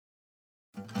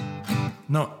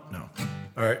No.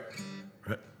 All right.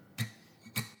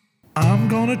 I'm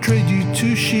gonna trade you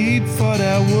 2 sheep for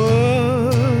that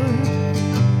wood.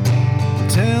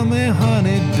 Tell me,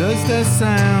 honey, does that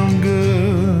sound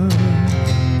good?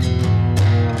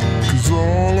 'Cause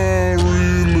all I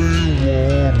really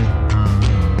want.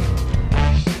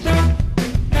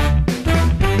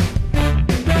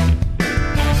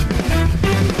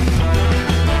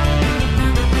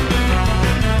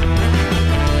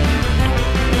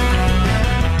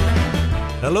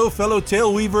 Hello, fellow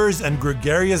tale weavers and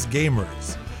gregarious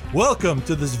gamers. Welcome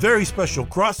to this very special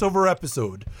crossover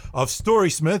episode of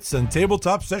Storysmiths and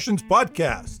Tabletop Sessions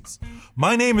podcasts.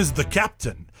 My name is The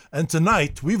Captain, and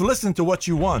tonight we've listened to what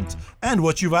you want and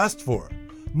what you've asked for.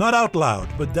 Not out loud,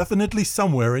 but definitely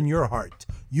somewhere in your heart,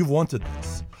 you've wanted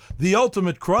this. The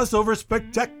ultimate crossover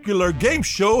spectacular game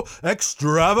show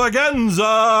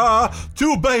Extravaganza!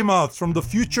 2 behemoths from the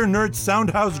Future Nerd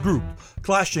Soundhouse group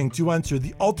clashing to answer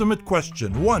the ultimate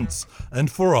question once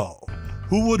and for all.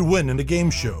 Who would win in a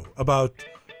game show about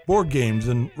board games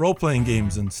and role-playing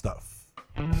games and stuff?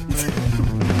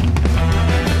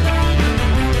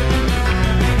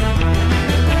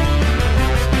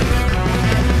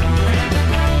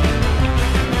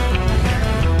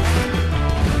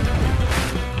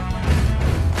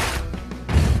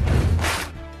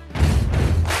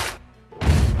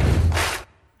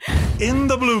 In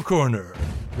the blue corner,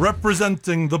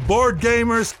 representing the board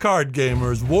gamers, card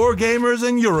gamers, war gamers,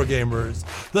 and Eurogamers,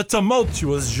 the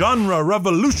tumultuous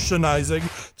genre-revolutionizing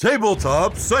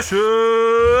Tabletop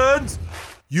Sessions!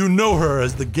 You know her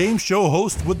as the game show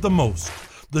host with the most,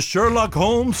 the Sherlock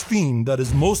Holmes fiend that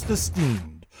is most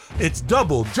esteemed. It's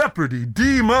Double Jeopardy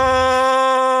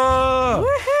Dima!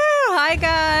 Woohoo! Hi,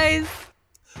 guys!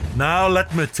 Now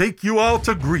let me take you all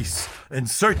to Greece in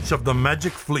search of the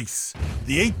magic fleece.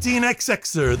 The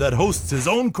 18XXer that hosts his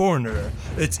own corner.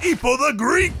 It's Ippo the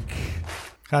Greek!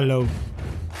 Hello.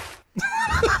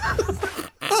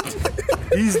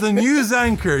 He's the news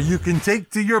anchor you can take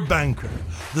to your banker.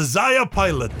 The Zaya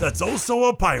pilot that's also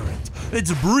a pirate.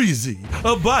 It's Breezy,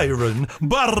 a Byron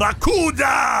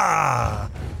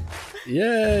Barracuda!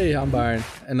 Yay, I'm Byron.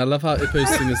 And I love how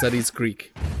Ippo's thing is that he's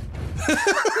Greek.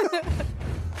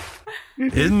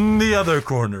 In the other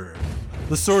corner,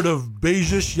 the sort of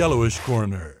beigeish yellowish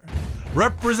corner,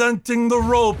 representing the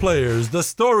role players, the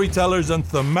storytellers, and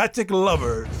thematic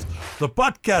lovers, the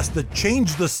podcast that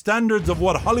changed the standards of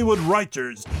what Hollywood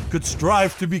writers could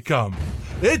strive to become.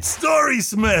 It's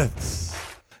Storysmiths!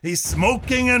 He's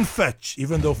smoking and fetch,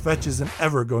 even though fetch isn't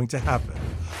ever going to happen.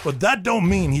 But that don't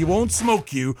mean he won't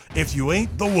smoke you if you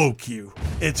ain't the woke you.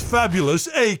 It's fabulous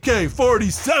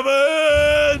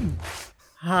AK-47!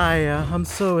 Hi, I'm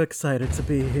so excited to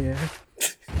be here.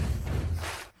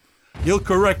 He'll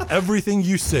correct everything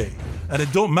you say, and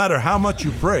it don't matter how much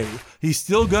you pray, he's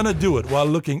still gonna do it while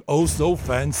looking oh so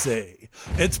fancy.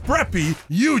 It's Preppy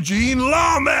Eugene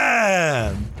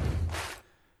Lawman!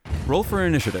 Roll for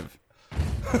initiative.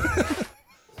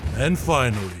 And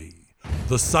finally,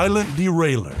 the silent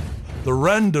derailer, the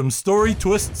random story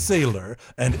twist sailor,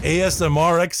 and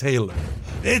ASMR exhaler.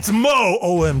 It's Mo!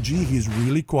 OMG, he's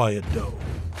really quiet though.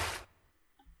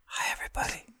 Hi,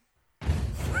 everybody.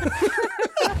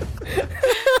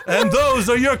 And those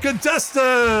are your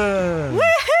contestants!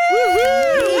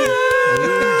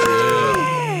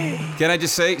 Can I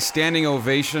just say, standing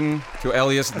ovation to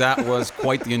Elias, that was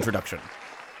quite the introduction.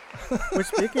 Well,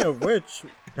 speaking of which,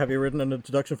 have you written an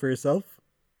introduction for yourself?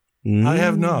 I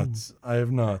have not.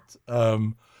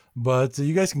 But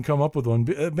you guys can come up with one.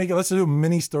 Let's do a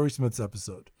mini Storysmiths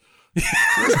episode.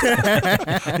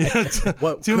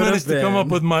 2 minutes to come up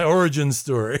with my origin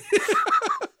story.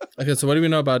 Okay, so what do we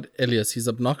know about Elias? He's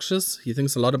obnoxious. He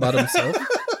thinks a lot about himself.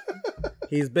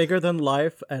 He's bigger than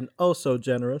life and oh so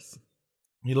generous.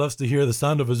 He loves to hear the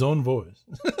sound of his own voice.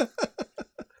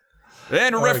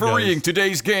 And refereeing guys.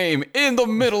 today's game in the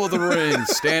middle of the ring,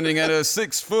 standing at a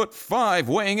 6'5",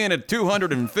 weighing in at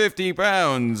 250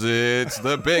 pounds. It's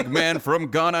the big man from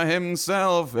Ghana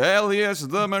himself, Elias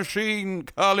the Machine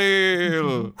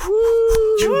Khalil.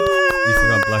 You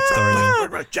forgot Black Star there.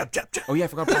 Oh yeah, I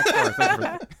forgot Black Star. Thank you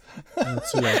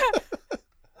for Too late.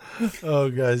 Oh,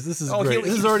 guys, this is great.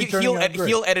 This is already turning out great.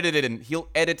 He'll edit it in. He'll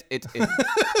edit it in.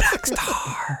 Black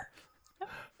Star.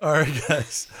 All right,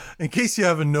 guys, in case you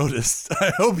haven't noticed,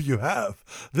 I hope you have,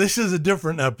 this is a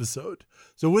different episode.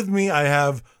 So with me, I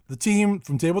have the team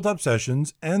from Tabletop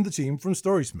Sessions and the team from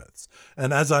Storysmiths.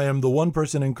 And as I am the one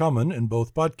person in common in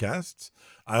both podcasts,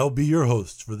 I'll be your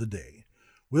host for the day.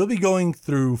 We'll be going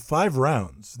through 5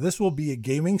 rounds. This will be a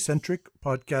gaming-centric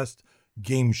podcast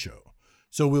game show.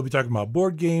 So we'll be talking about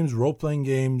board games, role-playing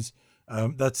games,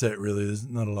 That's it, really. There's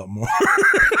not a lot more.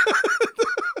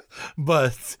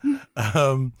 But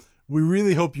we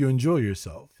really hope you enjoy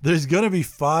yourself. There's going to be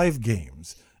 5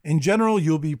 games. In general,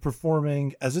 you'll be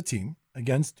performing as a team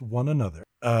against one another.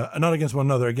 Not against one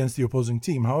another, against the opposing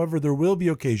team. However, there will be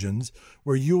occasions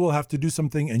where you will have to do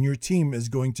something and your team is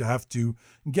going to have to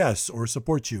guess or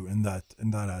support you in that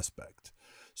aspect.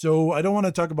 So I don't want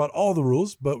to talk about all the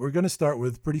rules, but we're going to start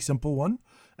with a pretty simple one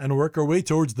and work our way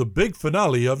towards the big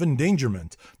finale of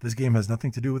endangerment. This game has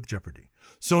nothing to do with Jeopardy.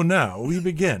 So now we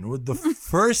begin with the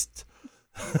first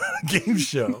game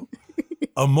show,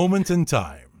 A Moment in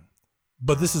Time.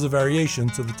 But this is a variation,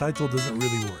 so the title doesn't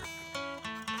really work.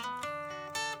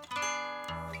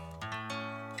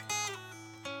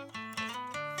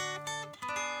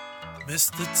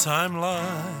 Mr.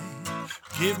 Timeline,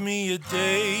 give me a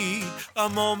day, a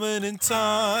moment in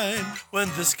time when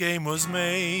this game was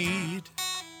made.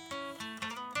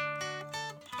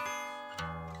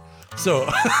 So,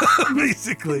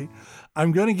 basically,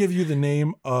 I'm going to give you the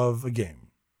name of a game.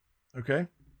 Okay?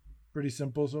 Pretty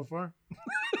simple so far.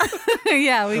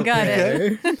 Yeah, we got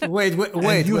it. Wait.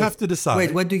 And you have to decide.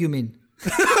 Wait, what do you mean?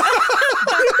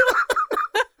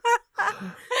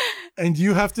 And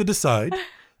you have to decide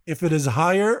if it is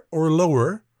higher or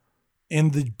lower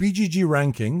in the BGG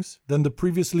rankings than the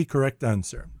previously correct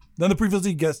answer, than the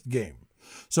previously guessed game.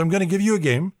 So I'm going to give you a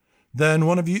game, then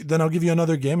I'll give you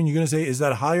another game, and you're going to say, is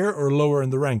that higher or lower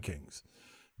in the rankings?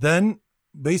 Then,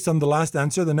 based on the last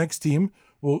answer, the next team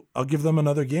I'll give them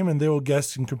another game, and they will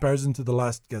guess in comparison to the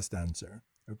last guessed answer.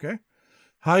 Okay?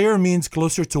 Higher means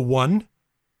closer to 1,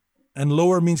 and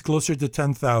lower means closer to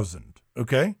 10,000.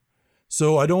 Okay?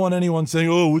 So I don't want anyone saying,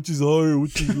 oh, which is higher,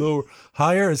 which is lower.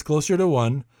 Higher is closer to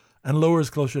 1, and lower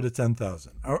is closer to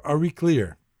 10,000. Are we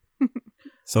clear?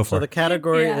 So far. So the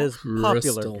category is popular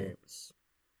Crystal. games.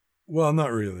 Well,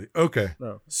 not really. Okay.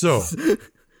 No. So,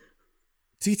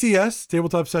 TTS,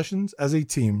 Tabletop Sessions, as a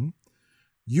team,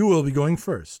 you will be going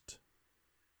first.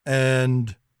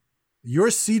 And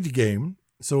your seed game,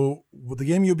 so the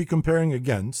game you'll be comparing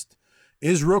against,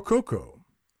 is Rococo,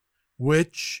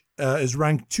 which is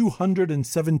ranked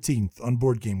 217th on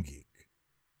Board Game Geek.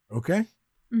 Okay?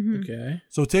 Mm-hmm. Okay.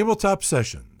 So Tabletop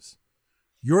Sessions,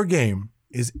 your game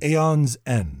is Aeon's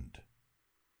End.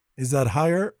 Is that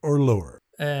higher or lower?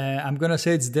 I'm gonna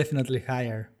say it's definitely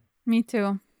higher. Me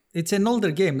too. It's an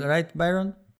older game, right,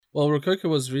 Byron? Well, Rococo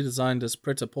was redesigned as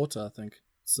Preta Porta, I think.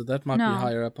 So that might No. be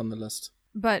higher up on the list.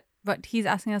 But he's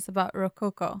asking us about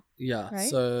Rococo. Yeah. Right?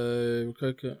 So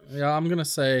Rococo. Yeah, I'm gonna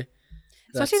say.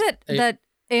 Especially that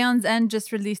Aeon's End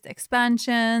just released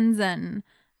expansions, and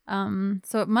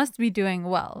so it must be doing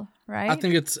well, right? I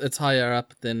think it's higher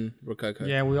up than Rococo.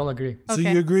 Yeah, we all agree. So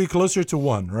Okay. you agree closer to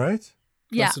 1, right?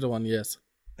 Yeah. Closer to 1, yes.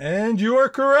 And you are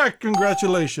correct.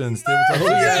 Congratulations. Tabletop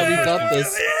Oh yeah, we got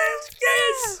this.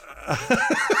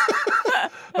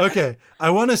 Okay, I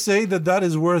want to say that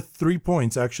is worth 3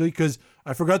 points, actually, because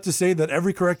I forgot to say that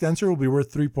every correct answer will be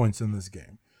worth 3 points in this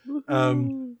game.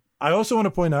 I also want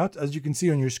to point out, as you can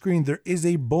see on your screen, there is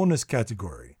a bonus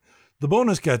category. The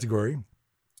bonus category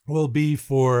will be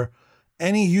for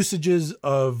any usages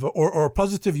of, or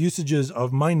positive usages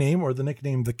of my name or the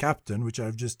nickname The Captain, which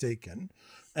I've just taken.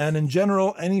 And in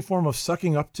general, any form of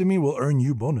sucking up to me will earn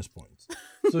you bonus points.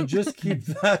 So just keep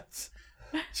that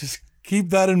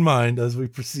in mind as we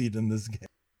proceed in this game.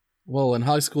 Well, in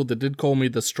high school, they did call me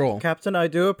the straw. Captain, I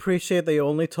do appreciate that you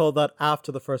only told that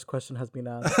after the first question has been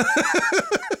asked.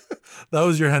 That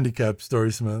was your handicap,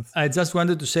 Story Smith. I just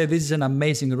wanted to say this is an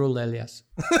amazing rule, Elias.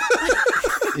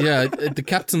 Yeah, the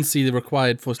captaincy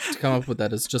required to come up with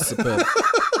that is just superb.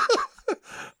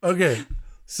 Okay,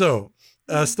 so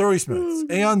Story Smiths.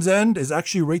 Aeon's End is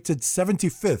actually rated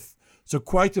 75th, so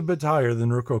quite a bit higher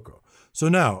than Rococo. So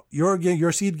now,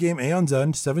 your seed game, Aeon's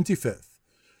End, 75th.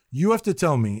 You have to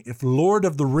tell me if Lord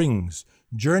of the Rings,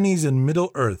 Journeys in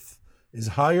Middle-earth, is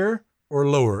higher or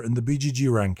lower in the BGG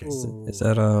rankings. Is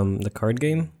that the card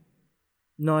game?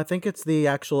 No, I think it's the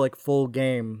actual full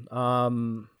game.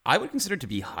 I would consider it to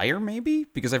be higher, maybe,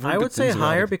 because I've heard I good would say things about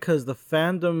higher it. because the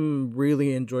fandom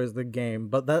really enjoys the game.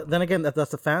 But then again,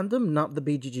 that's the fandom, not the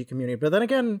BGG community. But then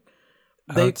again,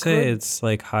 I would say it's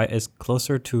like high. It's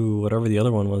closer to whatever the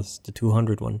other one was, the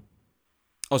 200 one.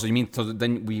 Oh, so you mean so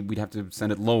then we'd have to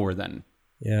send it lower then?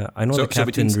 Yeah, I know So- the so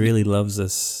captain between- really loves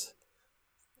this,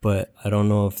 but I don't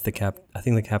know if I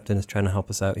think the captain is trying to help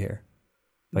us out here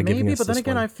by giving maybe. us But then this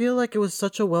again, one. I feel like it was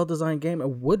such a well-designed game. It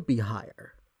would be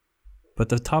higher. But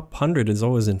the top 100 is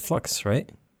always in flux,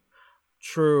 right?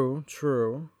 True.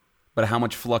 But how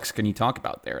much flux can you talk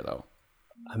about there, though?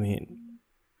 I mean,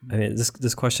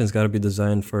 this question's got to be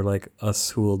designed for like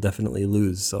us who will definitely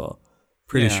lose. So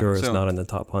Pretty Yeah, sure it's so- not in the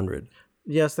top 100.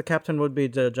 Yes, the captain would be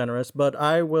generous, but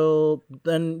I will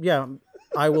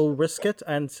I will risk it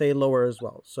and say lower as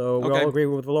well. So we Okay. all agree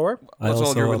with lower? I Let's all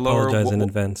also agree with lower. apologize in We'll-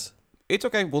 advance. It's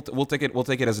okay. We'll take it. We'll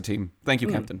take it as a team. Thank you,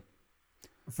 Captain.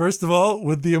 First of all,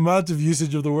 with the amount of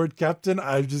usage of the word captain,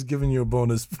 I've just given you a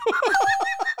bonus.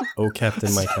 Oh,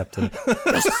 captain, my captain.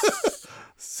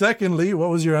 Secondly, what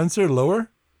was your answer? Lower?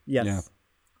 Yes. Yeah.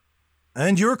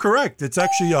 And you're correct. It's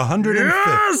actually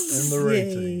 105th in the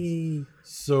ratings.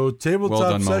 So Tabletop Well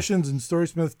done, Mo. Sessions and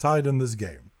Storysmith tied in this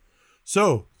game.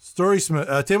 So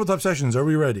Tabletop Sessions, are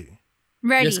we ready?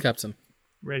 Ready. Yes, Captain.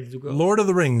 Ready to go. Lord of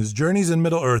the Rings, Journeys in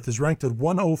Middle-earth is ranked at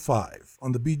 105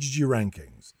 on the BGG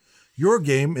rankings. Your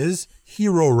game is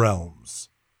Hero Realms.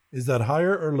 Is that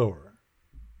higher or lower?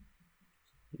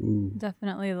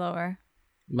 Definitely lower.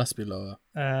 Must be lower.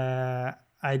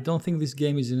 I don't think this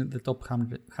game is in the top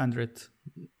 100.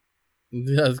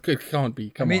 Yeah, it can't be.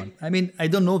 Come on. I mean, I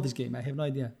don't know this game. I have no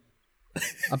idea.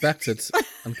 I backed it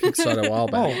on Kickstarter a while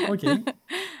back. Oh, okay.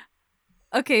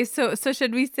 Okay, so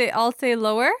should we say I'll say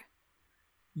lower?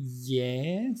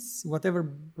 Yes.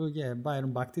 Whatever. Yeah,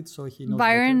 Byron backed it, so he knows.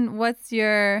 Byron, what's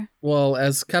your Well,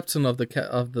 as captain of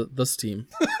this team,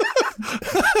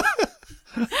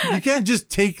 You can't just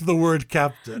take the word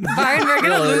captain. Byron? We're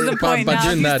gonna lose the point by now.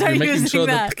 doing if you that, start you're making using sure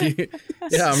that.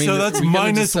 yeah, I mean, So that's we're gonna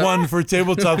minus just- one for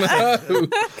Tabletop Sessions.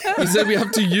 You said we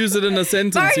have to use it in a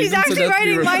sentence. Byron, even he's so actually that we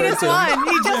writing refer minus to him. one.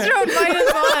 He just wrote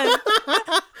minus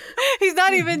one. He's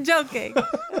not even joking.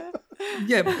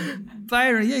 Yeah,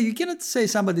 Byron. Yeah, you cannot say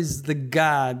somebody's the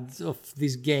god of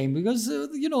this game because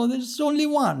there's only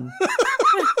one.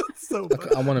 So,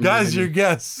 I want to guys, your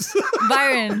guess.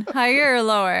 Byron, higher or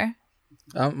lower?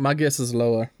 my guess is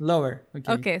lower. Lower.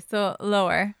 Okay. Okay, so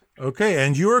lower. Okay,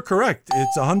 and you are correct.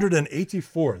 It's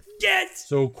 184th. Yes!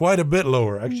 So quite a bit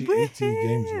lower. Actually, 18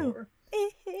 games lower.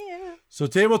 So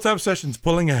Tabletop Sessions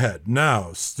pulling ahead.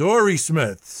 Now,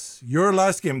 Storysmiths. Your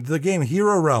last game, the game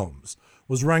Hero Realms,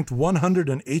 was ranked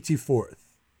 184th.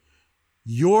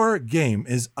 Your game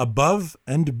is above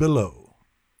and below.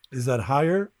 Is that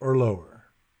higher or lower?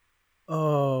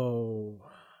 Oh.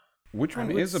 Which I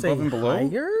one would is say above and below?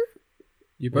 higher?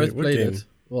 You both what played game? it.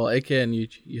 Well, AK and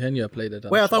Eugenia played it.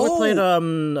 Wait, I thought we played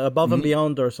Oh. Above and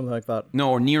Beyond or something like that.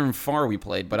 No, or Near and Far we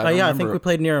played, but I don't Yeah, I remember. think we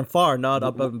played Near and Far, not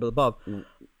Above and Above.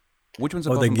 Which one's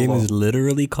Oh, above the and game below? is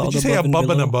literally called Did you say Above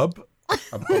and above and Below?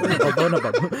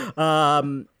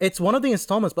 above? It's one of the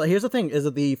installments, but here's the thing: is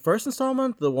it the first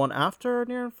installment, the one after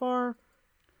Near and Far?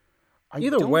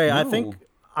 Either don't way, I know. think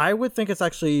I would think it's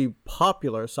actually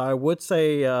popular, so I would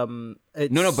say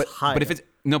it's No, but higher. if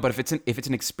it's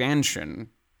an expansion,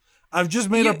 I've just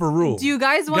made up a rule. Do you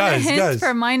guys want a hint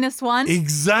for minus one?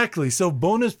 Exactly. So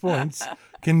bonus points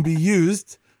can be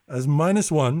used as minus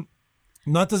one,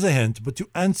 not as a hint, but to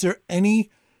answer any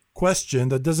question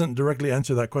that doesn't directly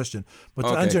answer that question. But to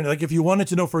Okay. answer, like if you wanted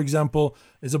to know, for example,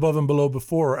 is above and below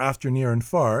before or after Near and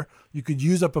Far, you could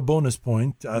use up a bonus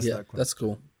point to ask Yeah, that question. that's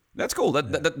cool. that's cool. That's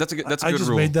a good I good just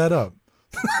rule, made that up.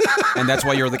 and that's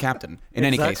why you're the captain. In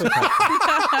any case,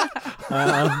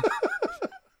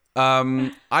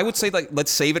 I would say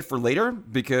let's save it for later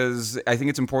because I think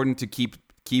it's important to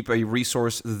keep a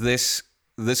resource this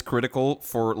critical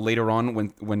for later on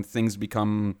when things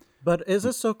become. But is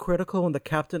it so critical when the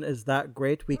captain is that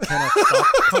great we cannot stop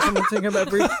complimenting him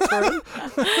every turn?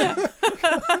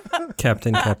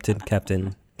 Captain, captain,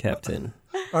 captain, captain.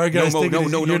 All right, guys, No, take it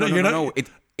easy. no.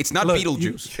 It's not Look,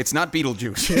 Beetlejuice. It's not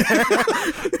Beetlejuice.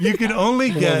 You can only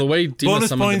get the way Dina bonus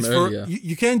summoned points them for. earlier.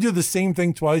 You can't do the same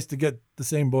thing twice to get the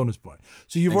same bonus point.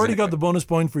 So you've already got the bonus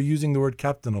point for using the word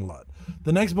captain a lot.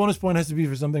 The next bonus point has to be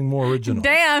for something more original.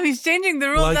 Damn, he's changing the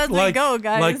rules as we go,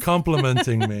 guys. Like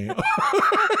complimenting me.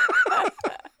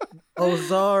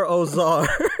 Ozar.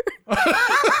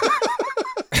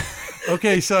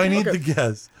 Okay, so I need to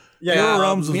guess. Yeah, Hero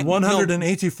Realms is no.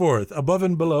 184th. Above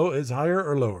and below is higher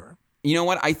or lower? You know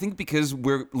what? I think because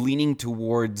we're leaning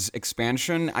towards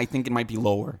expansion, I think it might be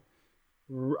lower.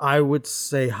 I would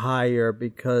say higher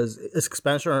because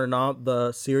expansion or not,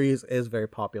 the series is very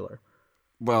popular.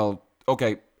 Well,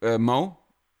 okay, Mo,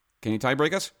 can you tie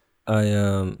break us?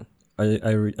 I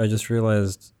just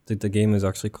realized that the game is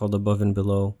actually called Above and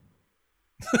Below.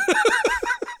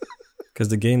 Because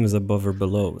the game is above or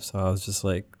below, so I was just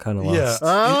like kind of lost.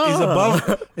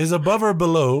 Yeah. Is above or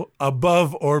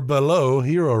below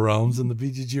Hero Realms in the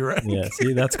BGG rank? Yeah,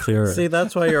 see, that's clearer. See,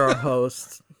 that's why you're our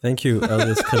host. Thank you,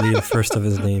 Elias Khalil, first of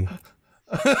his name.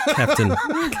 Captain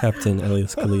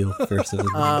Elias Khalil, first of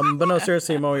his name. But no,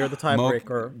 seriously, Mo, you're the Mo,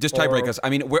 tiebreaker. just tie break us. I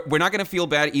mean, we're not going to feel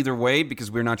bad either way because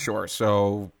we're not sure,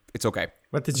 so it's okay.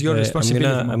 But it's your Okay,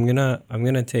 responsibility. I'm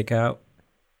gonna take out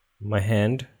My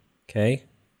hand. Okay.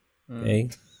 Okay.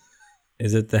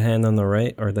 Is it the hand on the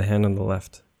right or the hand on the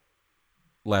left?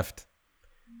 Left.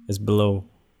 It's below.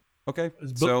 Okay.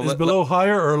 Is So below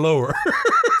higher or lower?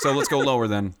 so let's go lower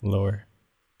then. Lower.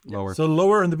 Lower. So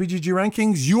lower in the BGG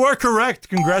rankings. You are correct.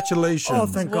 Congratulations. Oh,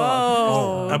 thank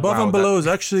God. Whoa. Above Wow, and below is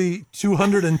actually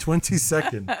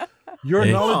 222nd. Your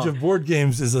Hey. knowledge of board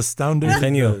games is astounding.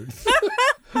 Genio.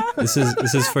 This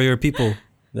is for your people.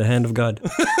 The hand of God.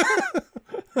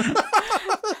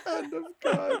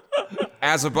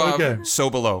 As above, Okay. so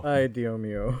below. Ay, Dio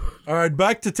mio. All right,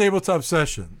 back to tabletop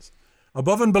sessions.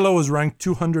 Above and below is ranked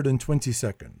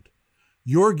 222nd.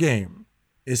 Your game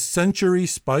is Century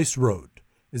Spice Road.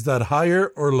 Is that higher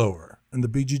or lower in the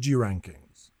BGG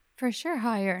rankings? For sure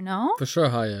higher, no? For sure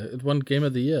higher. It won Game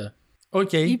of the Year.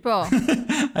 Okay. Ipo.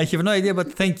 I have no idea,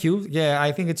 but thank you. Yeah,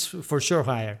 I think it's for sure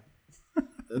higher.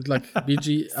 Like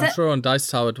BG, I'm sure on Dice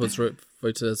Tower it was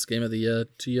voted as Game of the Year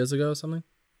 2 years ago or something.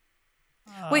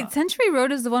 Wait, Century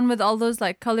Road is the one with all those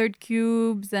like colored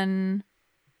cubes and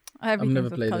everything never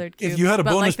with played it. colored cubes. If you had a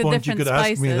but, bonus like, the point, you different could ask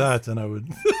me spices. that, and I would.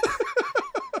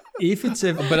 If it's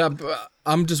a But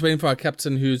I'm just waiting for our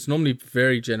captain who's normally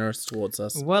very generous towards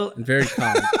us. well, And very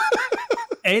kind.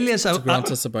 Alias,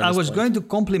 grant us a bonus I was point. going to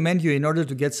compliment you in order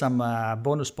to get some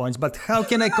bonus points, but how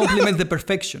can I compliment the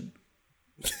perfection?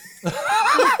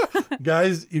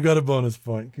 Guys, you got a bonus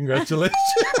point. Congratulations.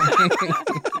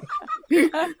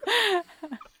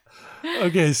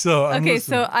 Okay, so I'm Okay,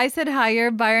 listening. so I said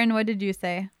higher. Byron, what did you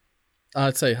say?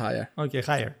 I'd say higher. Okay,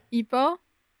 higher. Ipo?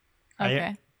 Higher.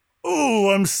 Okay. Oh,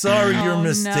 I'm sorry, you're Oh,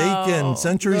 mistaken. no.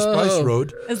 Century Spice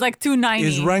Road It's like 290.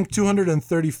 is ranked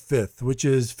 235th, which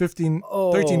is 13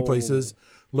 places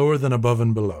lower than above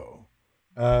and below.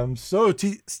 So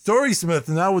Storysmith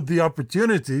now with the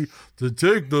opportunity to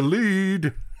take the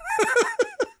lead.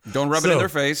 Don't rub it in their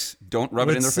face. Don't rub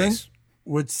it in their face.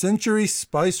 With Century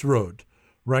Spice Road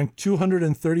ranked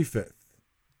 235th,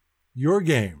 your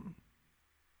game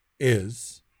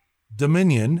is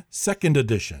Dominion 2nd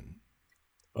Edition.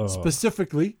 Oh,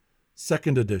 Specifically,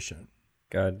 2nd Edition.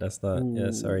 God, that's not.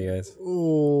 Yeah, sorry, guys.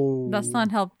 Ooh. That's not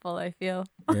helpful, I feel.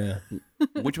 Yeah.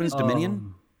 Which one's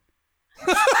Dominion?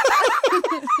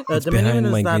 It's Dominion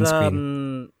behind my is green that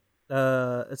screen.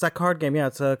 it's that card game. Yeah,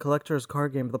 it's a collector's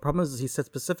card game. But the problem is he said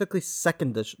specifically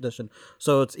 2nd edition.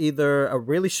 So it's either a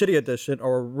really shitty edition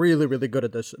or a really, really good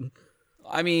edition.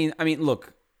 I mean,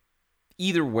 look.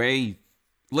 Either way,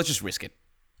 let's just risk it.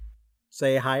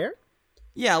 Say higher?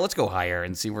 Yeah, let's go higher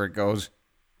and see where it goes.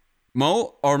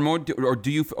 Mo, or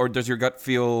does your gut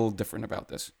feel different about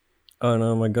this? Oh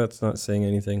no, my gut's not saying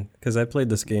anything because I played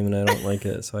this game and I don't like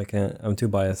it, so I can't. I'm too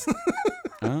biased.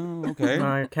 Oh, okay.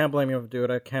 I can't blame you,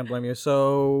 dude. I can't blame you.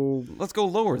 So Let's go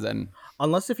lower then.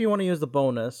 unless if you want to use the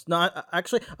bonus. No,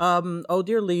 actually, oh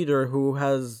dear leader who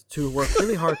has to work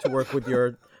really hard to work with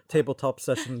your tabletop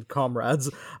session comrades.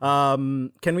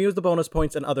 Can we use the bonus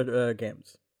points in other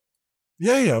games?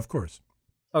 Yeah, of course.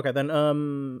 Okay, then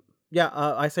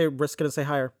I say risk it and say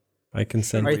higher. I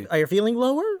consent. Are you feeling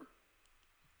lower?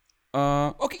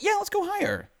 Okay, yeah, let's go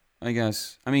higher, I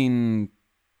guess. I mean,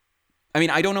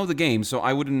 I don't know the game, so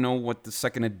I wouldn't know what the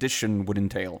 2nd edition would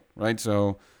entail, right?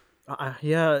 So,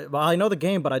 Yeah, well, I know the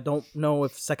game, but I don't know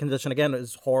if 2nd edition again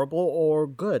is horrible or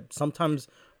good. Sometimes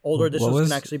older editions was-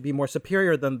 can actually be more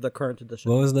superior than the current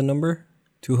edition. What was the number?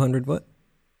 200 what?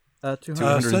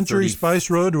 200. Century Spice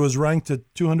Road was ranked at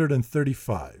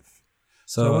 235.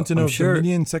 So I want to know I'm if sure.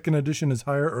 Dominion 2nd Edition is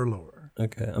higher or lower.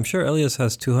 Okay, I'm sure Elias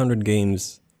has 200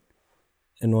 games,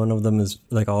 and one of them is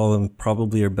like all of them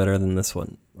probably are better than this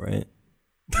one, right?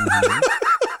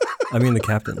 I mean, the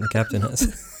captain. The captain has.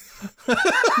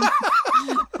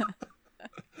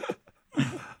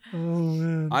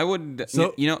 I would,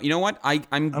 So- you know what? I'm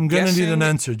I'm going to need an guessing-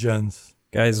 answer, Jens.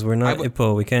 Guys, we're not would-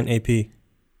 IPO. We can't AP.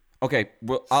 Okay,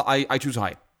 well, I choose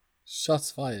high.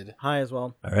 Shots fired. High as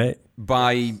well. All right.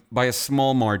 By a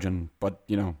small margin, but,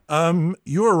 you know.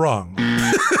 You are wrong.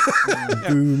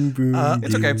 Boom, boom.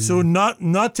 It's okay. So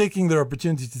not taking their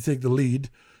opportunity to take the lead,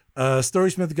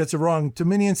 Storysmith gets it wrong.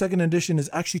 Dominion 2nd Edition is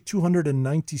actually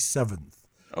 297th on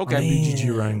the Okay. BGG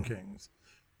rankings.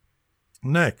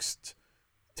 Next,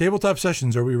 tabletop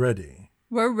sessions. Are we ready?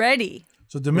 We're ready.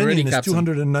 So Dominion ready, is Captain.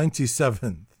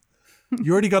 297th.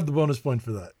 You already got the bonus point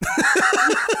for that.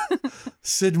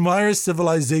 Sid Meier's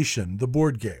Civilization, the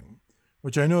board game,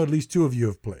 which I know at least 2 of you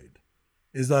have played.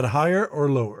 Is that higher or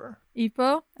lower?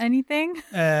 Ipo, anything?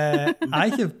 I have My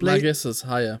played. guess is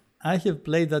higher. I have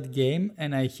played that game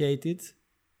and I hate it.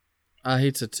 I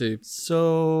hate it too,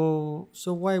 So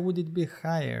why would it be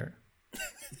higher?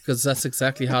 because that's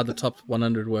exactly how the top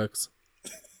 100 works.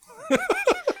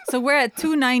 So we're at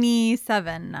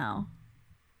 297 now.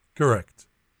 Correct.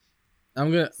 So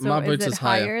my is vote it is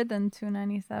higher. higher than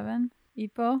 297,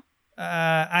 Ipo?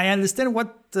 I understand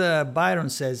what Byron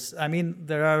says. I mean,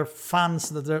 there are fans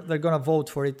that they're going to vote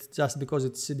for it just because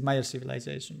it's Sid Meier's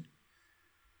Civilization.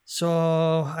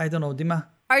 So, I don't know, Dima?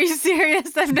 Are you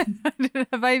serious?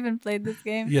 Have I even played this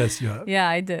game? Yes, you have. Yeah,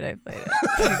 I did. I played it.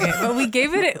 Okay, but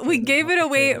we gave it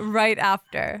away right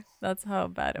after. That's how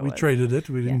bad it We was. traded it.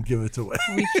 We didn't give it away.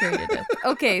 We traded it.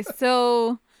 Okay,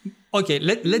 so Okay,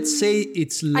 let's say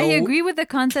it's low. I agree with the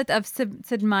concept of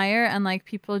Sid Meier and like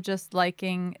people just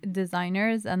liking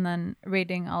designers and then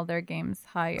rating all their games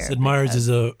higher. Sid Meier's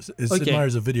Sid Okay.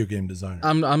 Meier's a video game designer.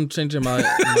 I'm changing my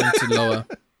mind to lower.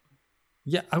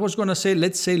 Yeah, I was going to say,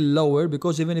 let's say lower,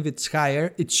 because even if it's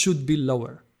higher, it should be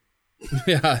lower.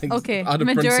 Yeah. Okay, out of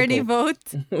majority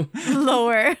principle. vote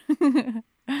lower.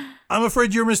 I'm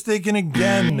afraid you're mistaken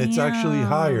again. It's actually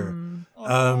higher.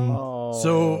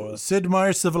 So Sid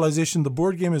Meier's Civilization, the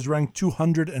board game, is ranked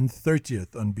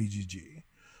 230th on BGG.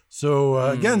 So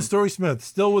again, Story Smith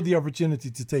still with the opportunity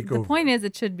to take The over. point is,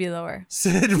 it should be lower.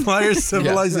 Sid Meier's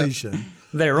Civilization,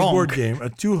 They're the wrong. board game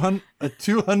at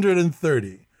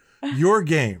 230. Your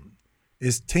game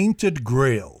is Tainted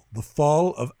Grail: The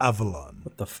Fall of Avalon.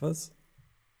 What the fuzz?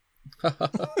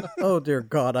 Oh dear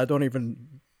God, I don't even.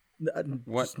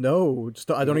 What?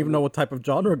 I don't even know what type of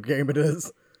genre game it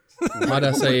is. Might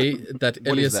I say that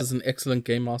Elias that? is an excellent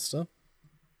game master?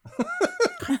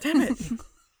 Damn it!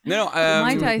 No,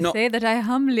 Might I no. say that I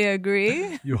humbly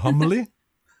agree? You humbly?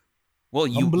 Well,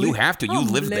 you Humbly? have to. You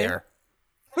live Humbly. there.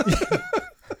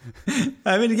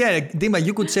 I mean, yeah, Dima,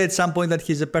 you could say at some point that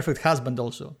he's a perfect husband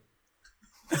also.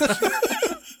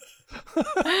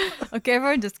 Okay,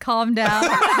 everyone just calm down.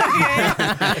 Okay.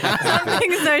 Some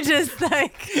things are just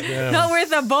like not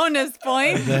worth a bonus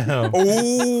point. Damn.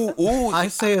 Oh, I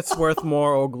say it's worth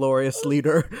more, oh glorious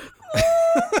leader.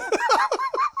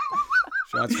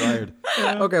 shots fired.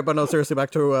 Okay, but no, seriously,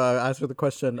 back to answer the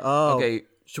question. Okay.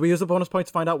 Should we use the bonus point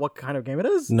to find out what kind of game it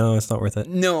is? No, it's not worth it.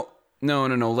 No.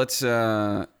 Let's you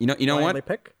know Blindly what?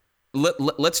 pick?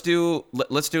 Let's do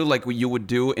like what you would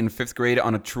do in 5th grade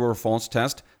on a true or false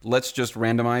test. Let's just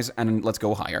randomize and let's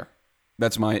go higher.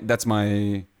 That's my.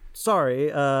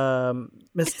 Sorry,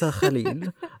 Mr.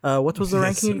 Khalil. What was the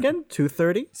ranking again?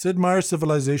 230? Sid Meier's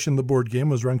Civilization, the board game,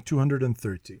 was ranked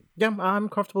 230. Yeah, I'm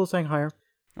comfortable saying higher.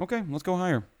 Okay, let's go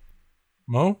higher.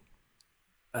 Mo?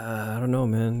 I don't know,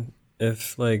 man.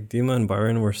 If like Dima and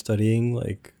Byron were studying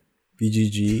like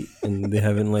BGG and they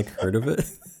haven't like heard of it.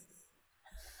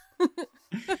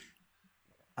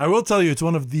 I will tell you, it's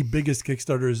one of the biggest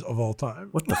Kickstarters of all time.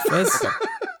 What the fuzz?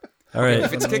 All right.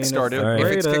 If it's Kickstarter, all right. if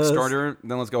it's Kickstarter,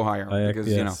 then let's go higher I because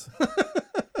acquiesce.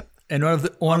 And one of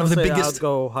the Honestly, biggest, I'll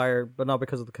go higher, but not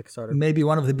because of the Kickstarter. maybe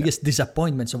one of the biggest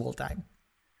disappointments of all time.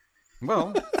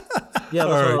 well, Yeah, All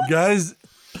that's right, what guys,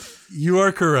 you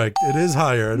are correct. It is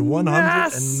higher at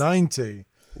 190.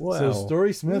 Wow. So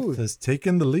Story Smith has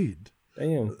taken the lead.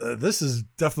 Damn. This is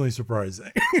definitely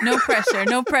surprising. No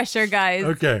pressure, guys.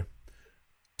 Okay.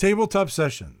 Tabletop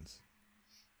Sessions.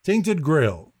 Tainted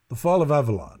Grail, The Fall of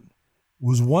Avalon,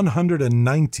 was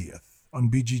 190th on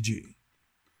BGG.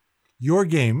 Your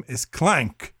game is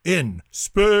Clank in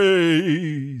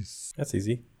Space. That's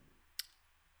easy.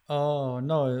 Oh,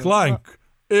 no. Clank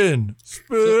in Space.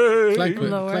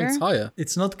 Lower. Clank's higher.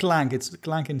 It's not Clank, it's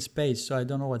Clank in Space, so I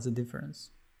don't know what's the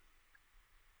difference.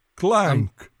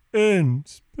 Clank in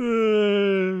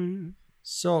Space.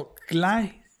 So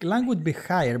Clank would be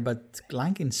higher, but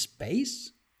Clank in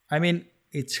Space? I mean,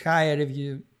 it's higher if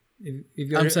you're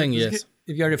I'm saying yes.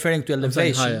 If you're referring to saying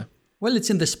elevation. higher. Well, it's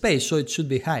in the space, so it should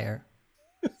be higher.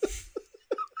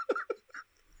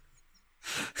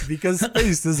 Because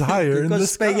space is higher in the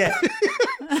Because sky. space,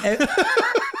 yeah.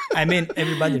 I mean,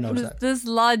 everybody knows that. This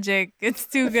logic, it's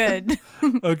too good.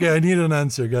 Okay, I need an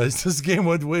answer, guys. This game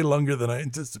went way longer than I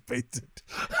anticipated.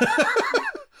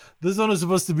 This one is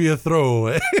supposed to be a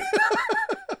throwaway.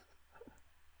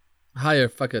 Higher,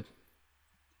 fuck it.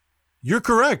 You're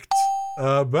correct.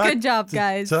 Back Good job, to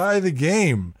guys. tie the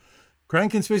game.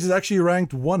 Crank in Space is actually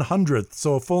ranked 100th,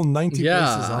 so a full 90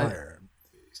 Yeah, places higher.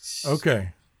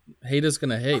 Okay. Haters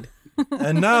gonna hate.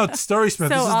 And now, Story Smith,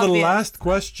 So this is obvious. the last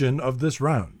question of this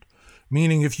round.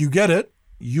 Meaning, if you get it,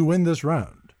 you win this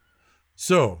round.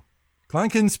 So,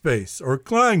 Clank in Space, or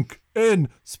Clank in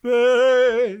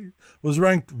Space, was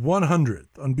ranked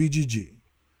 100th on BGG.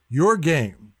 Your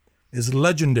game is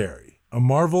Legendary, a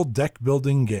Marvel deck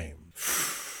building game.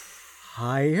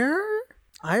 higher?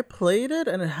 I played it,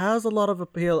 and it has a lot of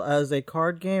appeal as a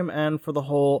card game and for the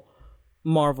whole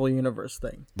Marvel Universe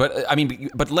thing. But I mean,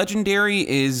 but Legendary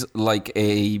is like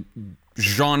a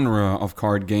genre of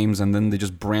card games, and then they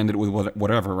just brand it with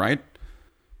whatever, right?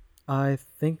 I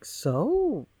think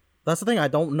so. That's the thing. I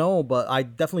don't know, but I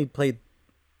definitely played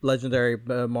Legendary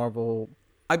Marvel.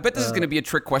 I bet this is going to be a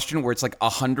trick question where it's like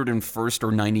 101st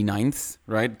or 99th,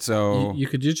 right? So You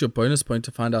could use your bonus point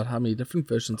to find out how many different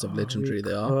versions of Legendary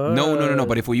there are. no.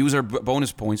 But if we use our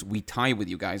bonus points, we tie with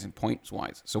you guys in points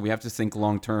wise. So we have to think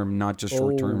long term, not just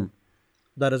short term.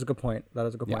 That is a good point.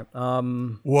 Point.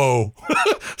 Whoa.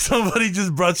 Somebody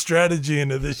just brought strategy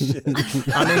into this shit.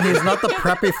 I mean, he's not the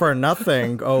preppy for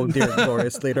nothing. Oh, dear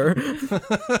glorious leader.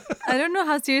 I don't know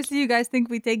how seriously you guys think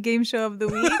we take Game Show of the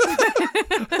Week.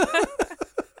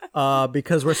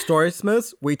 Because we're story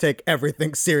smiths, we take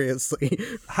everything seriously.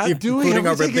 How do we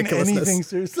have taken anything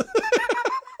seriously?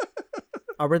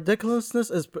 Our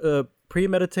ridiculousness is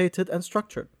premeditated and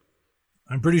structured.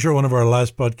 I'm pretty sure one of our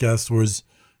last podcasts was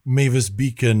Mavis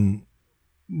Beacon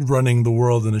running the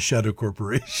world in a shadow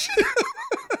corporation.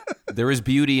 There is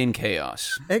beauty in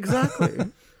chaos.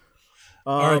 Exactly.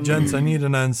 All right, gents, I need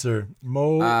an answer.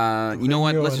 Mo, you know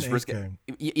what? Eugenio, Let's and just risk it.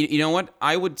 AK. You know what?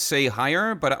 I would say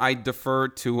higher, but I defer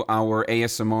to our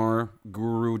ASMR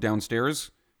guru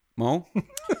downstairs. Mo? All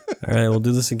right, we'll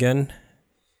do this again.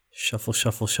 Shuffle,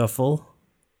 shuffle, shuffle.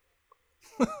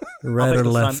 Right or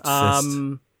left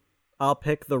fist? I'll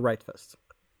pick the right fist.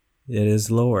 It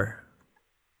is lower.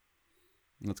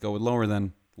 Let's go with lower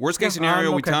then. Worst case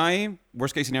scenario, we tie.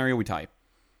 Worst case scenario, we tie.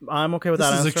 I'm okay with This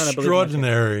that is answer. and I believe in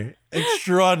my team.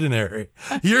 extraordinary.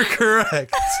 You're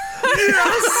correct.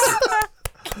 Yes!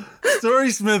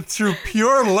 Storysmith, through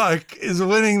pure luck, is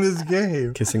winning this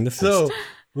game. Kissing the fist. So,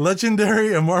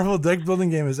 Legendary, a Marvel deck building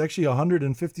game, is actually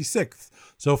 156th.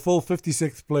 So, full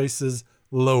 56th place is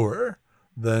lower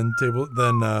than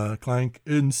Clank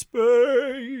in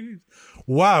Space.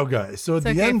 Wow, guys. So, at It's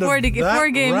the okay, end of four that games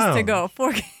round, to go.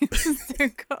 4 games to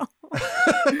go.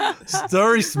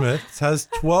 Storysmith has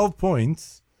 12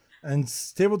 points and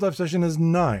Tabletop Session has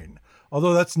 9.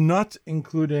 Although that's not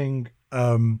including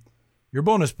your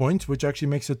bonus points, which actually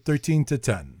makes it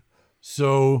 13-10.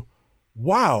 So,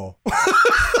 wow.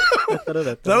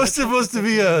 That was supposed to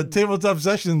be a Tabletop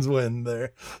Sessions win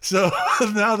there. So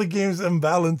now the game's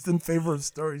imbalanced in favor of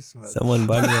Storysmith. Someone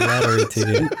buy me a lottery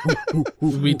ticket.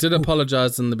 We did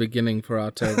apologize in the beginning for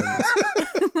our terribleness.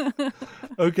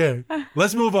 Okay,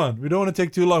 let's move on. We don't want to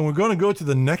take too long. We're going to go to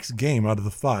the next game out of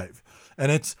the 5.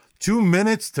 And it's 2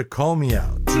 minutes to call me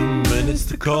out. 2 minutes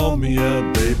to call me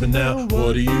out, baby. Now,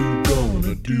 what are you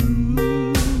gonna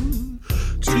do?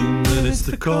 2 minutes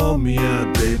to call me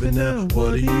out, baby. Now,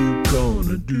 what are you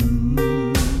gonna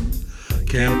do?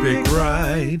 Can't pick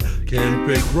right, can't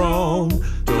pick wrong.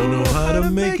 Don't know how to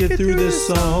make it through this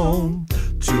song.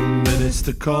 2 minutes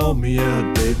to call me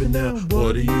out, baby. Now,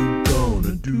 what are you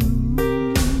gonna do?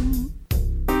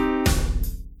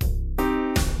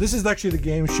 This is actually the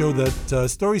game show that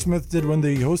Storysmith did when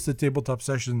they hosted Tabletop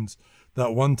Sessions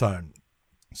that one time.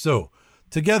 So,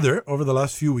 together, over the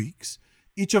last few weeks,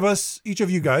 each of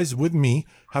you guys, with me,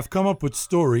 have come up with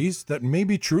stories that may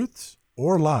be truths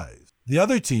or lies. The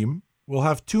other team will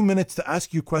have 2 minutes to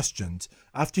ask you questions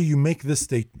after you make this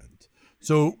statement.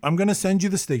 So, I'm going to send you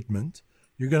the statement.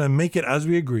 You're going to make it as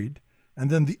we agreed. And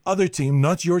then the other team,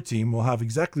 not your team, will have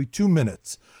exactly 2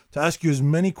 minutes to ask you as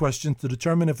many questions to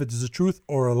determine if it is a truth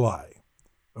or a lie.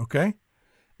 Okay?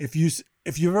 If you've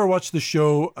ever watched the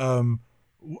show,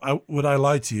 Would I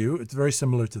Lie to You? It's very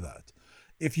similar to that.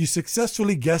 If you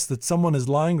successfully guess that someone is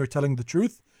lying or telling the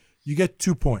truth, you get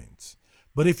 2 points.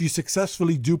 But if you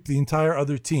successfully dupe the entire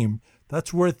other team,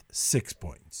 that's worth 6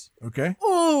 points. Okay?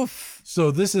 Oof.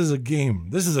 So this is a game.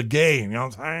 You know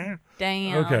what I'm saying?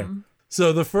 Damn. Okay.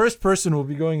 So the first person will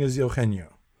be going as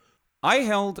Eugenio. I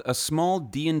held a small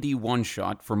D&D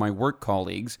one-shot for my work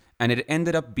colleagues, and it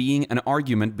ended up being an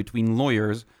argument between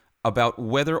lawyers about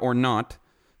whether or not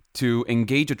to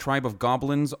engage a tribe of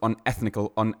goblins on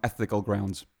ethical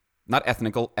grounds. Not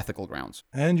ethnical, ethical grounds.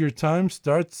 And your time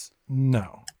starts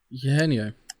now.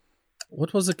 Eugenio,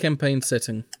 what was the campaign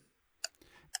setting?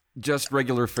 Just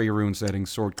regular Faerun settings,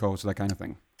 sword coats, that kind of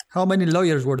thing. How many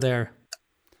lawyers were there?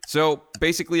 So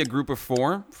basically a group of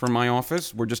 4 from my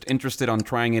office. We're just interested on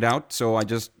trying it out, so I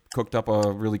just cooked up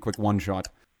a really quick one-shot.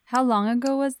 How long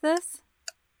ago was this?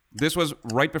 This was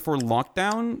right before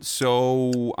lockdown,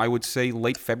 so I would say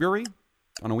late February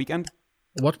on a weekend.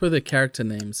 What were the character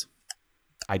names?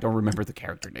 I don't remember the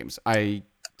character names. I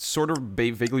sort of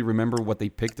vaguely remember what they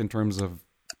picked in terms of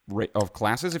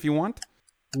classes, if you want.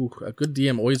 Ooh, a good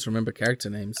DM always remember character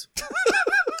names.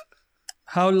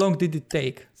 How long did it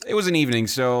take? It was an evening,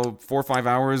 so 4 or 5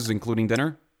 hours, including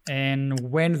dinner. And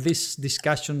when this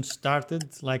discussion started,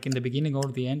 like in the beginning or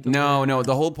the end? No.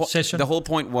 The whole Session? The whole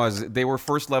point was they were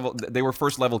first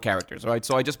level characters, right?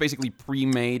 So I just basically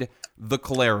pre-made the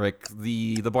cleric,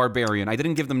 the barbarian. I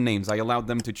didn't give them names. I allowed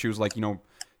them to choose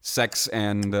sex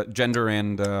and gender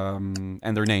and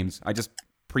their names. I just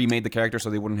pre-made the character so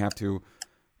they wouldn't have to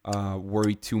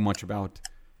worry too much about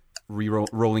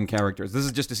re-rolling characters. This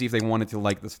is just to see if they wanted to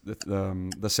like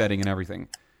the setting and everything.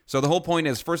 So the whole point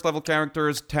is first level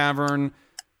characters, tavern,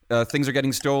 things are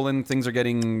getting stolen, things are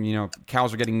getting,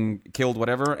 cows are getting killed,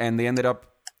 whatever, and they ended up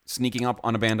sneaking up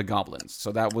on a band of goblins.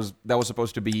 So that was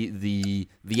supposed to be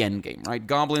the end game, right?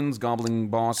 Goblins, goblin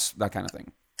boss, that kind of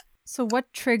thing. So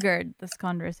what triggered this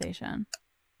conversation?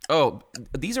 Oh,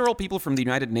 these are all people from the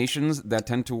United Nations that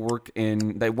tend to work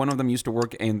that one of them used to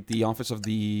work in the office of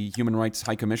the Human Rights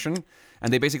High Commission,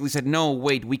 and they basically said, no,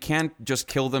 wait, we can't just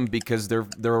kill them because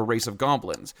they're a race of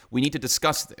goblins. We need to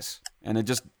discuss this. And they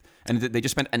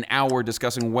just spent an hour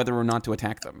discussing whether or not to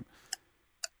attack them.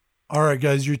 All right,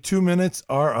 guys, your 2 minutes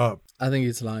are up. I think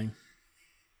he's lying.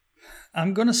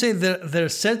 I'm gonna say there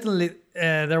certainly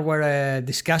there were a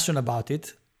discussion about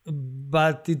it,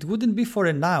 but it wouldn't be for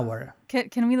an hour.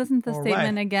 Can we listen to the All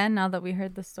statement right. again now that we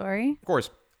heard the story? Of course,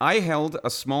 I held a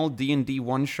small D&D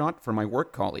one-shot for my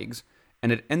work colleagues,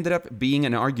 and it ended up being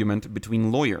an argument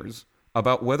between lawyers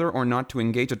about whether or not to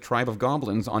engage a tribe of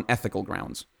goblins on ethical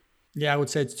grounds. Yeah, I would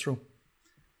say it's true.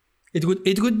 It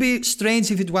would be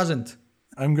strange if it wasn't.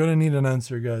 I'm going to need an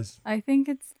answer, guys. I think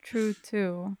it's true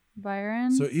too.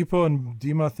 Byron? So Ipo and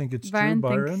Dima think it's Byron true.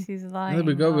 Byron? thinks he's lying. There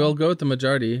we go. We'll go with the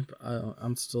majority.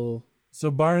 I'm still... So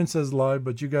Byron says lie,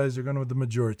 but you guys are going with the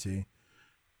majority.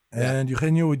 And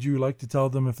Eugenio, would you like to tell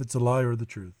them if it's a lie or the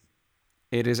truth?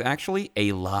 It is actually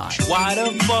a lie. Why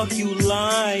the fuck you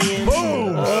lying?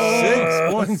 Boom!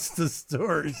 6 points to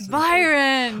Stories.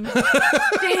 Byron!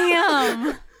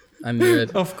 Damn! I knew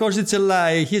it. Of course, it's a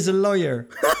lie. He's a lawyer.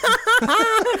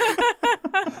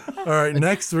 All right,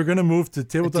 next we're going to move to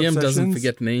tabletop DM sessions. doesn't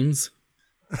forget names.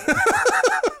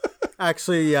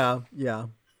 Actually, yeah,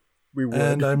 we would.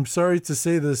 And I'm sorry to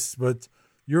say this, but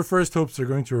your first hopes are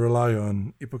going to rely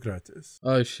on Hippocrates.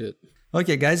 Oh, shit.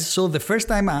 Okay, guys, so the first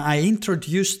time I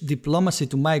introduced diplomacy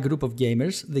to my group of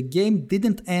gamers, the game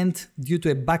didn't end due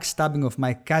to a backstabbing of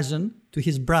my cousin to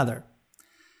his brother.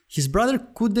 His brother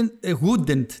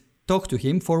wouldn't talk to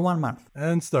him for 1 month.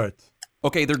 And start.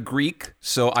 Okay, they're Greek,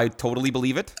 so I totally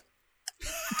believe it.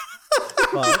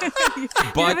 You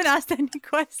haven't asked any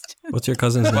questions. What's your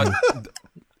cousin's name?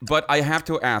 But I have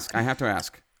to ask.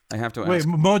 Wait,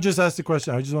 Mo just asked the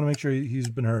question. I just want to make sure he's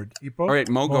been heard. Ipo? All right,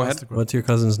 Mo, go asked ahead. the question. What's your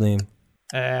cousin's name?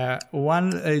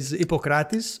 One is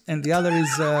Hippocrates and the other is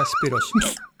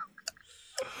Spiros.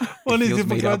 One is feels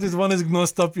made up. Hippocrates, one is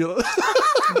Gnostopula.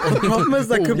 The problem is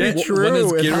that could be true. One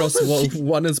is It Gyros, has-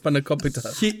 one is Panacopita.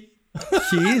 He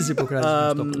is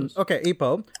Hippocrates. Okay,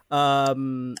 Ipo.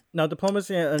 Now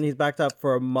diplomacy, and he's backed up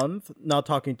for a month, not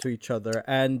talking to each other.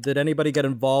 And did anybody get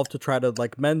involved to try to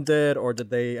mend it, or did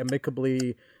they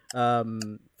amicably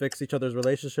fix each other's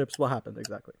relationships? What happened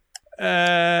exactly?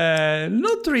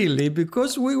 Not really,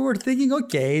 because we were thinking,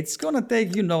 okay, it's gonna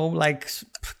take a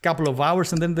couple of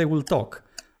hours, and then they will talk.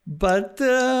 But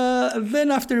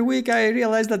then after a week, I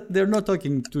realized that they're not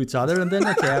talking to each other, and then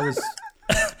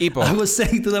Ipo, I was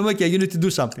saying to them, okay, you need to do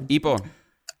something. Ipo,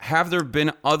 have there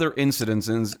been other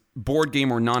incidences, board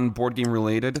game or non-board game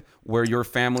related, where your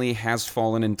family has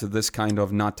fallen into this kind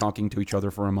of not talking to each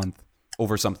other for a month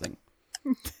over something?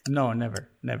 No, never.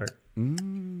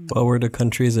 What were the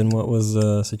countries and what was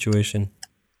the situation?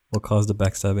 What caused the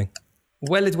backstabbing?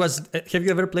 Well, it was. Have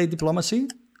you ever played diplomacy?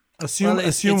 Assume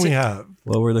it's we a- have.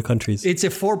 What were the countries? It's a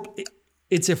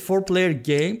four-player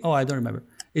game. Oh, I don't remember.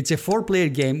 It's a four-player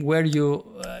game where you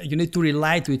need to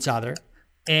rely to each other,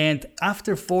 and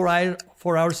after 4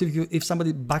 hours, if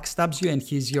somebody backstabs you and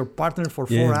he's your partner for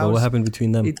 4 hours, but what happened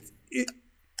between them? In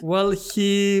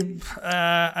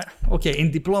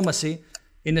diplomacy,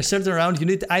 in a certain round, you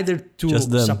need either to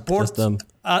support. Just them.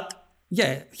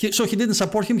 So he didn't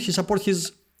support him. He supported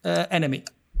his enemy.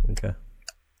 Okay.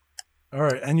 All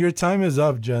right, and your time is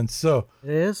up, gents. So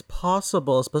It is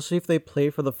possible, especially if they play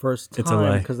for the first It's a lie.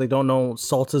 time, because they don't know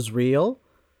salt is real.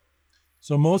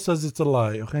 Mo says it's a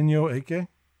lie. Eugenio, AK?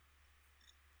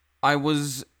 I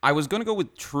was going to go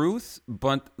with truth,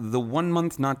 but the 1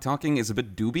 month not talking is a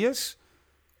bit dubious.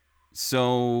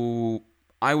 So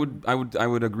I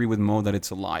would agree with Mo that it's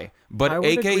a lie. But I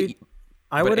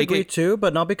would agree too,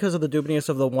 but not because of the dubiousness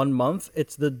of the 1 month.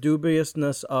 It's the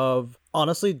dubiousness of,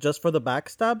 honestly, just for the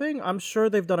backstabbing. I'm sure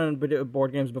they've done it in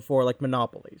board games before, like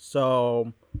Monopoly.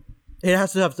 So it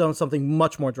has to have done something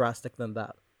much more drastic than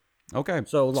that. Okay.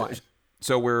 So lie.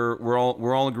 So we're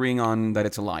all agreeing on that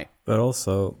it's a lie. But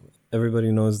also,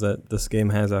 everybody knows that this game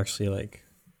has actually like,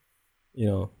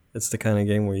 it's the kind of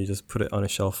game where you just put it on a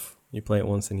shelf. You play it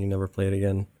once and you never play it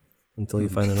again until you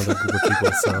find another group of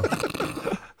people. So,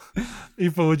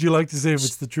 Aoife, would you like to say if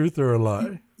it's the truth or a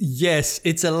lie? Yes,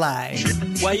 it's a lie.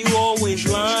 Why you always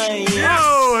lying?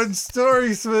 Oh, and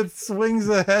Storysmith swings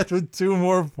ahead with 2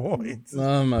 more points.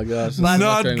 Oh my gosh. But-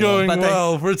 Not going But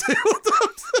well for Tabletop.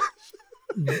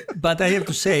 But I have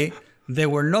to say, they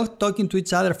were not talking to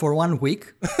each other for 1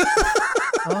 week.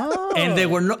 And they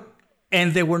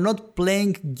were not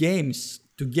playing games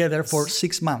together for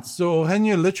 6 months. So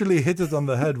Henya literally hit it on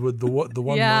the head with the 1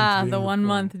 month. Yeah, being the the 1 point.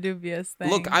 month dubious thing.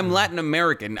 Look, I'm Latin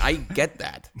American. I get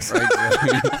that.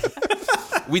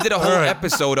 Right? We did a whole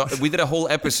episode. We did a whole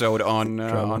episode on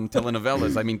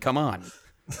telenovelas. I mean, come on.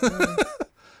 And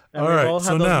All we've right, all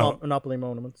so had those now- Monopoly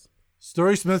moments.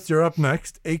 Storysmith, you're up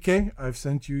next. AK, I've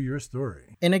sent you your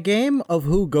story. In a game of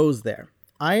Who Goes There,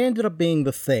 I ended up being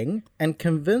the thing and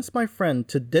convinced my friend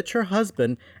to ditch her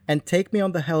husband and take me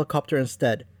on the helicopter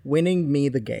instead, winning me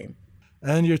the game.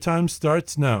 And your time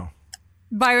starts now.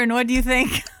 Byron, what do you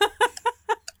think?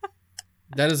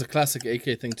 That is a classic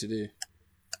AK thing to do.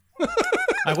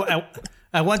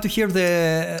 I want to hear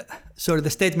the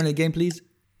statement again, please.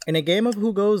 In a game of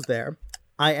Who Goes There,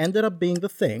 I ended up being the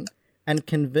thing and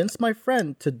convinced my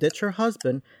friend to ditch her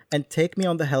husband and take me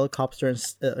on the helicopter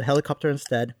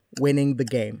instead, winning the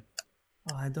game.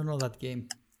 Oh, I don't know that game.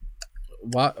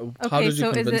 How Okay, did you so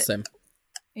is convince it- him?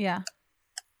 Yeah.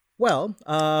 Well,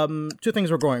 2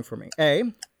 things were going for me. A,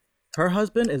 her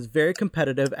husband is very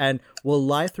competitive and will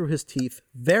lie through his teeth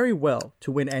very well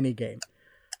to win any game.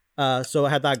 So I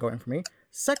had that going for me.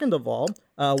 Second of all,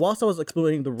 whilst I was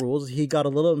explaining the rules, he got a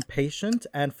little impatient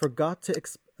and forgot to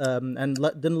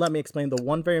didn't let me explain the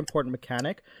one very important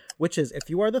mechanic, which is if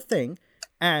you are the thing,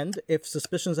 and if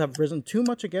suspicions have risen too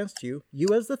much against you, you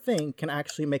as the thing can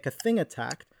actually make a thing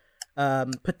attack,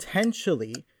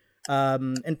 potentially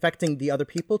infecting the other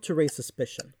people to raise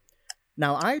suspicion.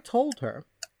 Now, I told her,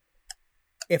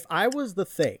 if I was the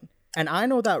thing, and I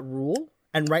know that rule,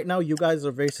 and right now you guys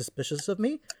are very suspicious of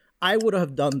me, I would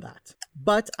have done that.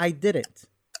 But I didn't.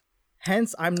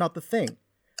 Hence, I'm not the thing.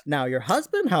 Now, your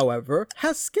husband, however,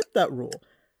 has skipped that rule.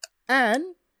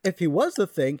 And if he was the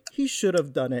thing, he should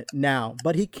have done it now.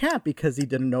 But he can't because he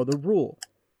didn't know the rule.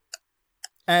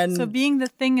 And So being the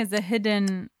thing is a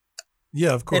hidden.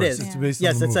 Yeah, of course. it is. It's based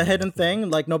Yes, on the it's a movie. hidden thing.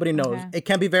 Like, nobody knows. Okay. It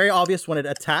can be very obvious when it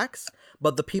attacks,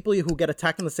 but the people who get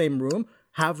attacked in the same room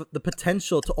have the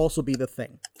potential to also be the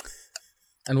thing.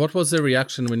 And what was the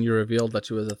reaction when you revealed that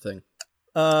you were the thing?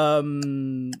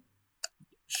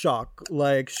 Shock.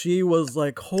 Like, she was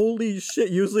like, holy shit,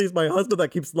 usually it's my husband that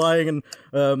keeps lying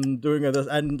and doing this.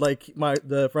 And like,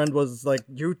 the friend was like,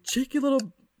 you cheeky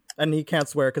little, and he can't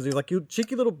swear because he's like, you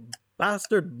cheeky little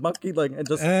bastard monkey, like, and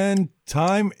just And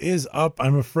time is up.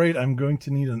 I'm afraid I'm going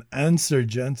to need an answer,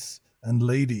 gents and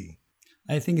lady.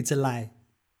 I think it's a lie.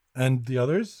 And the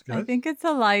others, guys? I think it's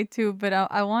a lie too, but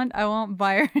I want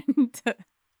Byron to.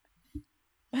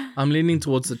 I'm leaning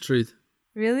towards the truth.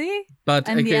 Really? But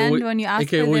In the end, when you ask AK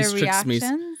for their always tricks me.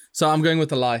 reactions? So I'm going with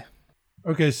the lie.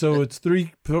 Okay, so it's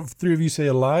three of you say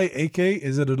a lie. AK,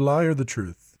 is it a lie or the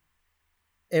truth?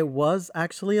 it was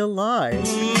actually a lie.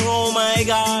 Oh my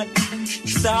god,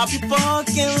 stop your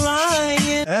fucking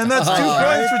lying. And that's 2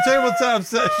 points for tabletop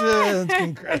sessions.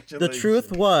 Congratulations. The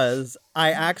truth was,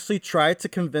 I actually tried to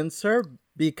convince her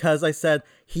because I said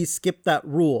he skipped that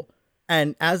rule.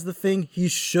 And as the thing, he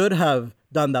should have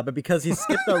done that. But because he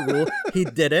skipped that rule, he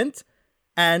didn't.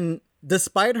 And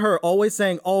despite her always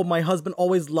saying, oh, my husband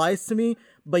always lies to me,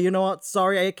 but you know what?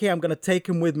 Sorry, AK, I'm going to take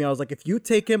him with me. I was like, if you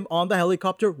take him on the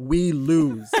helicopter, we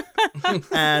lose.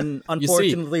 And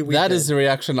unfortunately, you see, we that did. is the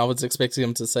reaction I was expecting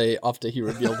him to say after he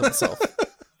revealed himself.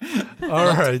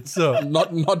 All right, so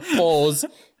not pause,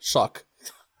 shock.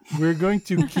 we're going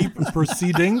to keep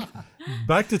proceeding.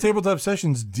 Back to tabletop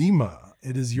sessions. Dima,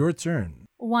 it is your turn.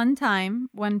 One time,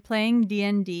 when playing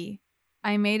D&D,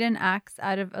 I made an axe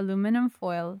out of aluminum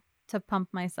foil to pump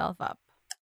myself up.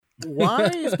 Why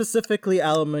specifically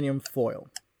aluminium foil?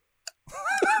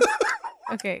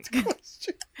 Okay.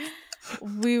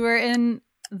 We were in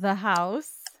the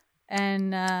house,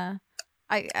 and I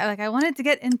wanted to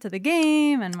get into the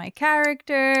game and my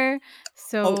character.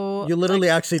 So Oh, you literally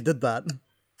actually did that.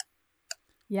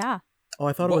 yeah. Oh,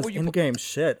 I thought What it were was you in-game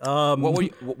shit.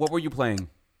 What were you playing?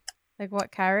 Like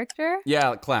what character?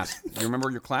 Yeah, class. You remember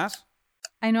your class?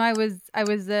 I know I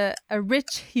was a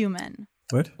rich human.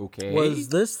 What? Okay. Was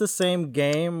this the same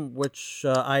game which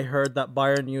I heard that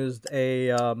Byron used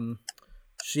a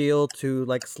shield to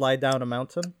like slide down a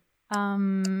mountain?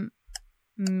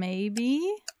 Maybe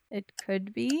it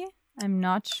could be. I'm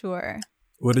not sure.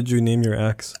 What did you name your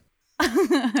axe?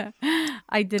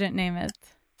 I didn't name it.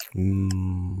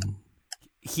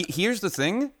 Here's the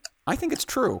thing. I think it's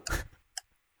true.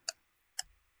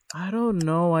 I don't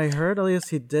know. I heard at least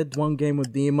he did one game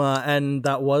with Dima, and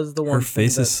that was the one. Her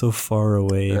face is so far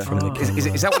away from the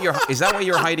camera. Is that what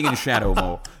you're hiding in shadow,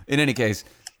 Mo? In any case,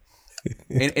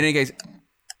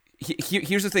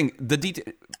 here's the thing.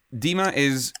 Dima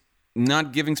is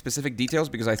not giving specific details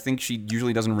because I think she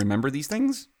usually doesn't remember these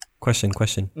things. Question. Go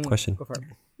for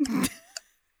it.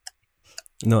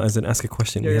 No, as in ask a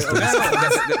question.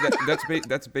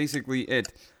 That's basically it.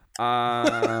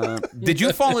 Did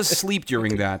you fall asleep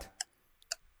during that?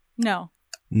 No.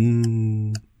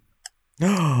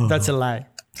 That's a lie.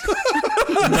 No,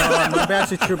 maybe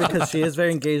actually true because she is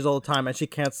very engaged all the time and she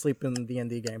can't sleep in the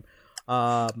D&D game.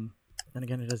 And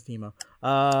again, it is Dima.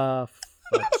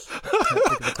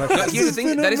 Here's the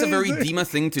thing. That is a very Dima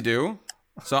thing to do,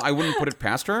 so I wouldn't put it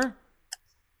past her.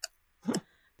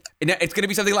 It's going to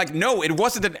be something like, no, it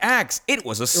wasn't an axe. It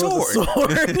was a sword. All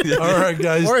right,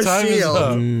 guys. Or a Time is shield.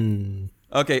 up.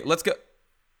 Okay, let's go.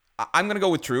 I'm going to go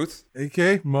with truth.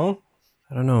 AK, Mo?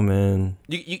 I don't know, man.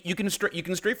 You can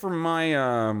stray from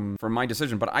my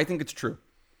decision, but I think it's true.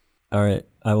 All right,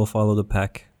 I will follow the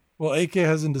pack. Well, AK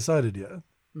hasn't decided yet.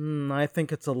 I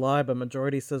think it's a lie, but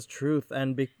majority says truth.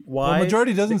 And why? Well,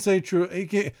 majority doesn't say true.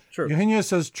 AK, True. Eugenio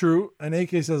says true, and AK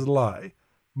says lie.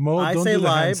 Mo, I don't say do the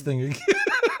lie. hands thing again.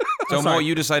 So, Mo,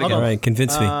 you decide again. All right,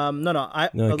 convince me. No.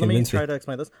 Let me convince me. try to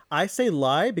explain this. I say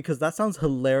lie because that sounds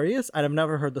hilarious, and I've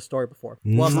never heard the story before.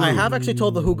 Well, I have actually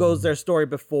told the Who Goes There story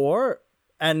before,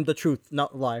 and the truth,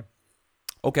 not lie.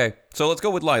 Okay, so let's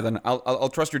go with lie then. I'll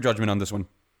trust your judgment on this one.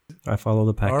 I follow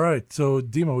the pack. All right, so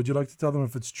Dima, would you like to tell them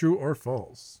if it's true or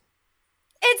false?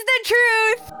 It's the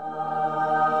truth.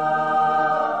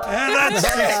 And that's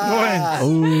 6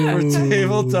 points for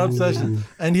tabletop session.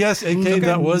 And yes, AK,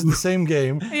 that was the same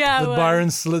game Yeah, it that was.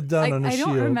 Byron slid down on I his don't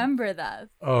shield. remember that.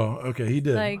 Oh, okay, he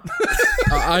did. Like,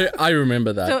 I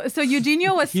remember that. so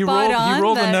Eugenio was he spot on.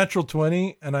 rolled a that- natural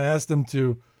 20, and I asked him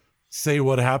to say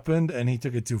what happened, and he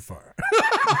took it too far.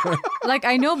 Like,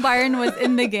 I know Byron was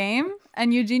in the game,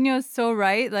 and Eugenio is so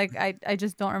right. Like, I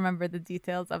just don't remember the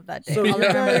details of that day. So All I you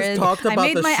remember guys is talked I about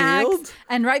made the my shield? axe,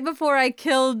 and right before I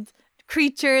killed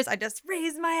creatures, I just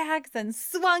raised my axe and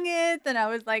swung it, and I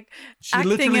was like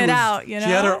acting it out, you know?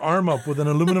 She had her arm up with an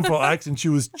aluminum foil axe, and she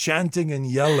was chanting and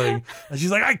yelling. And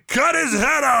she's like, I cut his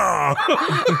head off!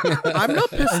 I'm not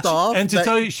pissed off. And to that-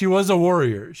 tell you, she was a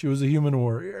warrier. She was a human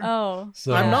warrior. Oh.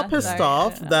 So- I'm yeah, not pissed sorry,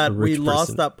 off I don't know. that A we rich lost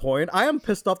person. that point. I am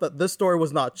pissed off that this story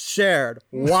was not shared.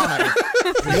 Why?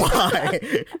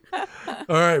 Why?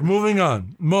 All right, moving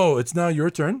on. Mo, it's now your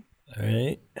turn. All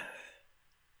right.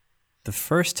 The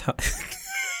first time.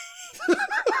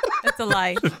 It's a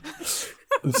lie.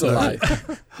 It's a lie.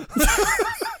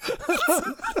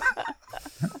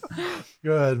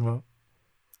 Go ahead, Mo.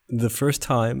 The first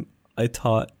time I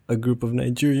taught a group of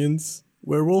Nigerians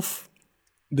werewolf,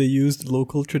 they used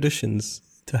local traditions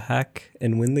to hack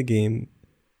and win the game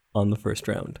on the first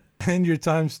round. And your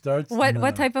time starts What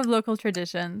now. type of local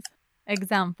traditions?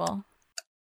 Example.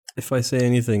 If I say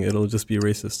anything, it'll just be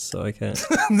racist, so I can't.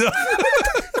 No.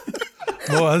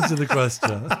 Mo, answer the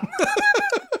question.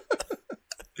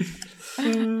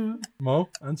 Mo,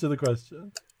 answer the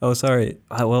question. Oh, sorry.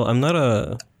 Well, I'm not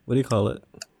a, what do you call it?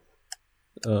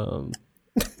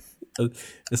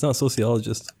 It's not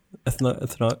sociologist.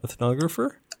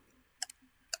 Ethnographer?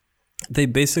 They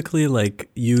basically like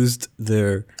used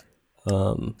their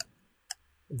God,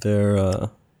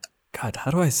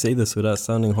 how do I say this without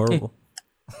sounding horrible?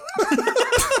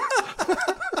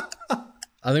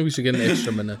 I think we should get an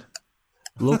extra minute.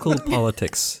 Local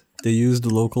politics. They used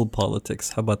local politics.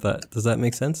 How about that? Does that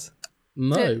make sense?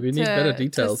 No, we need better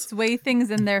details. To sway things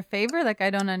in their favor? Like, I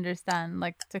don't understand.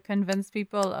 Like, to convince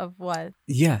people of what?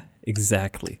 Yeah,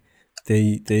 exactly.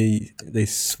 They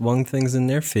swung things in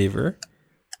their favor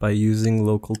by using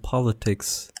local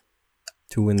politics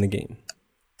to win the game.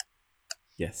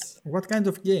 Yes. What kind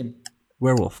of game?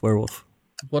 Werewolf.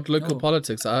 What local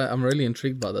politics? I'm really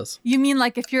intrigued by this. You mean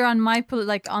like if you're on my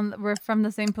we're from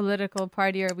the same political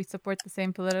party or we support the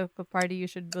same political party, you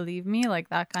should believe me, like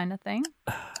that kind of thing?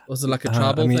 Was it like a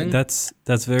tribal thing? that's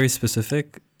very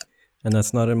specific, and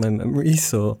that's not in my memory.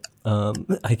 So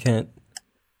I can't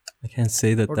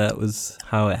say that was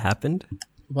how it happened.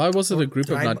 Why was it a group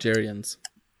of tribe- Nigerians?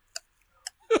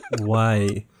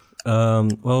 Why?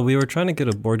 Well, we were trying to get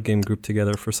a board game group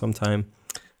together for some time,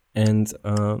 and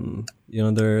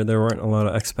there weren't a lot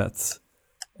of expats,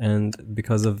 and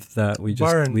because of that, we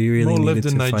Byron, really Mo needed lived to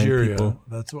in find Nigeria. people.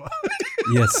 That's why.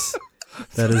 Yes,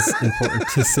 That is important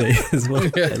to say as well.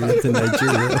 I lived in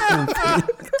Nigeria.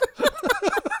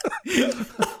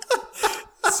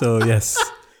 So yes,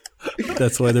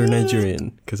 that's why they're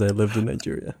Nigerian, because I lived in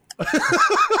Nigeria.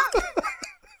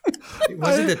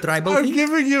 Was it a tribal I'm thing?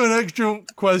 giving you an extra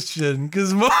question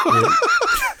because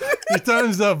your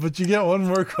time's up, but you get one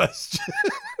more question.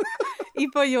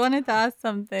 Ipo, you wanted to ask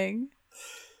something.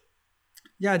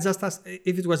 Yeah, just asked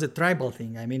if it was a tribal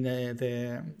thing. I mean,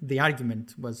 the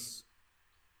argument was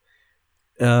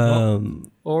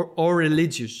or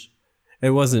religious. It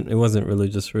wasn't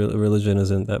religious. Religion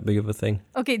isn't that big of a thing.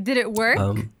 Okay, did it work?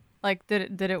 Like,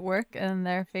 did it work in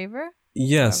their favor?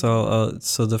 Yeah, so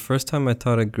the first time I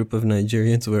taught a group of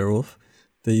Nigerians werewolf,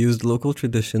 they used local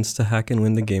traditions to hack and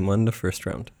win the game on the first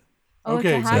round. Oh,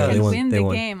 Okay, to hack yeah. and They won, win they the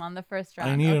won. game on the first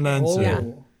round. I need an Okay.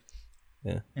 answer.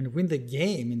 Yeah. And win the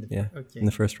game in the okay. In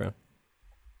the first round.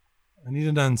 I need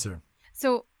an answer.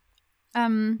 So,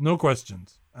 No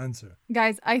questions. Answer.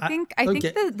 guys, I think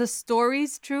okay. the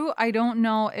story's true. I don't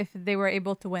know if they were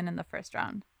able to win in the first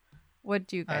round. What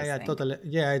do you guys think?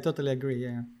 I totally agree.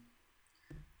 Yeah,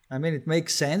 I mean it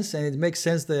makes sense, and it makes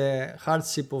sense the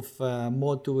hardship of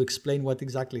Mo to explain what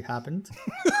exactly happened.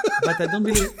 But I don't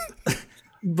believe.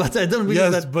 But I don't believe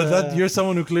Yes, that. but that you're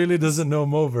someone who clearly doesn't know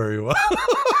Mo very well.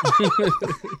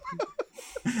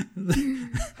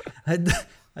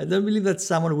 I don't believe that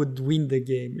someone would win the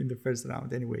game in the first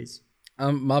round. Anyways,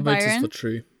 My vote is Byron? for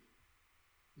true.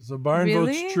 So Byron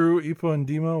Really? votes true. Ipo and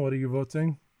Dima, what are you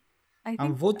voting? I I'm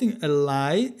think voting a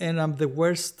lie, and I'm the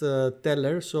worst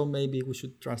teller. So maybe we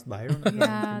should trust Byron.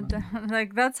 yeah,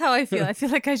 like that's how I feel. I feel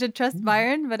like I should trust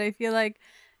Byron, but I feel like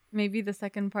maybe the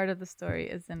second part of the story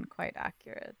isn't quite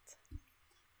accurate.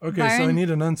 Okay, so I Byron-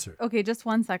 need an answer. Okay, just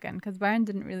 1 second, because Byron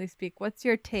didn't really speak. What's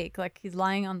your take? Like he's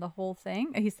lying on the whole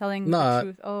thing? He's telling Nah. the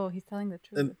truth. Oh, he's telling the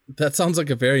truth. And that sounds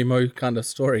like a very Mo kind of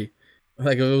story.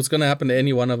 Like if it was going to happen to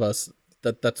any one of us,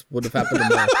 that would have happened to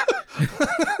Mo.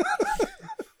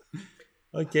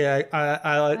 Okay,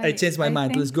 I changed my I mind.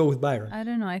 think- Let's go with Byron. I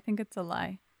don't know. I think it's a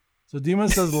lie. So Dima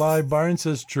says lie, Byron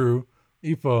says true.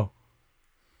 Ipo,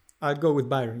 I'll go with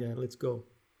Byron. Yeah, let's go.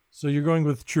 so you're going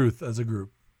with truth as a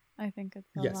group. I think it's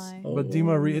a Yes. lie. But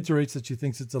Dima reiterates that she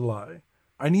thinks it's a lie.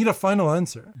 I need a final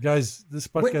answer. Guys, this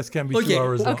podcast can't be okay. 2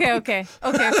 hours long. Okay,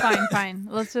 fine.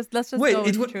 Let's just Wait, go it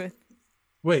with would- truth.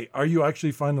 Wait, are you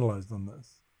actually finalized on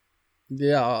this?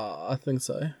 Yeah, I think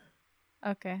so.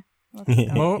 Okay.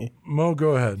 Let's go. Mo,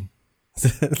 go ahead.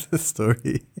 The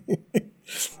story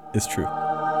is true.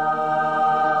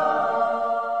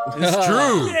 It's true.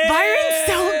 Byron's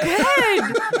so good.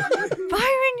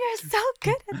 Byron, you're so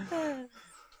good at this.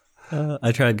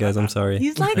 I tried, guys. I'm sorry.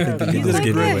 He's like did a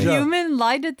the great job. human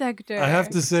lie detector. I have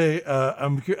to say,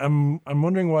 I'm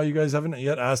wondering why you guys haven't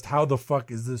yet asked how the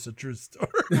fuck is this a true story?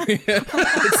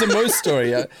 It's a Mo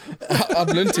story. I've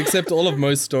learned to accept all of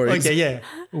Mo's stories. Okay, yeah.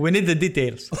 We need the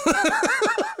details.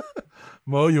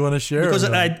 Mo, you want to share Because or,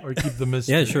 no? I- Or keep the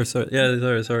mystery? Yeah, sure.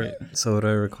 Sorry. So what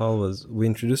I recall was we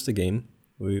introduced the game.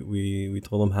 We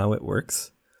told them how it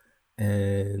works,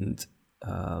 and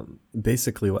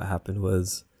basically what happened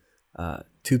was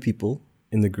 2 people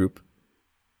in the group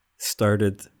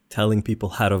started telling people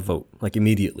how to vote, like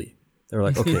immediately. They were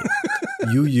like, okay,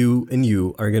 you, and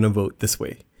you are gonna vote this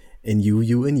way, and you,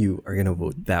 and you are gonna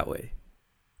vote that way.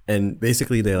 And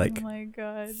basically they like Oh my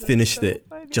god. that's finished so it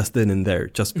funny. just then and there,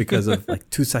 just because of like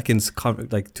 2 seconds,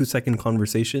 2 second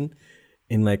conversation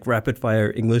in like rapid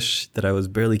fire English that I was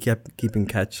barely keeping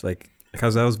catch, like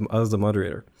because I was the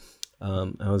moderator.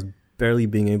 I was barely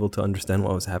being able to understand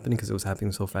what was happening because it was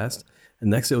happening so fast. And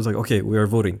next it was like, okay, we are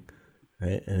voting,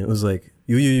 right? And it was like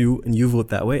you, and you vote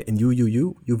that way, and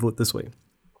you vote this way.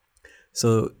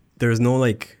 So there is no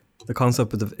like the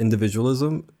concept of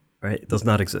individualism, right? It does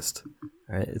not exist.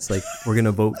 Right? It's like we're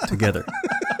gonna vote together,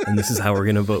 and this is how we're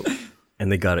gonna vote.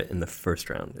 And they got it in the first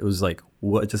round. It was like,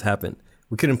 what just happened?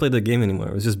 We couldn't play the game anymore.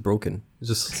 It was just broken. It was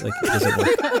just like it doesn't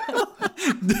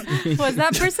work. Was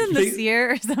that person the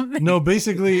seer or something? No,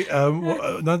 basically,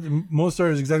 not most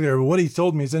stars exactly. But what he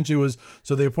told me essentially was,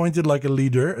 so they appointed like a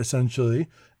leader essentially,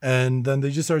 and then they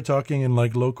just started talking in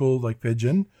like local like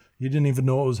pidgin. He didn't even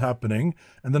know what was happening,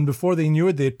 and then before they knew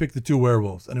it, they had picked the 2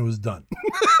 werewolves, and it was done.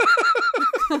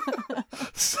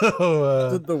 So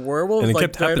Did the werewolves And it like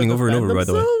kept try to happening over and defend over, by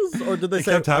the way. themselves? Or did they It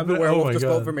say, kept I'm the happening? werewolf, Oh my just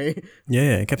vote God. for me?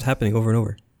 Yeah, it kept happening over and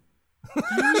over.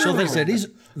 So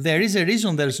there is a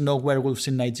reason there's no werewolves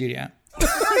in Nigeria.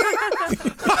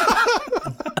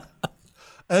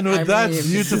 And with that mean-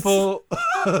 beautiful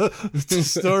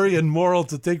story and moral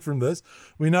to take from this,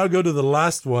 we now go to the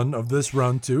last one of this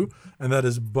round 2, and that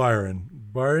is Byron.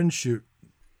 Byron, shoot.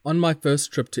 On my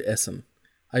first trip to Essen,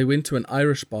 I went to an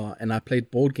Irish bar and I played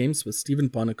board games with Stephen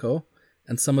Bonaco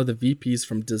and some of the VPs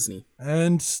from Disney.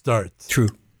 And start. True.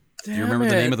 Do you remember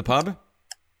the name of the pub?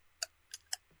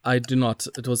 I do not.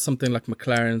 It was something like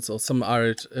McLaren's or some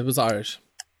Irish. It was Irish.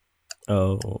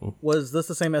 Oh. Was this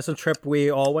the same Essen trip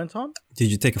we all went on? Did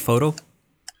you take a photo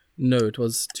No, it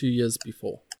was 2 years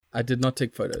before. I did not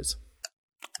take photos.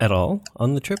 at all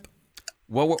on the trip?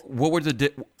 What were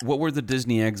the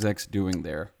Disney execs doing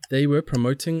there? They were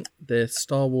promoting their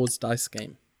Star Wars dice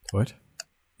game. What?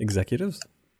 Executives?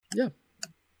 Yeah.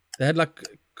 They had like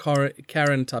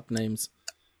Karen type names.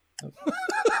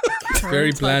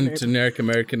 Very bland, generic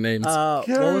American names. What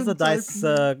was the dice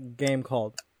game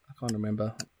called? I can't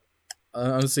remember.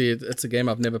 Honestly, it's a game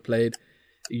I've never played.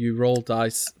 You roll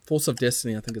dice. Force of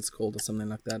Destiny, I think it's called, or something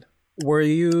like that. Were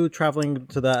you traveling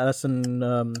to the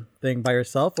Essen thing by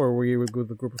yourself, or were you with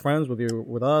a group of friends?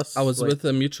 With us? I was with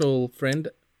a mutual friend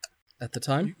at the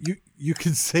time. You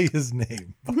can say his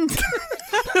name.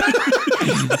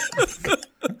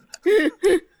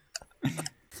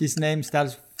 His name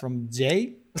starts from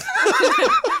J.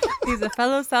 He's a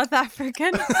fellow South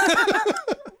African.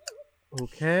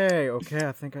 Okay.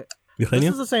 I think This Eugenia?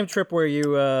 is the same trip where you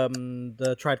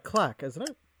tried Clack, isn't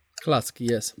it? Klask,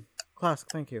 yes. Clask,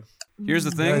 thank you. Here's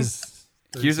the thing. Guys,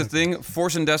 Here's the thing.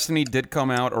 Force and Destiny did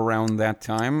come out around that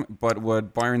time, but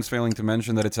what Byron's failing to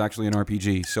mention that it's actually an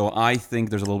RPG. So I think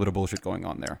there's a little bit of bullshit going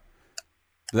on there.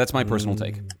 But that's my personal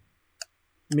take.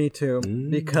 Me too.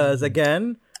 Because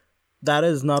again, that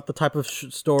is not the type of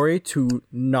story to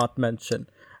not mention.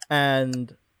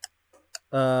 And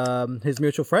his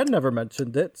mutual friend never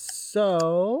mentioned it,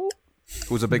 so...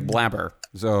 Who's a big blabber.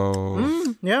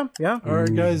 So... Yeah. all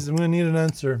right, guys, I'm going to need an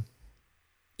answer.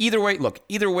 Either way,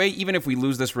 even if we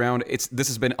lose this round, this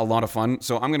has been a lot of fun.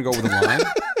 So I'm going to go with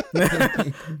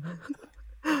a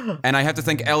lie. And I have to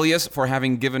thank Elias for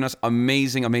having given us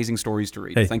amazing, amazing stories to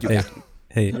read. Thank you, Captain.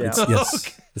 Hey,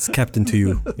 it's Captain to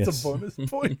you. It's Yes. a bonus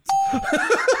point.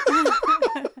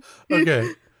 Okay,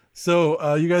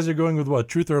 so you guys are going with what?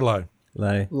 Truth or lie?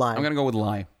 Lie. Lie. I'm going to go with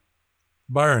lie.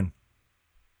 Byron.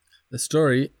 The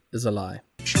story is a lie.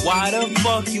 Why the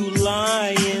fuck you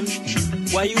lying?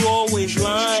 Why you always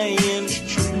lying?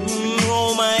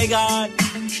 Oh my god.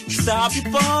 Stop your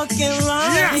fucking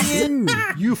lying.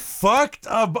 You fucked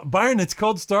up. Byron, it's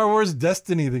called Star Wars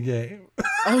Destiny, the game.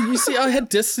 Oh, you see, I had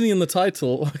Destiny in the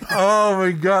title. Oh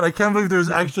my god, I can't believe there's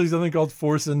actually something called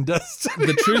Force and Destiny.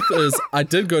 The truth is, I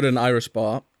did go to an Irish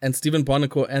bar, and Stephen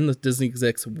Bonacore and the Disney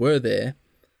execs were there,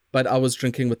 but I was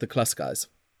drinking with the Class guys.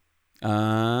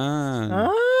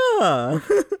 Ah.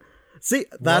 See,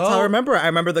 that's how I Well- remember. I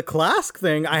remember the Clask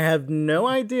thing. I have no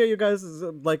idea you guys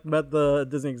met the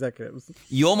Disney executives.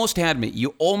 You almost had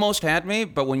me.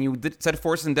 But when you said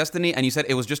Force and Destiny and you said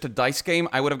it was just a dice game,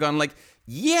 I would have gone like,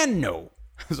 yeah, no.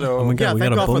 So Oh my god, Yeah, we thank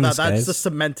got a God for that. bonus, That guys. just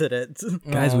cemented it.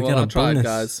 Guys, we well, got I a tried, bonus.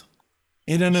 guys.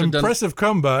 In an Should've done- impressive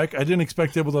comeback, I didn't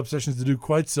expect Tabletop Sessions to do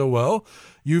quite so well.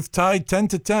 You've tied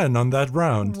 10-10 on that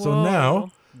round. So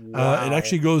now it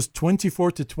actually goes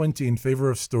 24-20 in favor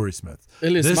of Storysmith.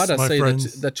 Elias, This, might I my say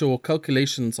friends- that your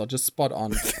calculations are just spot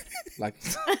on. Like,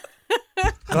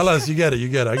 Fellas, you get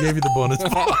it. I gave you the bonus.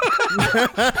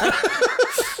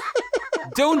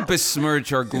 don't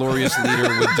besmirch our glorious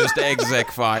leader with just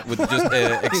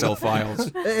Excel files.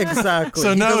 Exactly. So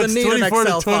He now doesn't it's need an 24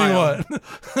 Excel file. to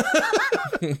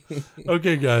 21.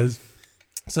 Okay, guys.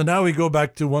 So now we go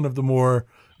back to one of the more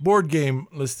board game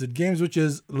listed games, which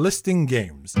is listing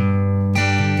games.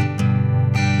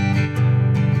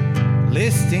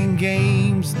 Listing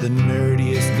games, the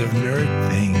nerdiest of nerd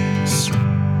things.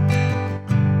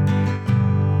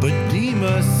 But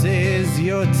Dima says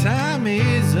your time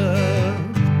is up.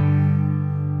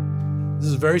 This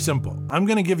is very simple. I'm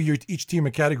going to give you each team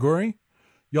a category.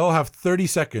 Y'all have 30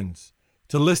 seconds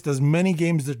to list as many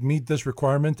games that meet this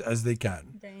requirement as they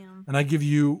can. Damn. And I give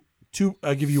you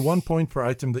 1 point per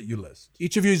item that you list.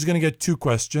 Each of you is going to get 2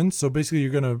 questions. So basically you're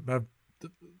going to have,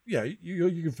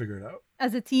 you can figure it out.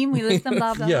 As a team, we list them,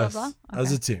 blah, blah, Yes, blah, blah.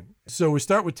 as a team. So we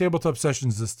start with Tabletop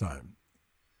Sessions this time.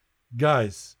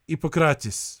 Guys,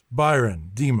 Hippocrates, Byron,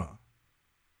 Dima.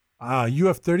 You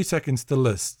have 30 seconds to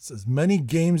list as many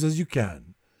games as you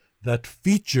can that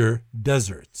feature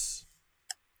deserts.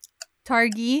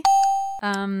 Targi,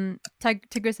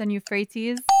 Tigris and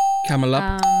Euphrates,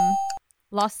 Camelot,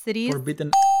 Lost Cities.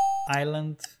 Forbidden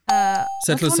Island. Settlers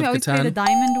What's the one we of always play? Catan. The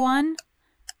diamond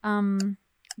one.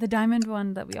 The diamond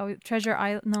one that we always Treasure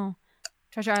Island. No,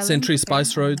 Treasure Island. Century Okay.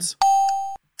 Spice Roads.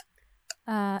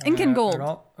 Ink and Gold.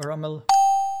 Rommel.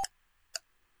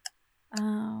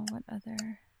 What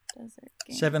other desert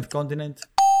game? Seventh Continent.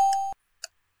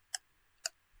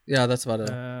 Yeah, that's about it.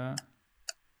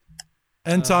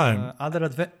 And time.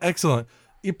 Excellent.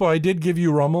 Ipo, I did give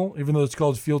you Rommel, even though it's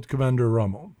called Field Commander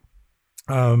Rommel.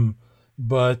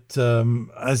 But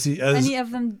any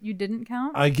of them you didn't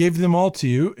count? I gave them all to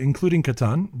you, including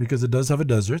Catan, because it does have a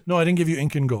desert. No, I didn't give you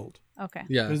Ink and Gold. Okay.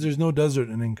 Yeah. Because there's no desert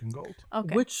in Ink and Gold.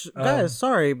 Okay. Which, guys,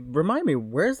 sorry, remind me,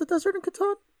 where's the desert in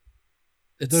Catan?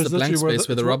 It's There's the blank literally space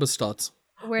where the rubber starts.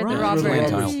 Where the Right. robber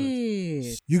Right. is.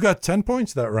 Right. You got 10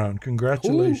 points that round.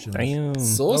 Congratulations. Damn.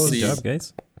 Saucy. Good job,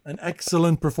 guys. An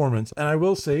excellent performance. And I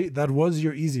will say that was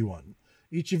your easy one.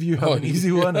 Each of you have an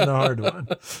easy one and a hard one.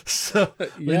 So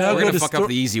we now We're go gonna to fuck up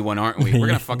the easy one, aren't we? We're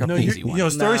gonna fuck up No, the you easy one. know,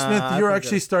 Story Nah, Smith, I you're think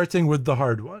actually starting with the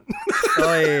hard one.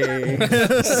 Oy.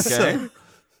 Okay.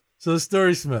 So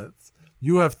Story Smith,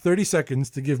 you have 30 seconds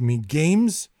to give me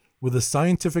games with a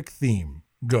scientific theme.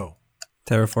 Go.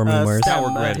 Terraforming Mars. STEM,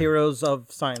 Power grid. Heroes of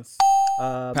Science.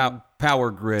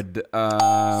 Power grid.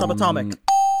 Subatomic.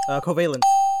 Covalent.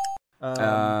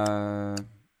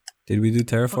 Did we do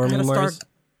Terraforming Kinda Mars?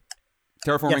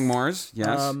 Terraforming Yes. Mars.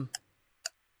 Yes.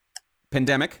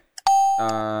 Pandemic.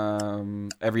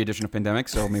 Every edition of Pandemic,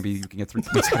 so maybe you can get 3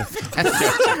 points out of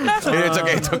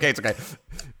that. It's okay.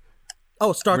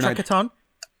 Oh, Star We're Trek not- Catan.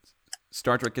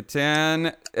 Star Trek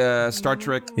Catan. Star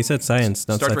Trek. He said science,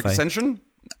 not Star Trek sci-fi. Ascension.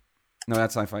 No,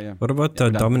 that's sci-fi. Yeah. What about Yeah,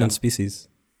 we're done, dominant done. species?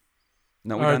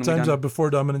 No, All we're right, done. time's We're up done. before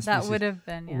dominant That species. would have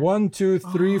been, yeah. 1, 2,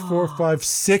 3, 4, 5,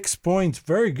 6 points.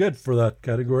 Very good for that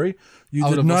category. You I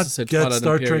would did have not also said get Twilight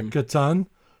Star Imperium. Trek Catan,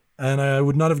 and I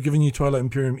would not have given you Twilight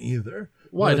Imperium either.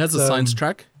 Why? It But, has a science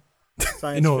track.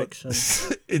 Science No, fiction.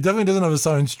 it definitely doesn't have a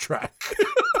science track.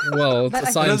 Well, it's But a I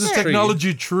It science has a tree.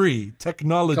 technology tree.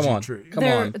 Technology Come on. tree. Come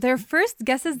their, on. their first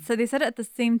guesses, so they said it at the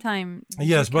same time. Did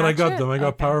Yes, you but I catch got it? them. I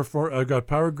got Okay. I got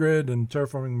Power Grid and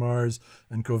Terraforming Mars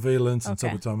and Covalence and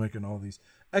Okay. Subatomic and all these.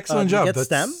 Excellent did you job. get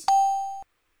STEM?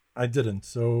 I didn't.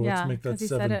 So Yeah, let's make that 'cause he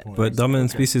said 7 it. points. But dominant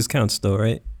species counts though,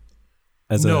 right?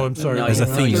 As No, a, I'm sorry. No, as a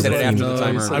no, theme, you as said a it theme. after the No,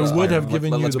 timer. you said I Let's would fire. have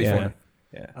given you Let's the be yeah. point.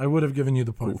 Yeah. I would have given you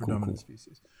the point for Cool, dominant cool.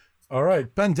 species. All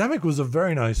right, Pandemic was a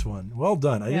very nice one. Well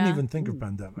done. I didn't Yeah. even think of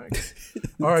Pandemic.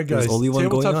 All right, There's guys. only one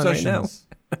going tabletop on right now. sessions.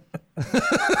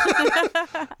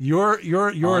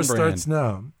 Yours On starts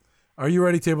now. Are you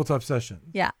ready, tabletop session?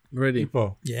 Yeah. Ready.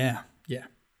 Ipo, Yeah.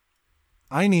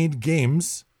 I need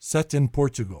games set in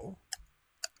Portugal.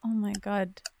 Oh my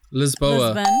God.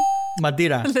 Lisboa. Lisbon.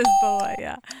 Madeira. Lisboa,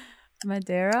 yeah.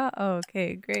 Madeira? Oh,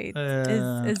 okay, great.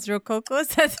 Is Rococo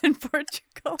set in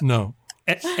Portugal? No.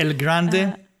 El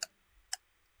Grande.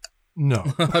 No.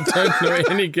 I don't know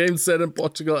any game set in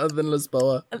Portugal other than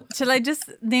Lisboa. Shall I just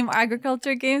name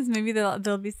agriculture games? Maybe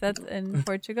they'll be set in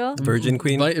Portugal. Virgin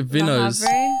Queen. Vinos. La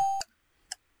Havre.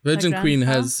 Virgin La Queen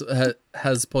Granja.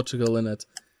 has Portugal in it.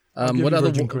 I'll give What you other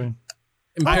Virgin Queen.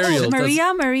 Imperial does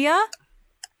Maria?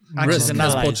 Risk and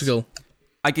has Allies. Portugal.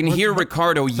 I can hear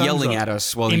Ricardo yelling up. at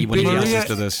us when he listens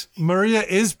to this. Maria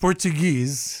is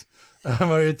Portuguese.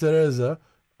 Maria Teresa.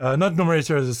 Not no Maria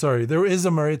Teresa, sorry. There is a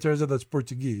Maria Teresa that's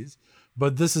Portuguese,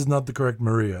 but this is not the correct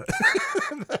Maria.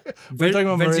 We're talking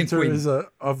about Maria Virgin Queen. Teresa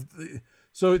of the.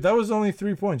 So that was only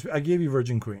 3 points. I gave you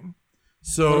Virgin Queen.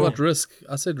 So What about Risk?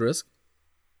 I said Risk.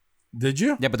 did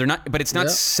you? Yeah, but they're not. But it's not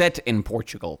Yeah. set in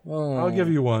Portugal. I'll give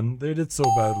you one. They did so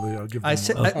badly. I'll give them I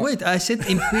said, one. I said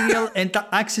Imperial and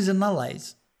Axis and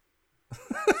Allies.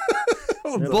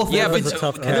 Both Yeah, of but them. a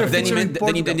tough then you, featuring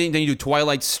then, you, Portugal. then you do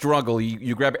Twilight Struggle.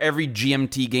 You grab every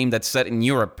GMT game that's set in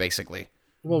Europe, basically.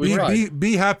 Well, we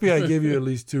Be happy I gave you at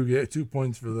least 2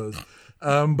 points for those.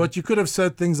 But you could have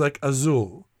said things like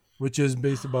Azul, which is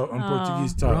based about on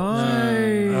Portuguese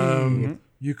tiles.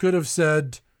 You could have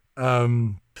said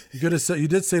you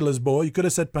did say Lisboa. You could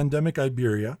have said Pandemic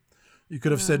Iberia. You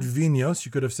could have said Vinos.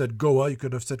 You could have said Goa. You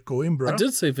could have said Coimbra. I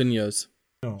did say Vinos.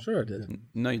 Sure I did.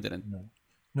 No, you didn't.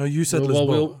 No, you said Well,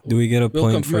 Lisboa. Do we get a We'll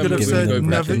point confirm for You could have Giving said go giving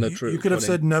back them? in the you could have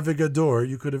said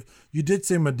Navigador. You did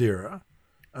say Madeira.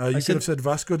 You could said- have said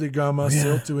Vasco da Gama,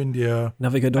 sail to India.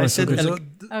 Navigador. I is so said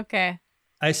good. El, Okay.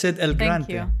 I said El Thank Grande,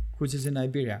 you. which is in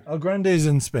Iberia. El Grande is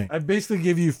in Spain. I basically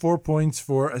gave you 4 points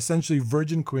for essentially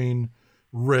Virgin Queen,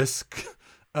 Risk.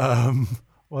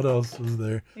 What else was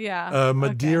there? Yeah.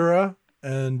 Madeira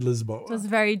and Lisboa. It was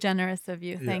very generous of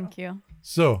you. Thank you.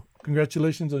 So,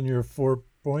 congratulations on your 4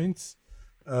 points.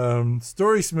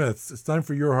 Story Smiths, it's time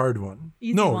for your hard one.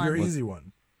 Easy no, one. your easy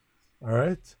one. All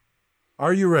right.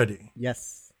 Are you ready?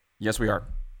 Yes. Yes, we are.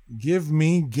 Give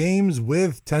me games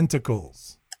with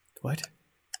tentacles. What?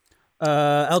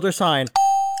 Elder Sign.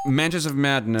 Mansions of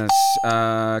Madness,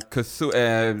 Pandemic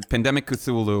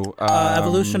Cthulhu,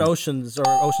 Evolution Oceans or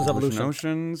Oceans Evolution.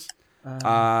 Oceans.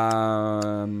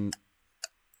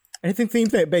 Anything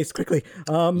theme-based, quickly.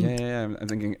 Yeah. I'm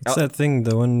thinking. It's that thing,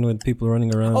 the one with people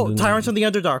running around. Oh, Tyrants of the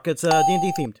Underdark. It's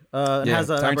D&D themed. It Yeah,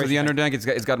 has a Tyrants of the vibration Underdark.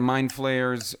 It's got mind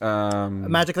flayers.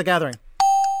 Magic the Gathering.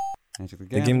 Magic the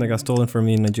the game that got stolen from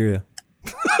me in Nigeria.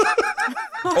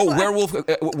 Oh, Werewolf,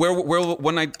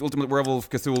 One Night Ultimate Werewolf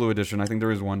Cthulhu Edition. I think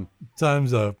there is one.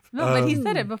 Time's up. No, but he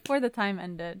said it before the time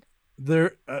ended.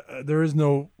 There is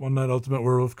no One Night Ultimate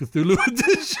Werewolf Cthulhu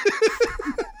edition.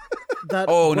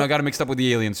 No, I got it mixed up with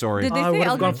the Alien. Sorry. Did they say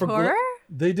Eldritch Horror?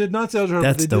 They did not say Eldritch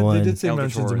Horror. That's the one. They did say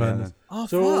Eldritch Mansions of Horror, Madness. Oh,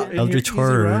 So fuck. in Eldritch your easy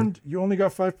Horror. round, you only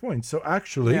got 5 points. So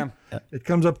actually, it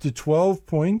comes up to 12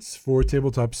 points for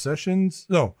tabletop sessions.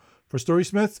 No, for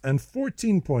Storysmiths, and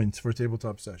 14 points for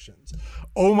tabletop sessions.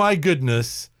 Oh my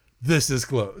goodness, this is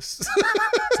close.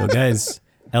 So guys,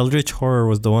 Eldritch Horror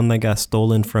was the one that got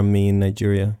stolen from me in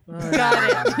Nigeria.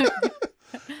 Got it.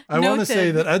 I want to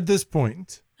say Noted. that at this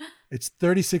point, it's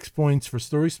 36 points for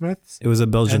Storysmiths. It was a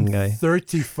Belgian and guy.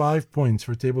 35 points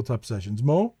for tabletop sessions.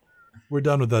 Mo, we're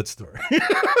done with that story.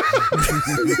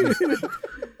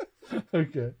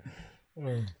 Okay.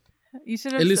 You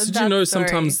should have At least said did you that know story.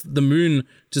 sometimes the moon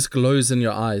just glows in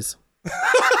your eyes?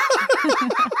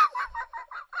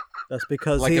 That's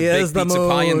because Like he a big is the pizza moon.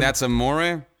 pie, and that's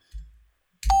amore.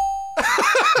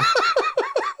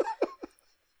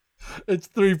 It's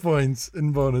 3 points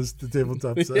in bonus to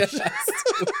tabletop sessions.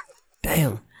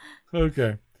 Damn.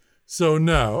 Okay. So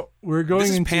now we're going This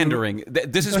is into pandering.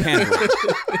 This is pandering.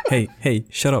 Hey,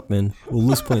 shut up, man. We'll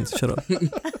lose points. Shut up.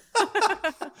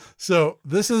 So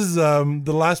this is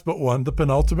the last but one, the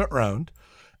penultimate round.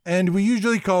 And we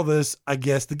usually call this, I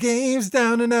guess, the games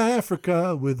down in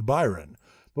Africa with Byron.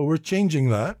 But we're changing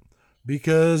that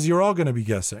because you're all going to be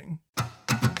guessing.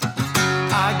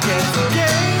 I guess the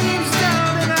game's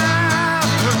down in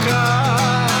Africa.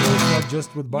 So it's not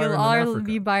just with Byron You'll in all Africa.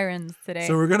 be Byrons today.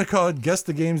 So we're going to call it Guess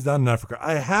the Games Down in Africa.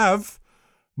 I have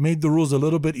made the rules a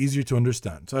little bit easier to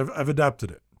understand. So I've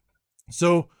adapted it.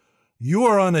 So you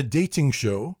are on a dating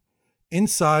show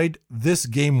inside this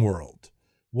game world.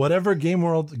 Whatever game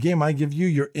I give you,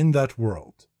 you're in that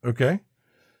world. Okay?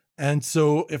 And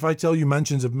so if I tell you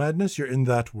Mansions of Madness, you're in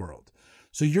that world.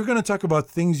 So you're going to talk about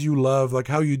things you love, like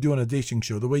how you do on a dating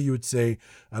show. The way you would say,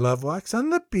 I love walks on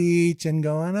the beach and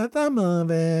going to the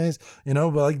movies,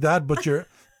 like that, but you're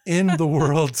in the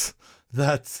world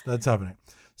that's happening.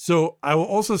 So I will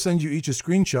also send you each a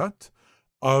screenshot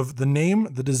of the name,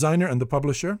 the designer, and the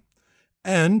publisher,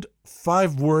 and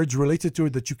 5 words related to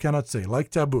it that you cannot say, like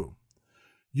taboo.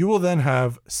 You will then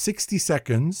have 60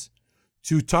 seconds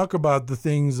to talk about the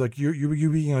things like you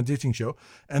being on a dating show,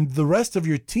 and the rest of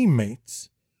your teammates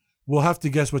will have to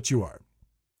guess what you are.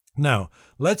 Now,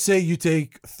 let's say you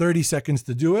take 30 seconds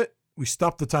to do it. We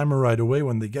stop the timer right away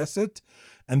when they guess it,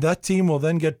 and that team will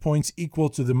then get points equal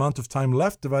to the amount of time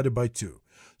left divided by 2.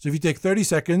 So if you take 30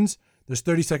 seconds, there's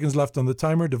 30 seconds left on the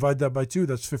timer, divide that by 2,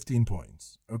 that's 15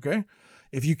 points, okay?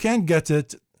 If you can't get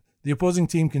it, the opposing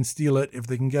team can steal it if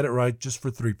they can get it right just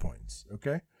for 3 points,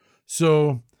 okay?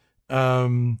 So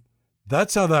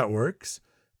that's how that works.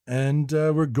 And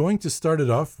we're going to start it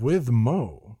off with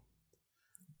Mo.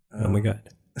 Oh my god.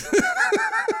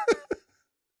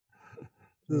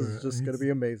 This is just going to be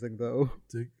amazing, though.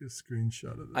 Take a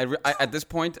screenshot of it. At this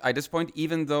point,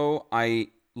 even though I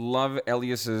love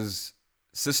Elias's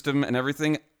system and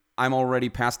everything, I'm already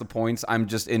past the points. I'm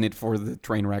just in it for the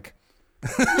train wreck.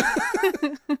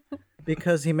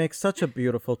 Because he makes such a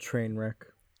beautiful train wreck.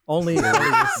 Only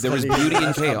There is beauty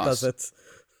in chaos. Does it.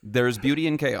 There is beauty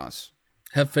in chaos.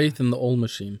 Have faith in the old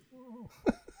machine.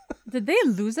 Did they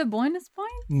lose a bonus point?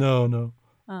 No.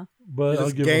 Oh. But You I'll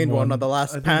just give gained him one on the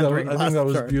last I think pandering I think last that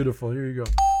was turn. beautiful. Here you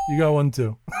go. You got one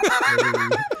too.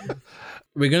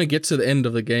 We're going to get to the end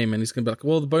of the game and he's going to be like,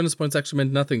 well, the bonus points actually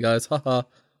meant nothing, guys. Haha.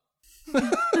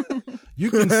 You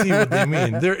can see what they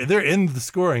mean. They're in the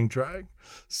scoring track.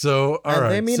 So all right.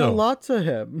 And they mean so, a lot to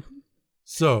him.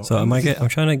 So So I'm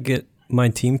trying to get my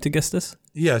team to guess this?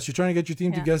 yes, you're trying to get your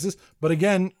team to Yeah. guess this, but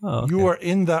again, Oh, you okay. are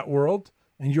in that world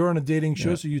and you're on a dating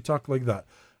show, so you talk like that.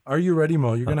 Are you ready,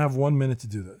 Mo? You're gonna have 1 minute to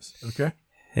do this. Okay.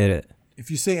 Hit it.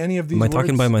 If you say any of these, Am I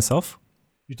talking by words- myself?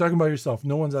 You're talking about yourself.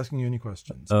 No one's asking you any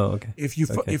questions. Oh, okay. If you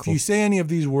Okay, if cool. you say any of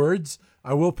these words,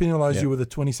 I will penalize Yeah. you with a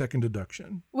 20-second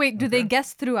deduction. Wait, do they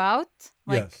guess throughout?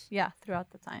 Yes. Yeah,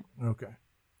 throughout the time. Okay.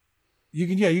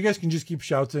 You guys can just keep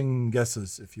shouting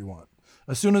guesses if you want.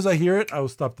 As soon as I hear it, I will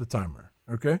stop the timer.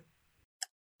 Okay?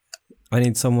 I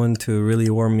need someone to really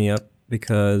warm me up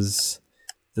because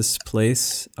this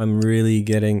place, I'm really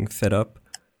getting fed up.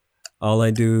 All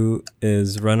I do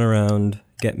is run around,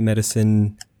 get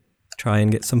medicine, try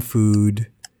and get some food,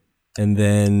 and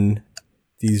then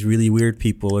these really weird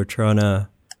people are trying to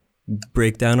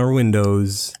break down our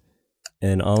windows,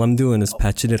 and all I'm doing is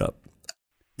patching it up.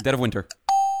 Dead of winter.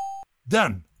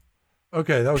 Done.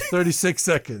 Okay, that was 36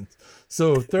 seconds.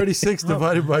 So 36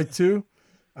 divided by 2.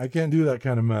 I can't do that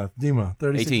kind of math. Dima,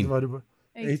 36 18. divided by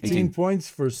 18 points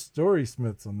for Story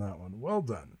Smiths on that one. Well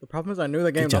done. The problem is I knew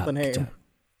the game, not the name.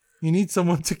 You need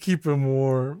someone to keep him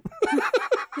warm.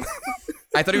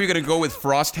 I thought you were going to go with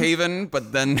Frosthaven,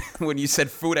 but then when you said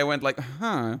food, I went like,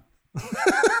 huh.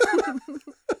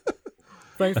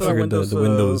 Thanks for the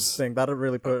Windows thing. That'll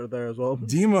really put it there as well.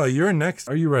 Dima, you're next.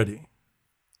 Are you ready?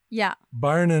 Yeah.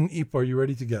 Byron and Ipo, are you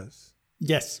ready to guess?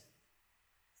 Yes.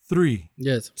 3,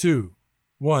 Yes. 2,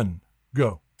 1,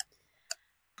 go.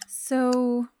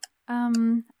 So,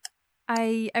 I'm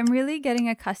really getting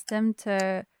accustomed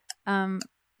to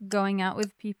going out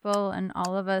with people and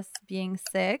all of us being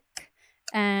sick,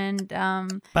 and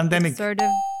Pandemic. it's sort of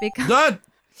become Done!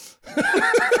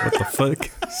 What the fuck?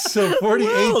 So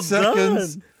 48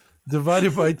 seconds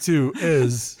divided by 2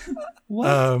 is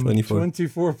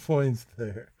 24 points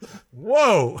there.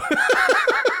 Whoa!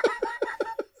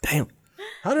 Damn.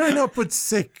 How did I not put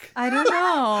sick? I don't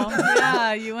know.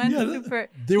 Yeah, you went super.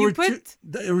 They you were put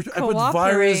I put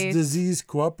virus, disease,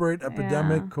 cooperate,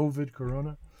 epidemic, COVID,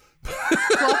 corona.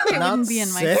 cooperate wouldn't be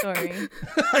in my sick. story.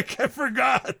 I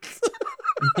forgot.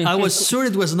 I was sure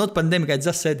it was not pandemic. I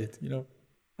just said it,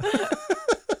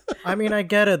 I mean, I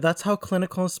get it. That's how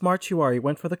clinical and smart you are. You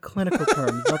went for the clinical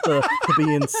terms, not the to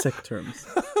be in sick terms.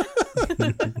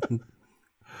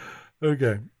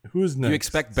 Okay, who's next? You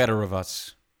expect better of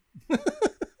us.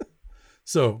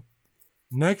 So,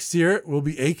 next year will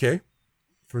be AK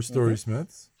for Story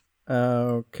Smiths.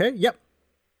 Okay, yep.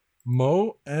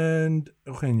 Mo and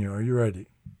Eugenio, are you ready?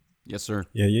 Yes, sir.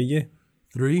 Yeah.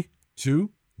 3, 2,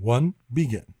 1,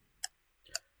 begin.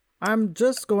 I'm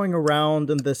just going around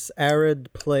in this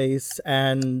arid place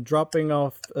and dropping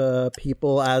off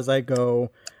people as I go,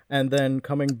 and then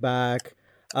coming back.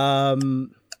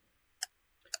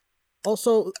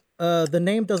 Also, the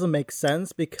name doesn't make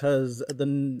sense because the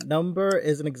number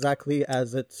isn't exactly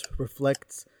as it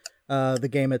reflects the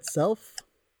game itself.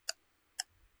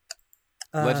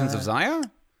 Legends of Zaya?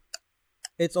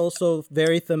 It's also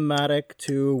very thematic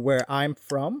to where I'm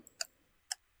from.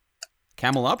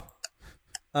 Camel Up?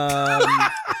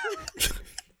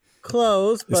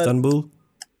 Close, but Istanbul.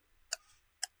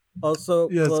 also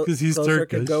Yes, because he's closer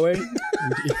Turkish. going.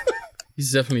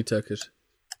 He's definitely Turkish.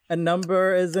 A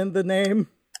number is in the name.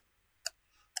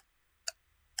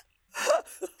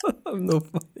 I'm no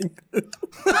fucking.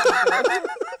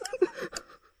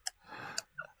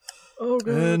 Oh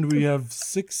god. And we have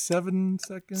 6, 7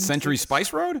 seconds. Century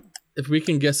Spice Road? If we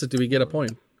can guess it, do we get a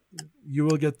point? You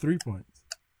will get 3 points.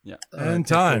 Yeah. And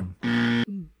time.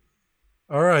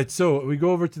 All right, so we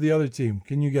go over to the other team.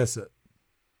 Can you guess it?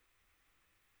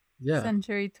 Yeah.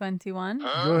 Century 21. Go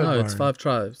ahead, No, it's Byron. 5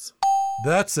 tribes.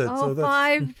 That's it. Oh, so that's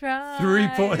 5 tries. 3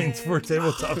 points for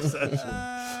tabletop session.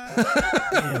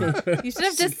 You should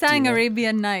have just sang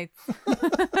Arabian Nights.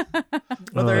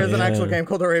 But there is an actual game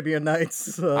called Arabian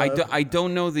Nights. I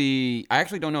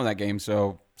actually don't know that game,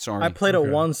 so sorry. I played it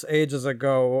once ages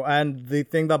ago, and the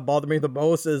thing that bothered me the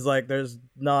most is like there's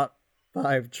not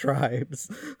 5 tribes.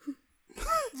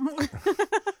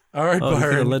 All right, Oh, you could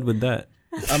have Byron. led with that.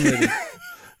 I'm ready.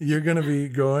 You're going to be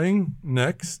going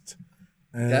next.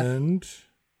 And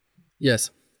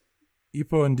Yes.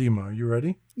 Ipo and Dima, are you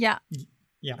ready? Yeah.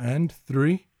 And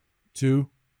 3, 2,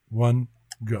 1,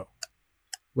 go.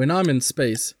 When I'm in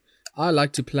space, I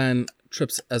like to plan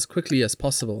trips as quickly as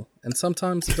possible, and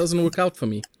sometimes it doesn't work out for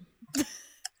me.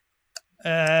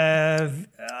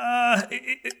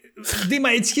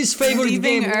 Dima, it's his favorite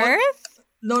Leaving game. Earth?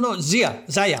 No,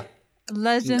 Zaya.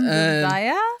 Legends of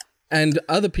Zaya? And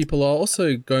other people are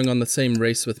also going on the same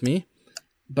race with me,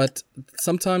 but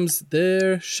sometimes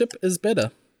their ship is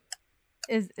better.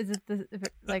 Is it the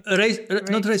like Race,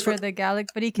 not race for for the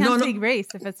galaxy? But he can't No, say race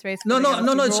if it's race. For No, the no, galaxy.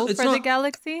 no, Roll it's for the not-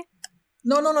 galaxy.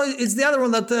 No, it's the other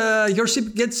one that your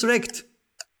ship gets wrecked.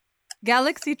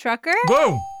 Galaxy Trucker.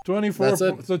 Boom! 24, That's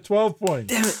it. so 12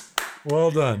 points. Damn it.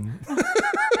 Well done.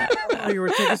 Oh, you were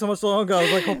taking so much longer. I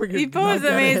was like, hoping you'd Ipo is not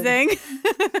get it. amazing.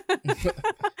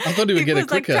 I thought he would He get it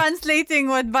was like quicker. translating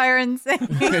what Byron's saying.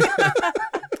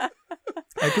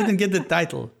 I couldn't get the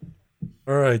title.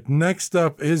 All right, next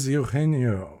up is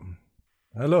Eugenio.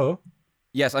 Hello?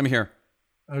 Yes, I'm here.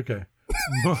 Okay.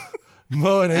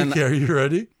 Mo and AK, are you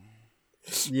ready?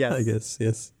 Yes. I guess,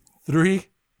 yes. 3,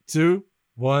 2,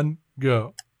 1,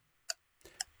 go.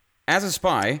 As a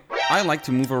spy, I like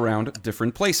to move around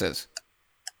different places.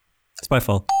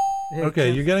 Spyfall.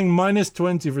 Okay, you're getting minus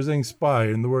 20 for saying spy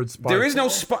in the word spy. There is no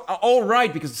spy. All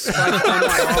right, because spy.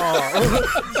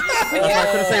 I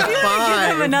couldn't say Give him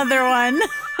 5. another one.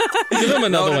 Give him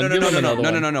another one. Give him another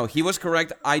one. No. He was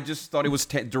correct. I just thought it was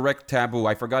direct taboo.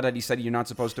 I forgot that he said you're not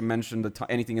supposed to mention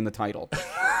anything in the title.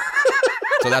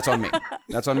 So that's on me.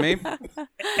 That's on me.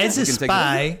 As a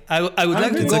spy, I would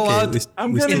like to It's go okay. out.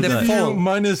 I'm we going to still give got- you fall.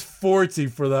 minus 40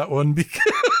 for that one because,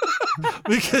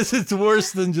 because it's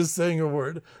worse than just saying a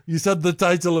word. You said the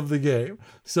title of the game.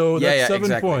 So that's 7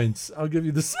 exactly. points. I'll give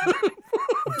you the 7 points.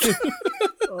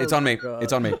 It's on me.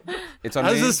 It's on me. It's on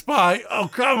As me. a spy. Oh,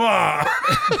 come on.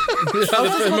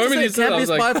 The moment you It said, can't I be was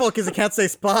like, spyful because it can't say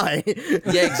spy.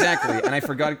 Yeah, exactly. And I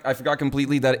forgot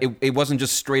completely that it wasn't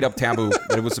just straight up taboo.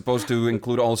 That it was supposed to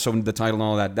include also the title and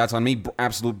all that. That's on me.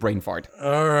 Absolute brain fart.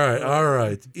 All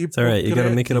right. It's all right. You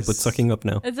gotta make it up with sucking up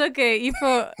now. It's okay.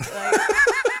 Ipo,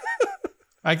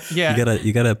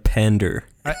 You gotta pander.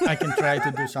 I can try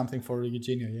to do something for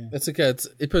Eugenio. Yeah. it's okay. It's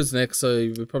Ipo's next,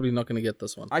 so we're probably not going to get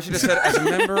this one. I should have said as a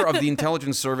member of the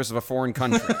intelligence service of a foreign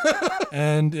country.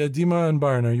 And Dima and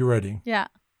Byron, are you ready? yeah.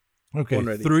 Okay. Born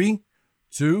ready. 3,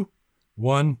 2,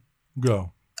 1,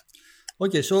 go.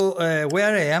 Okay, so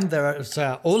where I am, there's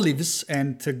olives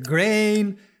and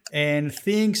grain and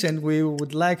things, and we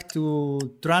would like to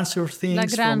transfer La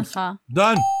things from. Granja.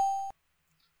 Done.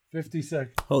 50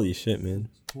 seconds. Holy shit, man.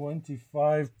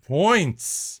 25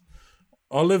 points.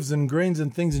 Olives and grains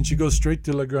and things, and she goes straight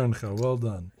to La Granja. Well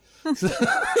done.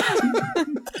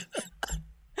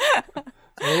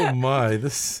 Oh my,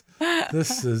 this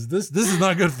is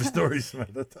not good for stories, Smith,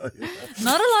 I tell you.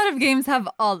 Not a lot of games have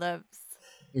olives.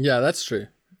 Yeah, that's true.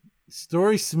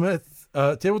 Story Smith,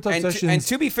 tabletop sessions. And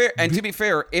to be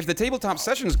fair, if the tabletop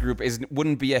sessions group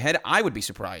wouldn't be ahead, I would be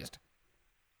surprised.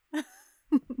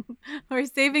 We're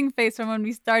saving face from when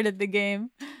we started the game.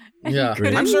 Yeah.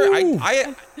 I'm sorry.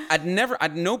 I'd never.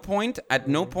 At no point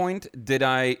did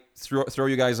I throw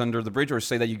you guys under the bridge or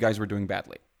say that you guys were doing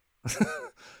badly.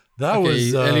 That Okay,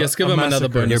 was Elias, give a him another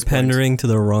massacre. bonus. You're pandering to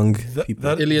the wrong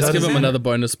people. Elias, that give is him a- another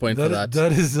bonus point for that.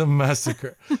 That is a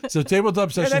massacre. So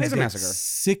tabletop sessions that is a get massacre.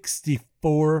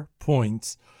 64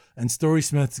 points, and Story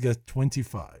Smiths get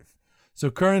 25.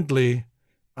 So currently,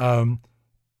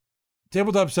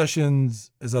 tabletop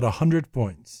sessions is at 100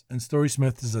 points, and Story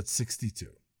Smith is at 62.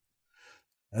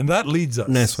 And that leads us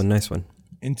Nice one.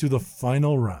 into the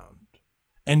final round.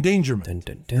 Endangerment. Dun,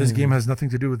 dun, dun. This game has nothing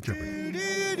to do with Jeopardy.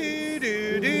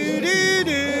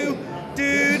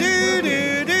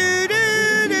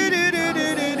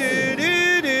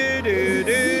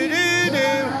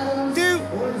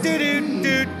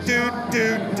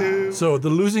 So the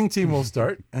losing team will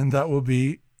start, and that will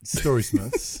be Story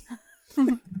Smiths.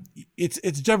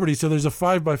 It's Jeopardy, so there's a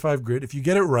 5x5 grid. If you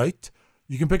get it right,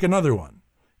 you can pick another one.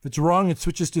 If it's wrong, it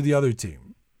switches to the other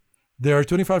team. There are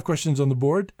 25 questions on the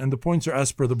board, and the points are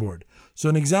as per the board. So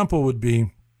an example would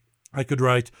be, I could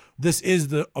write, this is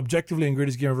the objectively and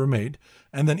greatest game ever made,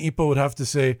 and then Ipo would have to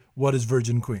say, what is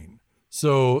Virgin Queen?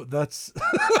 So that's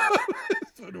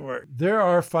would work. There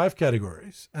are 5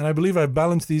 categories, and I believe I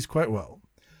balanced these quite well.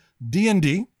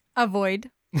 D&D,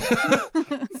 Avoid.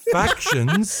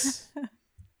 factions,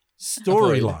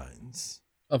 storylines,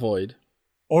 Avoid.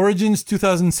 Origins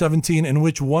 2017, in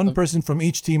which one person from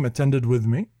each team attended with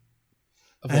me,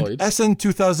 Avoid. and SN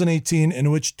 2018, in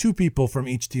which 2 people from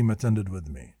each team attended with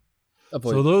me.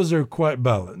 Avoid. So those are quite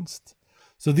balanced.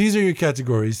 So these are your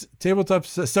categories. Tabletop,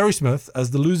 Story Smith as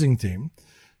the losing team.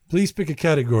 Please pick a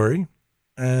category,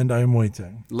 and I'm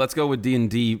waiting. Let's go with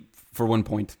D&D for 1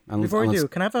 point. Before we do,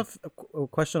 can I have a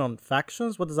question on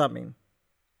factions? What does that mean?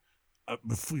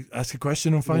 If we ask a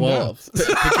question and find Well, out.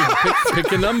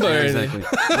 pick a number. Exactly.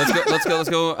 Let's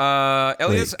go.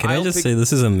 Elias, Wait, can I I'll just pick- say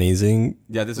this is amazing?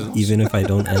 Yeah, this is Even if I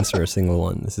don't answer a single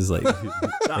one, this is like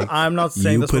I'm not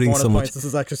saying you this for putting bonus so much- points. This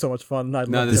is actually so much fun. I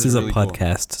No, love this this it. is really a cool.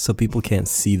 podcast, so people can't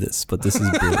see this, but this is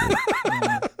brilliant.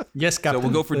 Yes, So Captain.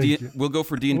 we'll go for we'll go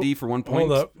for D&D for 1 point.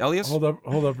 Hold up. Elias? Hold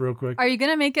up real quick. Are you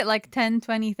going to make it like 10,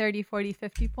 20, 30, 40,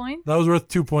 50 points? That was worth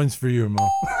 2 points for you, Mo.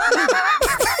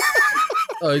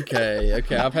 Okay.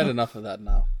 I've had enough of that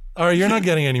now. All right, you're not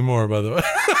getting any more, by the way.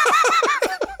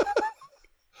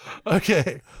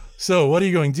 Okay, so what are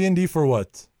you going? D&D for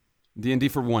what? D&D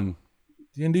for 1.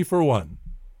 D&D for 1.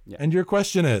 Yeah. And your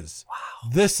question is,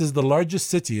 this is the largest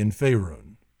city in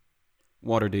Faerun.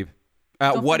 Waterdeep.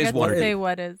 Don't What is forget to say Waterdeep?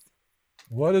 what is.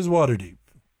 What is Waterdeep?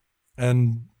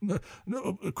 And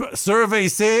survey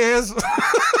says,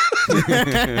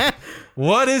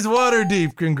 what is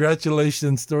Waterdeep?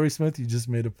 Congratulations, Story Smith. You just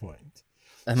made a point.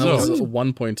 And that So- was a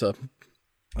 1 pointer.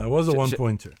 That was a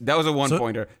 1-pointer. That was a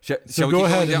 1-pointer. Shall we go keep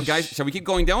ahead going down, and guys? Shall we keep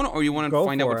going down, or you want to Go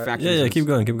find out for what it. factions? Yeah, is? keep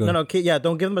going. No,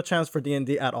 don't give them a chance for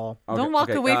D&D at all. Okay, Don't walk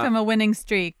okay, away from a winning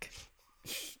streak.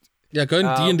 Yeah, go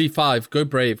in D&D 5. Go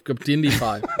brave. Go D&D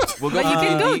 5. We'll go But you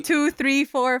can go D&D. 2, 3,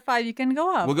 4, 5. You can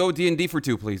go up. We'll go D&D for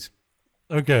 2, please.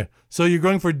 Okay, so you're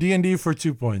going for D&D for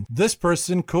 2 points. This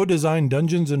person co-designed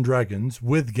Dungeons and Dragons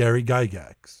with Gary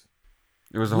Gygax.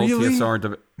 It was the whole Really?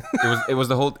 TSR. It was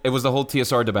the whole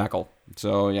TSR debacle.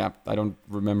 So yeah, I don't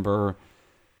remember.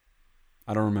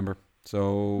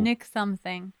 So Nick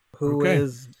something. Who Okay.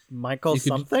 is Michael You could-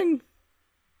 something?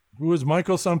 Who is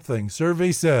Michael something?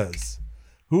 Survey says.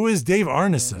 Who is Dave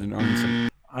Arneson? and Arneson.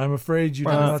 I'm afraid you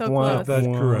did Wow. not So get close. that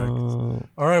correct.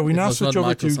 All right, we It now was switch not over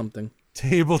Michael to something.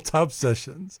 tabletop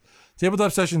sessions.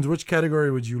 Tabletop sessions, which category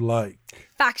would you like?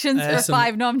 Factions for SM.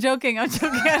 5. No, I'm joking. I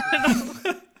don't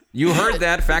know. You heard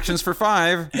that. Factions for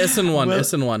 5. SN1. Well-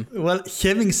 SN1. Well,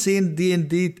 having seen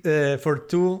D&D for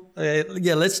 2,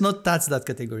 let's not touch that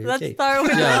category. Let's Okay. start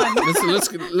with Yeah,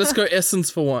 one. let's go Essence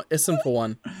for 1. Essen for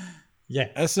 1. Yeah.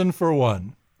 Essen for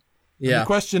 1. Yeah. The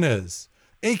question is,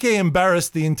 AK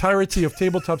embarrassed the entirety of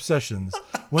tabletop sessions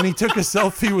when he took a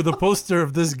selfie with a poster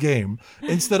of this game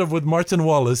instead of with Martin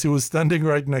Wallace, who was standing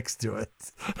right next to it.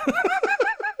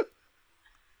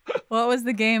 What was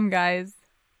the game, guys?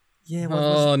 Yeah.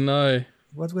 Oh no.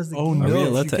 What was the Oh game? Are we no,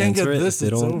 allowed if to you can't get answer it this, if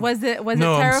they it's don't- over. Was it No,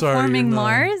 I'm sorry, you're Terraforming not.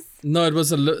 Mars? No, it was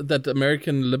that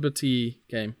American Liberty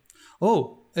game.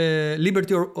 Oh,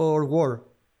 Liberty or War.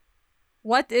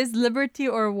 What is liberty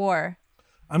or war?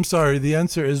 I'm sorry, the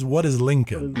answer is what is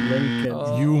Lincoln?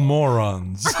 Lincoln. You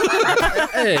morons.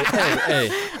 Hey.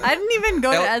 I didn't even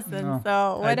go to Essen,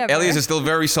 so whatever. Elias is still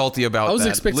very salty about I was that.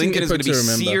 expecting Lincoln is Ipo going to be to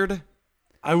remember. seared.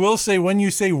 I will say when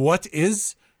you say what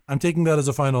is, I'm taking that as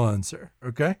a final answer.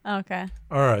 Okay? Okay.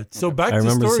 All right. So back I to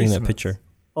remember Story seeing that Smith. picture.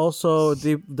 Also,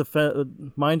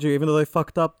 mind you, even though they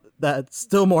fucked up, that's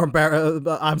still more embarrassed.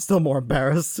 I'm still more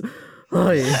embarrassed. Oh,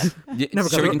 yeah. Never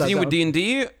Shall we gonna write that continue with down.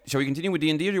 D&D? Shall we continue with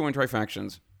D&D, or do you want to try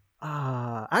factions?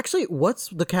 Actually, what's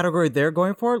the category they're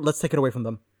going for? Let's take it away from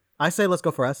them. I say let's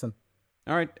go for Essen.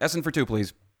 All right, Essen for 2,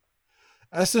 please.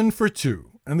 Essen for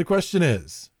 2. And the question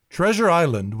is, Treasure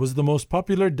Island was the most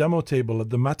popular demo table at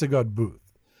the Matagot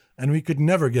booth, and we could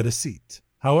never get a seat.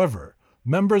 However,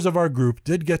 members of our group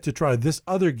did get to try this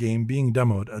other game being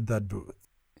demoed at that booth.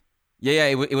 Yeah,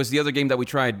 it was the other game that we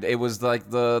tried. It was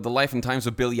like the Life and Times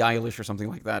of Billie Eilish or something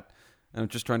like that. I'm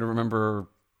just trying to remember.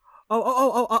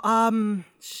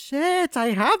 Shit, I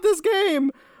have this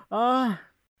game. Not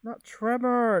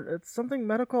Tremor. It's something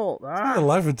medical. The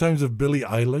Life and Times of Billie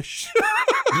Eilish.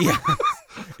 Yeah,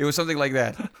 it was something like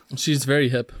that. She's very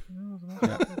hip.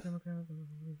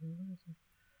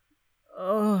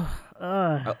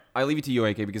 I'll leave it to you,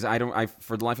 AK, because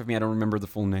for the life of me, I don't remember the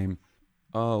full name.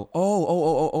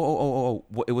 Oh!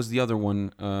 It was the other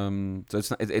one. So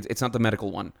it's not the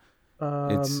medical one.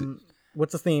 It's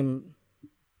What's the theme?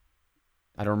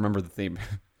 I don't remember the theme.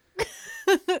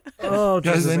 Oh,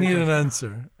 Guys, Jesus. I need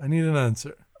an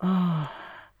answer.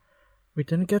 We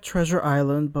didn't get Treasure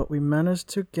Island, but we managed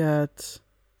to get.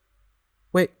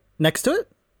 Wait, next to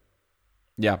it?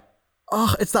 Yeah.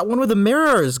 Oh, it's that one with the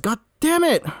mirrors. God damn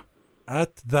it!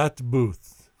 At that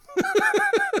booth.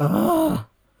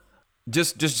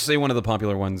 Just say one of the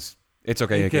popular ones. It's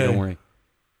okay, AK, Okay. don't worry.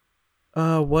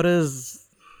 What is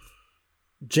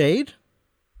Jade?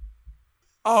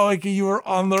 Oh, okay, you were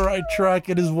on the right track.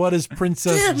 It is What is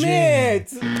Princess Damn Jane.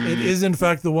 it! It is, in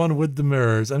fact, the one with the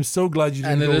mirrors. I'm so glad you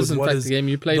didn't And it go is with in what fact is the game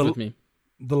you played the, with me.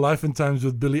 The Life and Times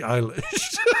with Billie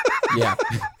Eilish. Yeah.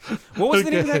 What was the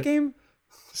name of Okay. that game?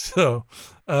 So,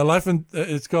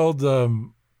 it's called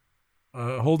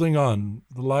Holding On.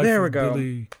 The Life There we of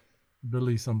go.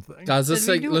 Billy something. Guys, Did let's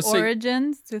we take do let's take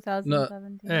Origins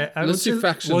 2017? I would let's do say,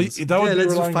 factions. Well, that would Yeah, be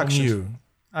let's do relying on factions. you.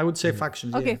 I would say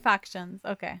factions. Okay, Yeah. factions.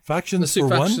 Okay. Factions let's do for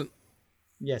faction. one?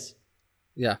 Yes.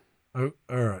 Yeah. Oh,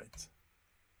 all right.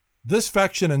 This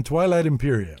faction in Twilight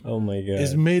Imperium Oh my god.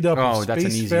 is made up Oh, of that's an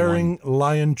easy spacefaring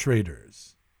lion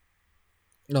traders.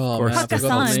 Oh, of course, man, I forgot the Hakkasan.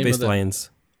 name of Space the, Lions.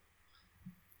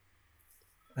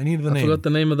 I need the I name. forgot the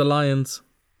name of the lions.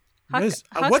 Guys,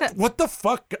 Hakka- what the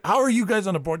fuck? How are you guys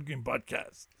on a board game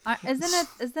podcast?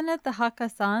 Isn't it the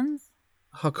Hakkasans?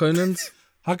 Harkonnens?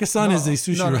 Hakkasan is a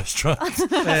sushi restaurant.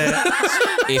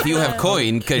 If you have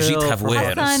coin, Khajiit have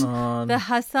wares. Hassan, the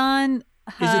Hassan.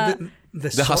 Is it the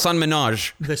The Hassan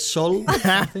Minaj. the soul?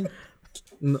 Something?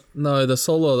 No, the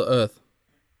soul or the earth.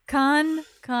 Khan,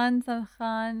 some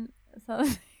Khan.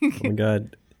 Something. Oh my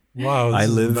god. Wow, this I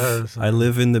is live embarrassing. I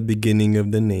live in the beginning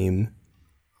of the name.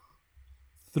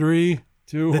 3,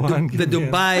 2, 1. The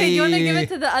Dubai Wait, do you want to give it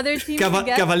to the other team to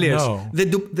get? Cavaliers. No. The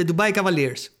Dubai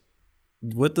Cavaliers.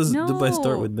 What does Dubai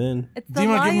start with then? It's the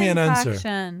Dima, Lion give me an answer.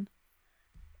 faction.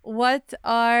 What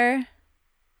are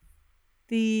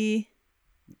the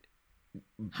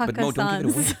But Mo, don't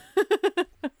give it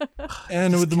away.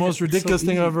 And with the most ridiculous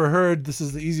thing I've ever heard, this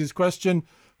is the easiest question.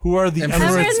 Who are the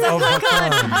Emirates Emirates of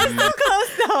Hakan? I'm so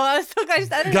close though. I'm so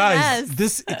close. I didn't Guys, mess.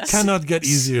 this it cannot get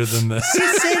easier than this. She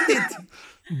said it.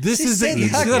 This is the said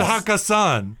easiest.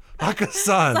 Hakkasan.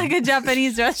 Hakkasan. Like a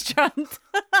Japanese restaurant.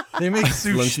 They make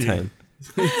sushi. Lunchtime.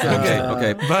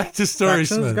 Okay. Back to Story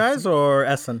Factions, Smith. guys, or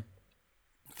Essen?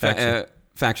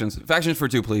 Factions. Factions for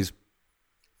 2, please.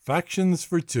 Factions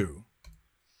for 2.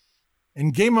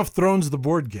 In Game of Thrones, the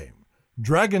board game,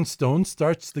 Dragonstone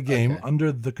starts the game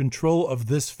under the control of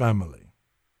this family.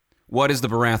 What is the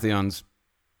Baratheons?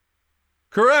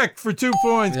 Correct for 2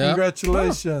 points. Yeah.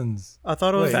 Congratulations. I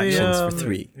thought it was Factions the for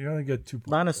 3. You only get 2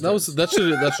 points. Lannister.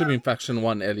 That should be faction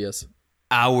 1, Elias.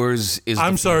 Ours is.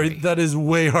 I'm the sorry, family. that is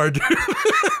way harder.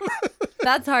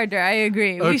 That's harder. I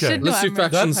agree. Okay. We should know Let's do Emirates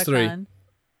factions of 3. Hakan.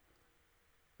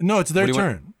 No, it's their What do you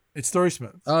want? turn. It's Story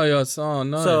Smith. Oh, yes. Oh,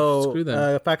 no. So, Screw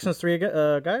them. Factions 3,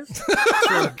 guys?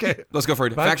 Okay. Let's go for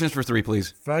it. Factions for 3, please.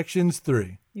 Factions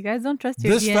 3. You guys don't trust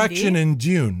your This D&D? faction in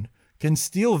Dune can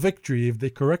steal victory if they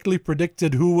correctly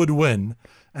predicted who would win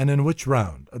and in which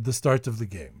round at the start of the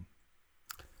game.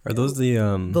 Are those the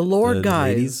Lord the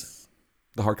guys. ladies?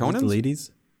 The Is it Harkonnens? the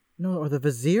ladies? No, or the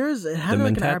Viziers? It had like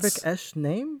an Mentats? Arabic-esh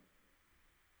name?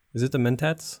 Is it the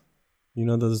Mentats? You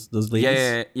know those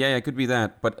ladies? Yeah, it could be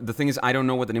that. But the thing is, I don't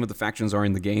know what the name of the factions are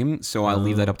in the game, so I'll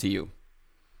leave that up to you.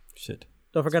 Shit.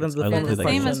 Don't forget the I They're love the that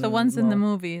same game. as the ones in the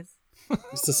movies.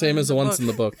 It's the same as the ones in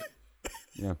the book.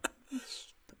 Yeah.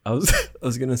 I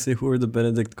was gonna say who are the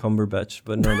Benedict Cumberbatch,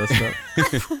 but no, that's not.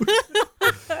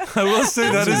 I will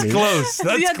say that is close.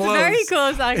 That's Yeah, close. it's very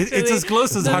close, actually. It's as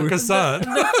close as Hakkasan.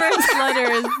 The first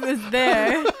letter is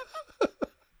there.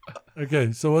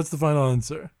 Okay, so what's the final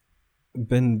answer?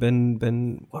 Ben.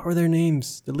 What were their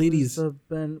names? The ladies.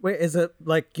 Wait, is it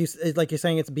like you're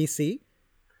saying it's BC?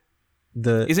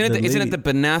 Isn't it the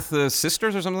Benath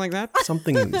sisters or something like that?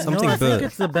 something No, I think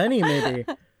it's the Benny, maybe.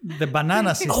 The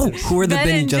Banana Sisters. Oh, who are the Ben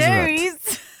Benny and Gesserit?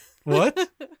 Jerry's. What?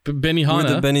 Benny Who are the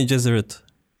Hanna. Benny Gesserit?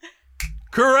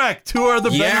 Correct. Who are the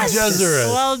Yes. Bene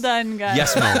Gesserit? Well done, guys.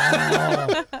 Yes,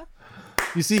 Mo.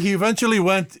 You see, he eventually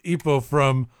went, Ipo,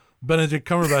 from Benedict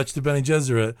Cumberbatch to Bene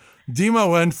Gesserit. Dima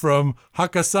went from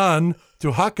Hakkasan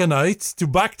to Hakkanites to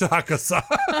back to Hakkasan.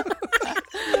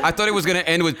 I thought it was going to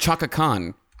end with Chaka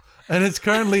Khan. And it's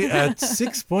currently at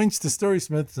 6 points to Story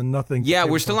Smiths and nothing. to Yeah,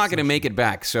 Table we're still Top not going to make it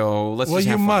back, so let's Well, just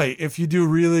you have fun. might if you do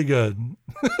really good.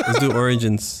 Let's do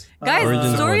Origins. Guys,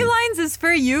 Origins one. storylines is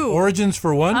for you. Origins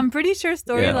for one. I'm pretty sure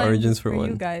storylines Origins is for for you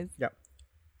one. guys.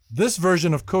 This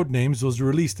version of Codenames was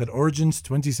released at Origins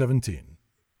 2017.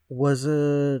 Was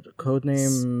it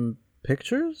Codename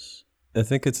Pictures? I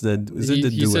think it's the. Is He it the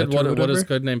he duet said, or what is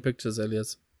whatever? Codename Pictures,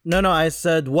 Elias? No, I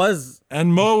said was.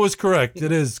 And Mo was correct.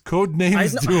 It is Codenames I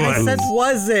Duet. said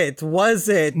was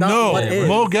it? Not No, what is.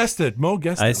 Mo guessed it. Mo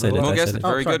guessed I it. said it. Mo I guessed said it. it.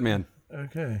 Very sorry. good, man.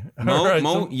 Okay. Mo, All right,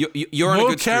 Mo, so you're on a Mo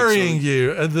good streak. carrying so-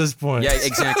 you at this point. Yeah,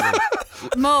 exactly.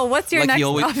 Mo, what's your Like next he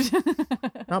always- option?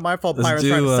 Not my fault. Let's Pirates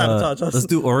trying do. to sabotage us. Let's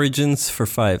do Origins for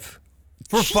 5.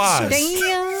 For 5.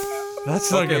 Damn.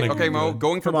 That's not Okay, gonna okay, be Mo, good.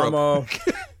 going for Come on, broke.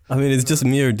 Mo. I mean, it's just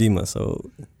me or Dima,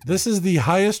 so This is the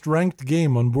highest ranked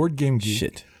game on Board Game Geek.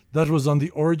 shit. That was on the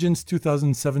Origins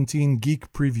 2017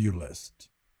 Geek Preview list.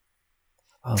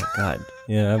 Oh god.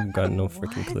 Yeah, I've got no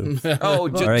freaking clue. Oh, All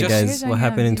right, just guys. Here's What our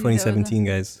happened in game, Vito. 2017,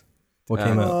 guys? What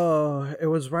came out? Oh, it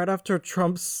was right after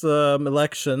Trump's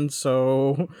election,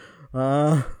 so.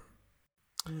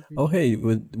 Oh, hey,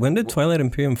 when did Twilight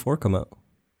Imperium 4 come out?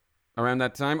 around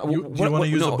that time. Do you want to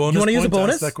use a bonus You wanna use a point to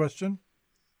bonus? ask that question?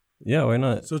 Yeah, why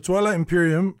not? So Twilight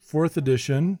Imperium 4th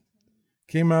edition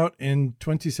came out in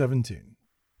 2017.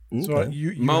 So Okay.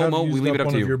 you Mo, have Mo, we used leave up it up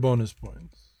one to of you. your bonus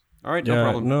points. All right, Yeah, no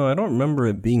problem. no, I don't remember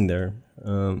it being there.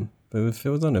 But if it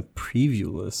was on a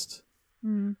preview list,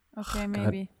 Okay,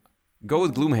 maybe. Go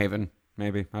with Gloomhaven,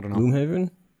 maybe. I don't know.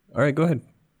 Gloomhaven. All right, go ahead.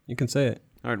 You can say it.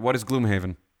 All right, what is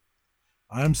Gloomhaven?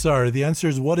 I'm sorry. The answer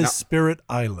is what is No. Spirit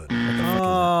Island?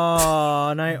 Oh,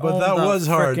 and I But own that was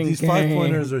hard. frickin' These game.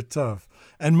 5-pointers are tough.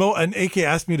 And Mo and AK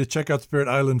asked me to check out Spirit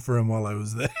Island for him while I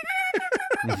was there.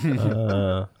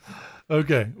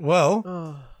 Okay,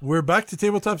 well, we're back to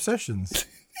tabletop sessions.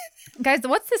 Guys,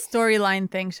 what's the storyline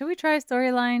thing? Should we try a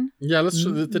storyline? Yeah, let's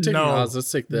they're taking ours.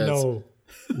 Let's take this. No.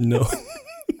 No.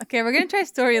 Okay, we're gonna try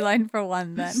storyline for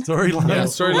one then. Storyline. Yeah,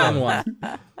 storyline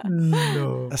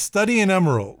 1. A Study in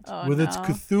Emerald, Oh, with its no.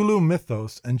 Cthulhu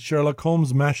mythos and Sherlock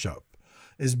Holmes mashup,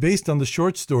 is based on the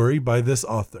short story by this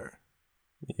author.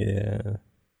 Yeah,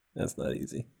 that's not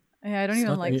easy. Yeah, I don't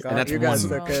even like. And that's you guys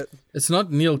one. took it. It's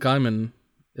not Neil Gaiman,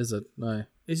 is it? No.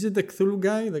 Is it the Cthulhu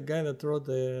guy? The guy that wrote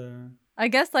the. I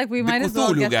guess like we The might as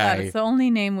well Cthulhu guess that. guy. It's the only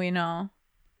name we know.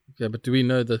 Okay, but do we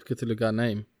know the Cthulhu guy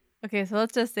name? Okay, so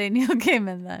let's just say Neil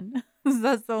Gaiman then.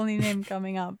 That's the only name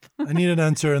coming up. I need an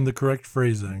answer in the correct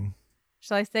phrasing.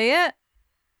 Shall I say it?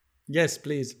 Yes,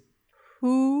 please.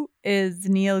 Who is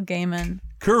Neil Gaiman?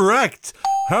 Correct.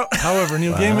 However,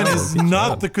 Neil Gaiman is good not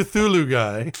job. the Cthulhu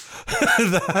guy.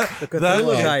 The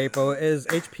Cthulhu guy, bro, is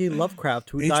H.P. Lovecraft,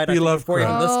 who died I think, before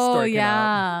even this Oh, story came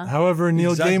out. yeah. However,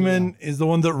 Neil Exactly, Gaiman is the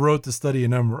one that wrote The Study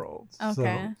in Emerald. Okay.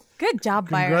 So, Good job,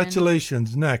 Byron.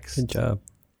 congratulations. Next. Good job.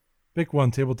 Pick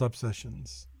one, tabletop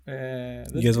sessions. You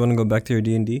guys want to go back to your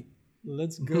D&D?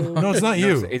 Let's go. No, it's not No,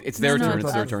 you. it's their No, turn. it's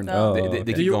It's their us, turn. though. They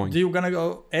do keep you going. do you gonna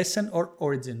go Essen or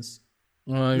Origins?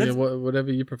 Yeah, Let's-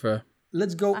 whatever you prefer.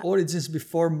 Let's go Origins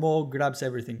before Mo grabs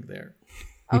everything there.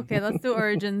 Okay, let's do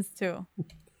Origins too.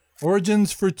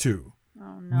 Origins for 2.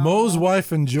 Oh, no. Mo's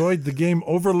wife enjoyed the game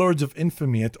Overlords of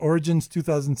Infamy at Origins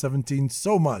 2017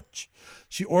 so much,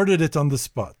 she ordered it on the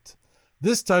spot.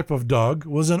 This type of dog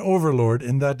was an overlord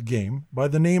in that game by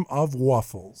the name of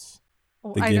Waffles.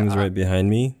 Oh, The I game is don't- right behind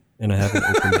me, and I haven't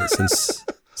opened it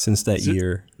since that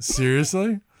year.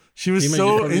 Seriously? She was You mean so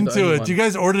you're probably the into only it. one. You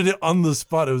guys ordered it on the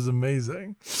spot. It was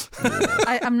amazing.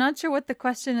 I'm not sure what the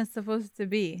question is supposed to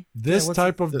be. This what's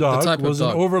type of the dog type of was an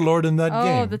dog? overlord in that Oh,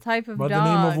 game the type of by dog.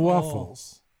 the name of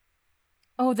Waffles.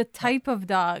 Oh, the type of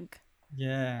dog.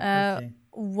 Yeah. Okay.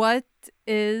 What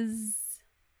is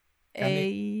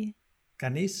a...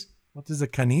 Canis? What is a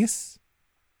canis?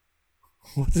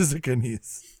 What is a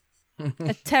canis?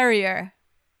 a terrier?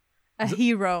 A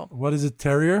hero. What is a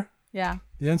terrier? Yeah.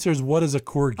 The answer is what is a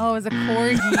corgi? Oh, it's a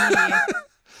corgi.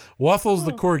 Waffles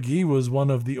the corgi was one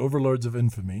of the overlords of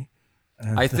infamy.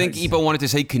 And I think Ipo wanted to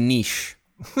say Kanish.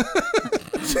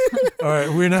 all right,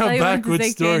 we're now I back wanted to with say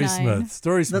Story canine. Smith.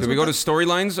 Story Smith. Do we go to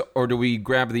storylines or do we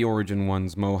grab the origin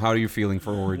ones, Mo? How are you feeling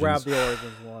for origins? Grab the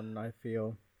Origins one, I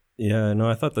feel. Yeah, no,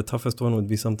 I thought the toughest one would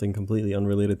be something completely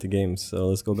unrelated to games. So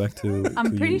let's go back to.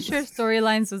 I'm to pretty you. sure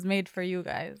Storylines was made for you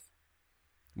guys.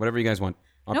 Whatever you guys want.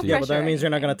 Up No to you. Yeah, but that Pressure, means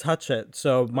you're not going to touch it.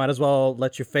 So might as well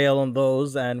let you fail on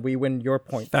those and we win your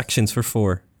point. Factions for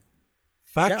 4.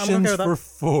 Factions with that. for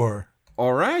 4.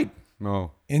 All right,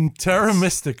 Mo. In Terra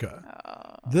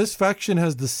Mystica, this faction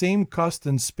has the same cost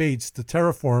and spades to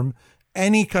terraform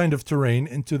any kind of terrain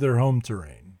into their home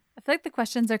terrain. I feel like the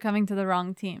questions are coming to the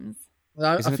wrong teams.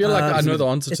 I Isn't it- feel like I isn't know it- the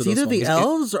answer It's to this either one. the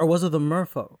elves or was it the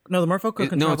merfolk? No, the merfolk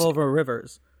can No, travel it's- over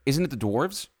rivers. Isn't it the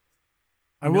dwarves?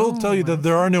 I will tell you that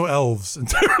there are no elves in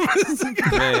Terra Mystica.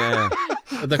 Yeah.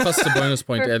 That costs a bonus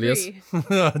point, For Elias. free.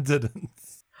 No, I didn't.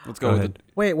 Let's go Go with ahead. it.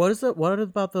 Wait, what is it? What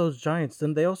about those giants?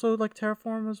 Didn't they also like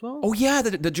terraform as well? Oh yeah,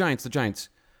 the giants, the giants.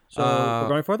 So we're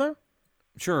going further?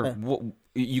 Sure.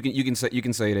 You can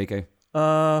say it, AK.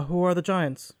 Who are the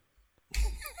giants?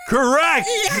 Correct!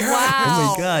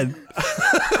 Wow. God.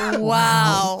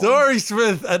 Wow. Story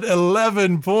Smith at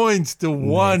 11 points to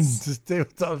 1 to stay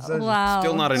with top session. Wow.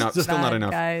 Still not enough. That's Still not bad,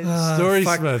 enough. Guys. Story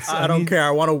Smith. I don't care.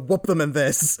 I want to whoop them in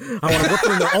this. I want to whoop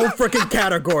them in their own freaking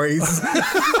categories.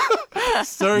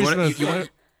 Story Smith.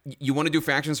 You want to do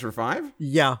factions for 5?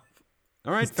 Yeah.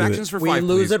 All right, do factions it. for We 5.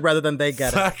 lose please. it rather than they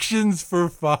get it. Factions for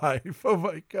 5. Oh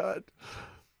my god.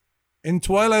 In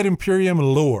Twilight Imperium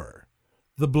lore,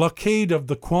 the blockade of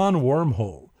the Quan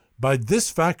wormhole by this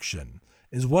faction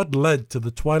is what led to the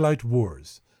Twilight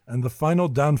Wars and the final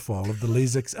downfall of the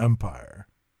Lasix Empire.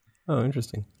 Oh,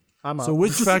 interesting. I'm up. So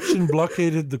which faction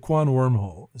blockaded the Quan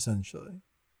wormhole, essentially?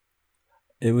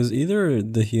 It was either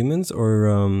the humans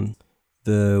or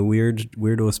the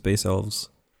weirdo space elves.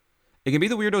 It can be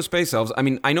the weirdo space elves. I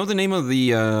mean, I know the name of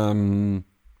the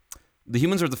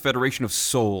humans are the Federation of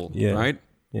Soul, Yeah. right?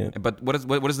 Yeah, But what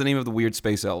is the name of the weird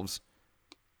space elves?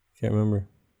 can't remember.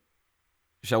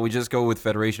 Shall we just go with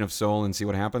Federation of Soul and see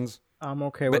what happens? I'm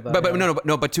okay with that. But yeah.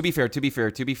 no. But to be fair,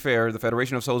 the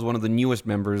Federation of Soul is one of the newest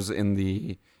members in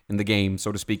the game,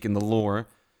 so to speak, in the lore.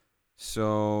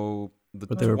 So the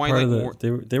But they were part Twilight of the War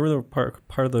they were the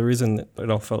part of the reason that it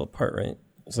all fell apart, right?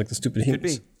 It's like the stupid could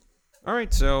humans. be. All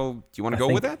right, so do you want to go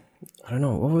with that? I don't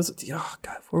know. What was it? Oh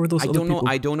God, what were those? I other don't know. people?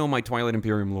 I don't know my Twilight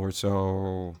Imperium lore,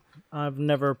 so I've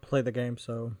never played the game,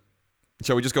 so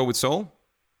shall we just go with Soul?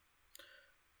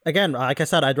 again, like I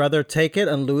said, I'd rather take it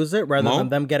and lose it rather Mo? than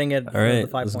them getting it. All for right, the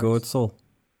 5 let's points. go with Soul.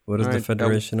 What is All the right,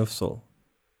 Federation of Soul?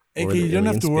 AK, Or the you don't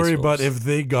have alien to space worry about wolves. if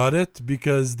they got it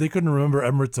because they couldn't remember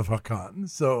Emirates of Hakan.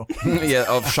 So Yeah,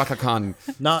 of Shaka Khan.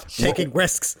 Not taking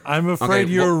risks. I'm afraid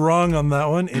Okay, you're wrong on that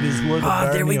one. It is where the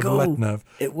there we barony of go. Letnev,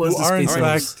 It was who the are in space fact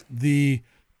wolves. the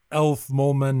elf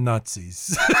moleman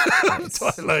Nazis.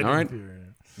 Twilight All right. Imperium.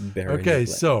 Baron Okay, of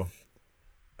so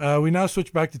We now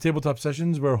switch back to tabletop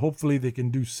sessions where hopefully they can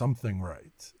do something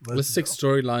right. Let's take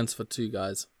storylines for 2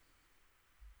 guys.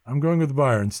 I'm going with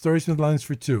Byron. Storysmith lines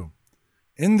for 2.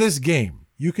 In this game,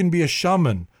 you can be a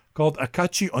shaman called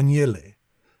Akachi Onyele,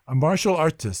 a martial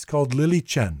artist called Lily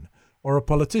Chen, or a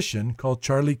politician called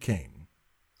Charlie Kane.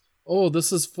 Oh,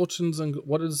 this is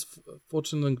what is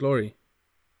Fortunes and Glory?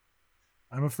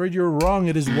 I'm afraid you're wrong.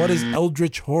 It is what is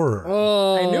Eldritch Horror.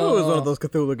 Oh, I knew it was one of those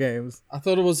Cthulhu games. I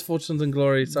thought it was Fortunes and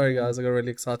Glory. Sorry, guys, I got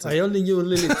really excited. I only knew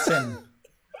Lily Chen.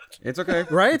 It's okay.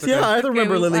 Right? It's okay. Yeah, I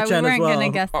remember Lily Chen we as weren't well. gonna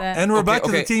guess that. And we're Okay, back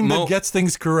to the okay, team Mo- that gets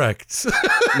things correct.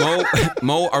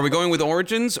 Mo, are we going with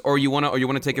Origins, or you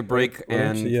wanna take a break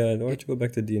and? Yeah, why don't you go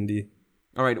back to D&D?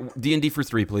 All right, D&D for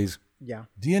 3, please. Yeah.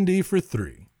 D&D for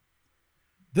 3.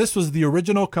 This was the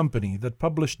original company that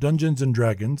published Dungeons &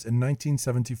 Dragons in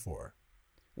 1974.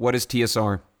 What is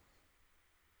TSR?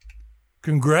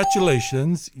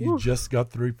 Congratulations, you just got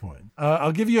 3 points.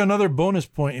 I'll give you another bonus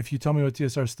point if you tell me what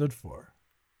TSR stood for.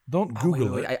 Don't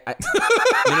Google it. No.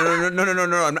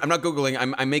 I'm not googling.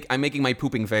 I'm making my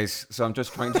pooping face. So I'm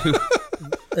just trying to.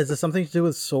 Is this something to do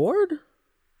with sword?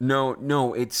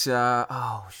 No. It's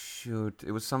oh shoot.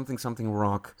 It was something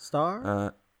rock.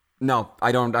 Star? No,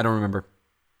 I don't remember.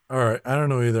 All right, I don't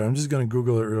know either. I'm just going to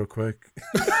Google it real quick.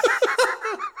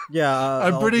 Yeah.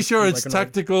 I'm I'll pretty just sure do it's like another-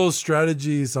 tactical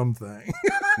strategy something.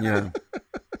 Yeah.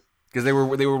 Because they were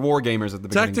war gamers at the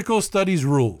beginning. Tactical Studies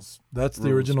Rules. That's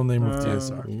the original name of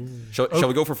TSR. Shall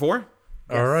we go for 4?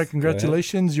 All right,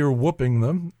 congratulations. You're whooping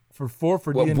them for 4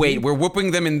 for D&D. Wait, we're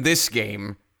whooping them in this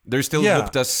game. They're still Yeah,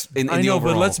 whooped us in I the know,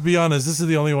 overall. but let's be honest. This is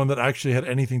the only one that actually had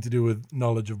anything to do with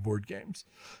knowledge of board games.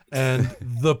 And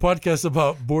the podcast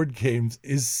about board games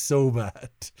is so bad.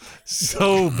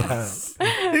 So bad.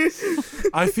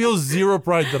 I feel zero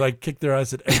pride that I kick their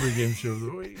ass at every game show of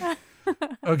the week.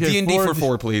 Okay, D&D for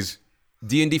 4, please.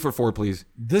 D&D for 4, please.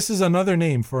 This is another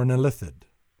name for an illithid.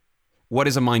 What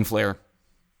is a mind flare?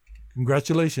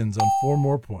 Congratulations on 4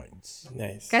 more points.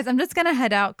 Nice. Guys, I'm just gonna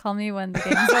head out. Call me when the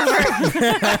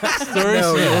game's over.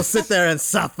 No, we'll sit there and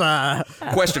suffer.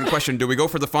 Question. Do we go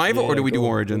for the 5 or do we do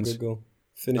Origins? Go.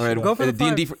 Finish All right, it Go off. for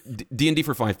the D&D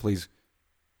for 5, please.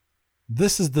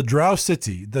 This is the Drow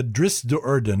city that Dris de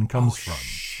Urden comes from.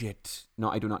 Shit. No,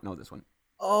 I do not know this one.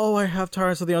 Oh, I have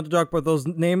Tyrants of the Underdark, but those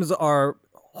names are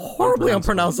horribly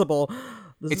unpronounceable.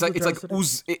 This It's is like the it's like Drow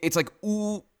city. ooh, it's like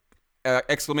ooh,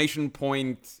 exclamation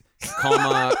point,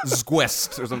 comma,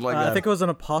 zquest or something like that. I think it was an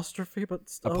apostrophe, but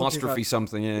still, Apostrophe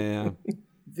something. Yeah.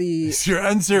 The Is your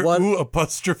answer What? ooh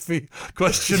apostrophe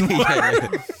question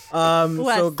mark? so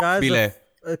West. guys,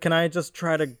 Bile. can I just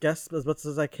try to guess as much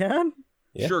as I can?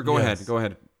 Yeah? Sure, go Yes.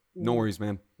 ahead. No worries,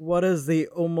 man. What is the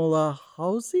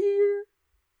Omolahausi?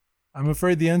 I'm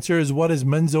afraid the answer is what is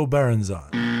Menzo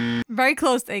Baranzan? Very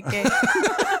close, AK.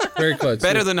 Very close.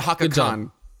 Better than Good Haka job.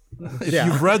 Khan. If Yeah.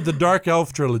 you've read the Dark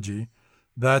Elf trilogy,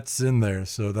 that's in there,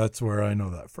 so that's where I know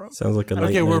that from. Sounds like a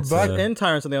Okay, late we're night, back In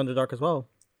Tyrants of the Underdark as well.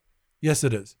 Yes,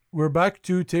 it is. We're back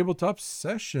to tabletop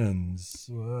sessions.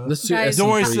 Let's do Guys, Don't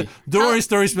worry, SN3. don't worry,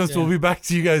 Storysmiths. We'll be back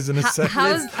to you guys in a second.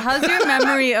 How's your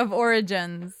memory of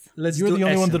Origins? Let's You're do the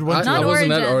only one SN. that went Not I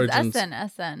wasn't at Origins.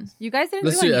 Origins. SN. You guys didn't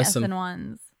Let's do do any SN. SN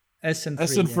ones. SN3.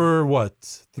 SN yeah. for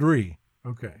what? 3.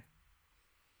 Okay.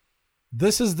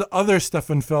 This is the other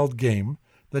Steffenfeld game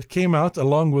that came out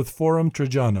along with Forum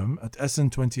Trajanum at SN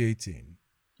 2018.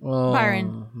 Oh,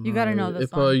 Byron, you gotta know this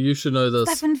Ippo, one. you should know this.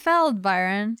 Stefan Feld,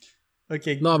 Byron.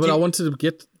 Okay. No, but I give- wanted to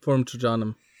get Forum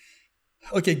Trajanum.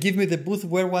 Okay, give me the booth.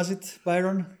 Where was it,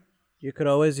 Byron? You could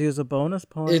always use a bonus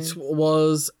point. It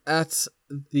was at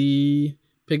the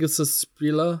Pegasus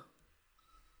Spieler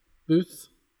booth.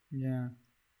 Yeah.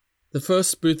 The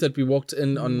first booth that we walked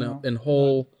in on in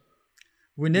Hall.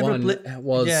 We never One played.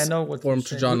 was Yeah, I know what Forum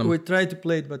you're saying. Trajanum. We tried to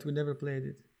play it, but we never played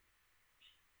it.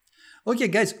 Okay,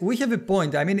 guys, we have a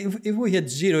point. I mean, if we had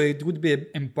 0, it would be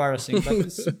embarrassing. But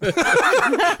it's-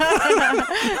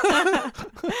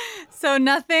 So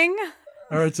nothing.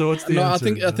 All right, so what's the No, answer?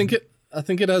 I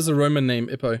think it has a Roman name,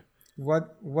 Ippo.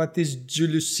 what is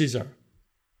Julius Caesar?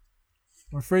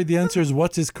 I'm afraid the answer is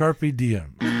what is Carpe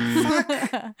Diem?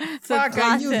 So Fuck,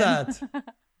 I knew Latin. that.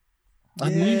 I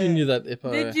knew you knew that,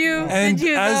 Ippo. Did you? And Did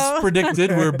you as though?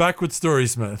 predicted, we're back with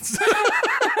Storysmiths.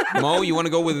 Mo, you want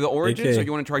to go with the Origins Okay. or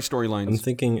you want to try I'm storylines?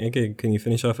 thinking, okay, can you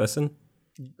finish off Essen?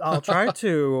 I'll try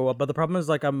to, but the problem is,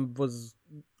 like,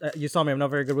 you saw me, I'm not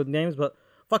very good with names, but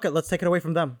fuck it, let's take it away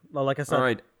from them. Well, like I said. All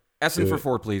right. SN for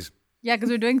 4, please. Yeah, because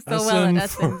we're doing so well at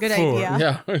SN SN. Good for idea.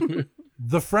 Yeah.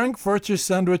 The Frankfurter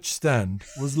sandwich stand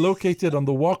was located on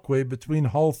the walkway between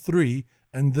Hall 3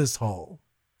 and this hall.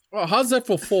 Well, how's that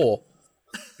for 4?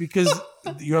 because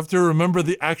you have to remember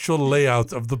the actual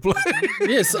layout of the play.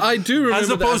 Yes, I do remember As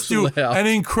opposed the to actual layout. an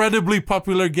incredibly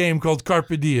popular game called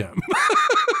Carpe Diem.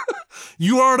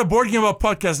 You are at a board game about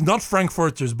podcast, not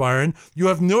Frankfurters, Byron. You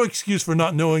have no excuse for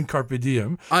not knowing Carpe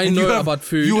Diem. I And know you have, about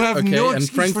food. You have okay, no and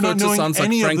excuse for not Frankfurter knowing sounds like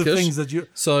any of the Frankish. things that you.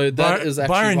 So that is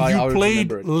actually Byron, why I you would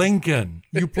played remember it. Lincoln.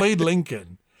 You played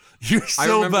Lincoln. You're I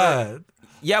so remember- bad.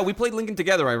 Yeah, we played Lincoln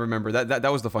together. I remember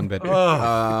that was the fun bit.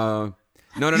 No.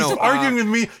 He's arguing with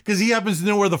me because he happens to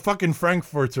know where the fucking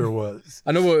Frankfurter was.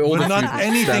 I know what all But the not food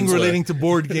anything stands for. relating to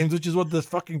board games, which is what this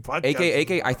fucking podcast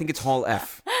AK, I think it's Hall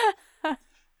F.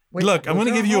 Wait, Look, I'm was going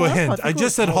to there give you a Hall F? hint. think I it just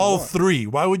was said Hall one. 3.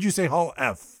 Why would you say Hall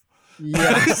F?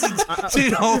 Yeah. See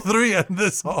Hall 3 and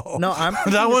this Hall. No, I'm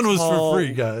thinking that one it's was Hall- for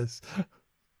free, guys.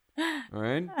 All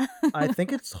right. I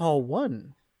think it's Hall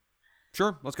 1.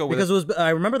 Sure, let's go with Because it. it was, I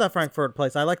remember that Frankfurt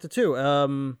place. I liked it too.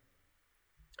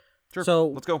 Sure, so-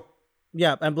 let's go.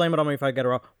 Yeah, and blame it on me if I get it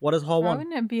wrong. What is Hall Why 1?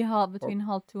 wouldn't it be between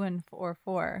Hall 2 and or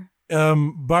 4?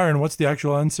 Byron, what's the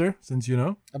actual answer, since you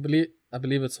know? I believe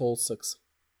it's Hall 6.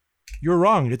 You're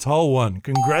wrong. It's Hall 1.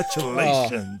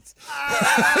 Congratulations.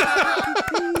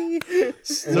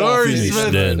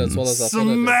 Storysmith As well as I thought I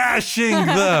did. smashing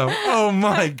them. Oh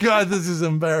my God, this is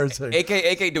embarrassing.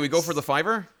 AK, do we go for the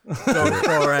fiver? Go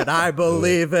for it. I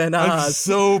believe in I'm us.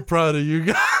 so proud of you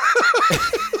guys.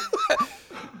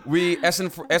 We SN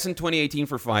 2018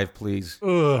 for 5, please.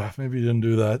 Ugh, maybe you didn't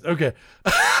do that. Okay.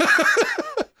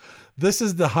 This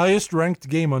is the highest ranked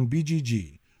game on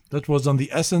BGG that was on the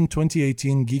SN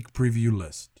 2018 Geek Preview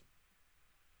list.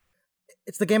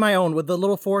 It's the game I own with the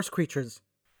little forest creatures.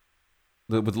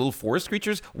 With little forest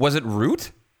creatures? Was it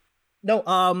Root? No,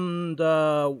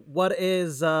 what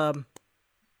is, no,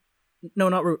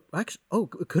 not Root. Actually,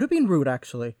 it could have been Root,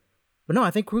 actually. But no,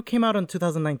 I think Root came out in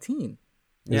 2019.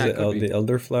 Yeah, Is it could be. the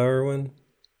elderflower one?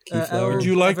 Keyflower? Would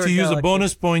you like to use a Galaxy.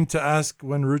 bonus point to ask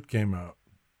when Root came out?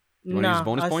 You want to use a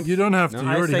bonus point? You don't have to.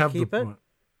 No. You already I say have the keep it. point.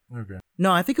 Okay.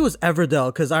 No, I think it was Everdell,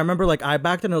 because I remember, like, I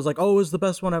backed it and it was like, oh, it was the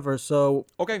best one ever. So,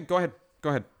 Okay, go ahead. Go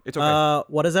ahead. It's okay.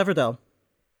 what is Everdell?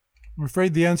 I'm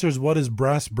afraid the answer is what is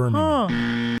Brass Birmingham,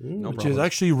 Huh. no which problem. is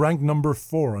actually ranked number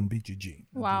 4 on BGG.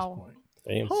 at Wow.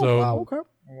 this point. Damn. So Okay.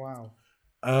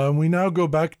 Wow. we now go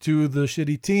back to the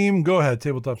shitty team. Go ahead,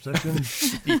 tabletop session.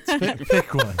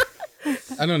 Pick one.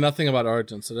 I know nothing about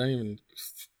Origin, so don't even.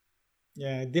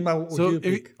 Yeah, Dima, what So do you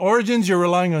if, pick? Origins, you're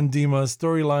relying on Dima.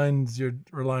 Storylines, you're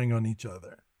relying on each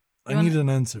other. I You need an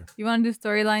answer. You want to do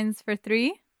storylines for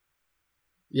 3?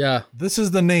 Yeah. This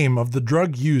is the name of the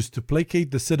drug used to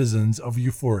placate the citizens of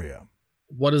Euphoria.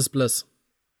 What is Bliss?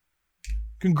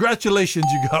 Congratulations,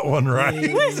 you got one right.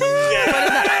 What is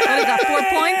that? 4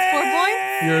 points? 4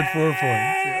 points? You're at 4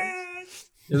 points.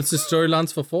 Yes. It's the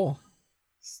storylines for 4.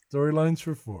 Storylines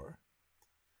for 4.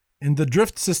 In the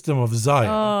drift system of Zaya,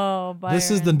 Oh, Byron. this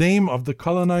is the name of the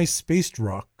colonized space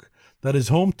rock that is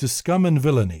home to scum and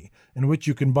villainy, in which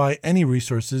you can buy any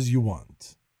resources you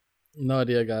want. No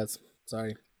idea, guys.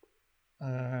 Sorry.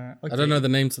 Okay. I don't know the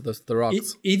names of the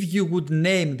rocks. If you would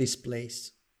name this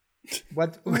place,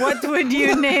 what What would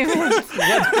you name it?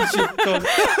 what would you call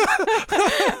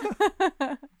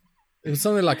It was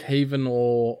something like Haven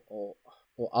or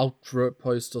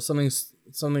Outpost or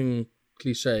something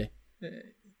cliche.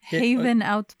 Haven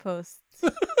Outpost.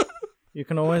 You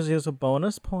can always use a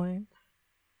bonus point.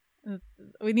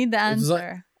 We need the was like-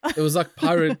 answer. It was like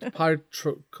Pirate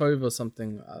Cove or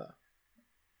something.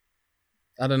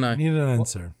 I don't know. I need an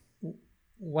answer.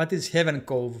 What is Heaven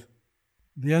Cove?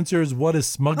 The answer is what is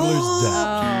Smuggler's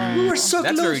Death? We were so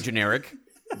That's close. very generic.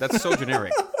 That's so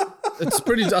generic. It's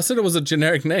pretty. I said it was a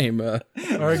generic name. All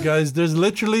right, guys, there's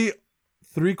literally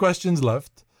 3 questions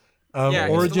left. Yeah, it's still not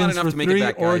Origins enough for to make it 3,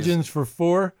 back, guys. Origins for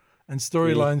 4, and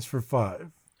storylines for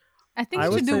 5. I think I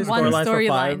we would should do say one storylines for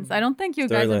 5. storylines. I don't think you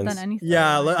guys have done Storylines. any.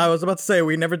 Yeah, storylines. I was about to say,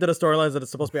 we never did a storylines that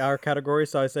it's supposed to be our category,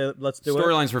 so I say let's do it.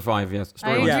 Storylines for 5, yes.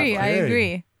 I Storylines. agree. I Okay.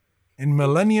 agree. In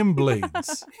Millennium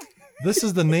Blades, this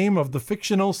is the name of the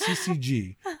fictional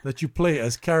CCG that you play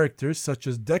as characters such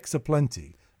as Dex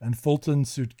Aplenty and Fulton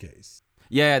Suitcase.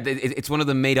 Yeah, it's one of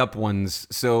the made-up ones.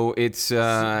 So it's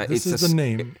This is the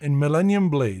name. In Millennium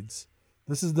Blades,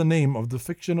 this is the name of the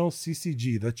fictional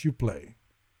CCG that you play.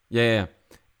 Yeah.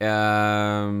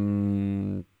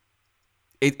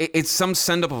 It's some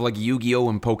send-up of like Yu-Gi-Oh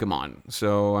and Pokemon.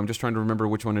 So I'm just trying to remember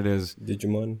which one it is.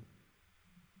 Digimon?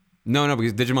 No,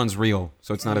 because Digimon's real,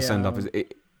 so it's not a send-up.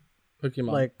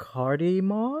 Pokemon. Like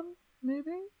Cardymon,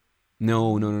 maybe?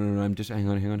 No. I'm just hang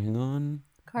on.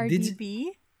 Cardi Did-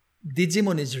 B.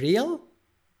 Digimon is real?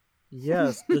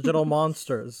 Yes, digital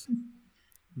monsters.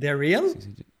 They're real?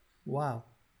 Wow.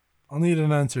 I'll need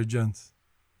an answer, gents.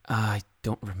 I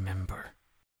don't remember.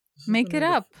 Make it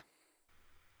up.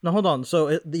 No, hold on.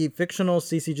 So the fictional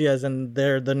CCG, as in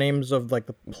they're the names of like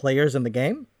the players in the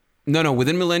game? No.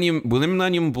 Within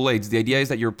Millennium Blades, the idea is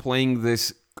that you're playing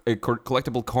this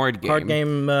collectible card game. Card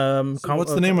game. So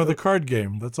what's the name of the card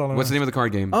game? That's all. What's the name of the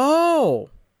card game? Oh,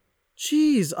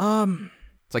 jeez.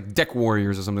 It's like Deck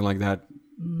Warriors or something like that.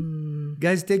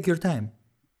 Guys, take your time.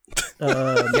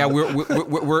 Yeah, we're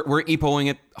EPOing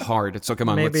it hard. So come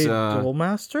on, maybe let's. Duel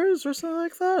Masters or something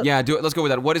like that. Yeah, let's go with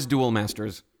that. What is Duel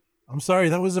Masters? I'm sorry,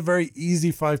 that was a very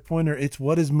easy 5-pointer. It's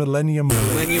what is Millennium Blade?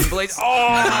 Millennium Blades.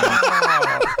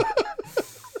 Oh!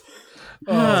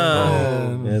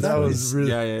 Man. Yeah, that was really.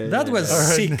 Yeah. That was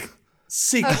sick.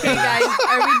 Sick. Okay, guys,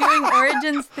 are we doing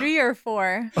Origins 3 or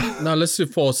 4? No, let's do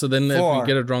 4. So then if 4. we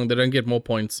get it wrong, they don't get more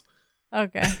points.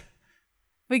 Okay. If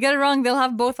we get it wrong, they'll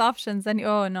have both options. And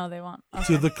oh no, they won't.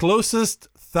 Okay. To the closest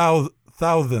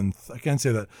thousandth. I can't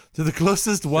say that. To the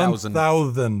closest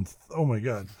 1,000th. Oh my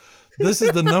god. This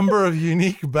is the number of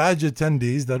unique badge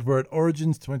attendees that were at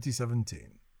Origins 2017.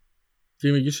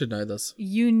 Jimmy, you should know this.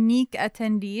 Unique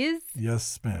attendees.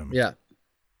 Yes, ma'am. Yeah.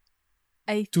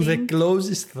 I To the think.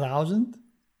 closest 1,000?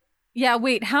 Yeah.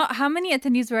 Wait. How many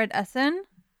attendees were at Essen?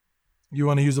 You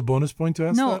want to use a bonus point to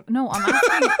ask that? No.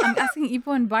 I'm asking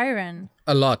Ipo and Byron.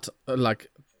 A lot. Like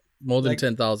more than Like-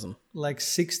 10,000. Like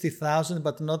 60,000,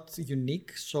 but not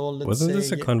unique. So let's Wasn't say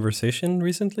this a conversation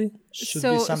recently? should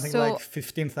So- be something so like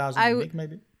 15,000 I unique,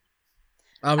 maybe.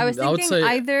 I was I would thinking say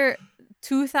either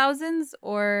 2,000s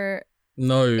or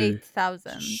no.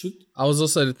 8,000. Should I was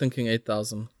also thinking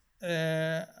 8,000.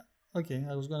 okay,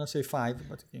 I was gonna say 5,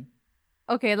 but okay.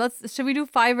 Okay, should we do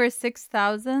 5 or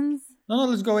 6,000s? No,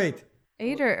 let's go 8.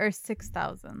 8 or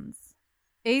 6,000s?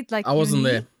 8 like I wasn't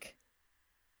there. unique?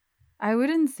 I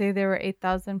wouldn't say there were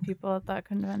 8,000 people at that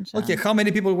convention. Okay, how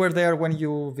many people were there when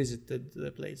you visited the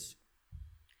place?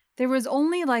 There was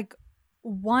only like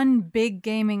one big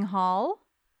gaming hall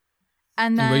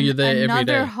and And were then you there every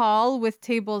another day? hall with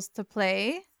tables to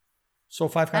play. So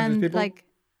 500 And people? like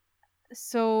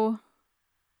so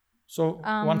So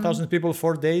 1,000 people,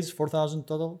 4 days, 4,000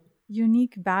 total?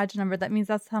 unique badge number. That means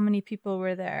that's how many people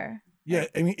were there. Yeah,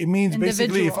 I mean, it means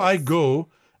basically if I go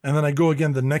and then I go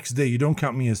again the next day, you don't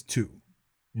count me as 2.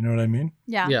 You know what I mean?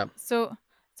 Yeah. Yeah. So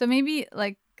maybe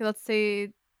like let's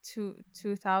say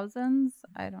 2,000s.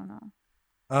 I don't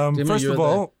know. Jimmy, First you of were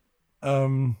all,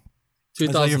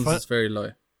 2,000 fi- is very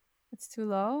low. It's too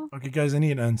low. okay, guys, I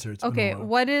need an answer. It's been a Okay, while.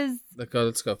 what is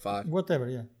Let's go 5. Whatever,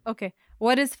 yeah. okay?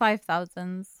 What is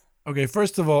 5,000s? Okay,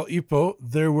 first of all, Ipo,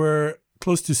 there were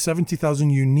close to 70,000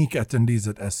 unique attendees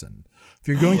at Essen. If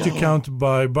you're going to count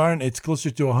by Bayern, it's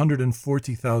closer to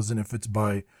 140,000 if it's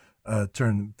by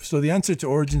turn. So the answer to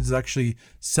Origins is actually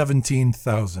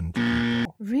 17,000.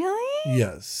 Really?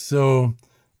 Yes. So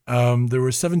there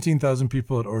were 17,000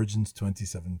 people at Origins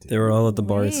 2017. They were all at the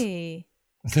bars. Way.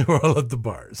 They were all at the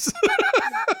bars.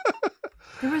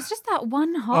 There was just that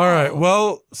one hall. All right.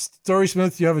 Well, Story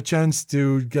Smith, you have a chance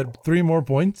to get 3 more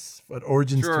points at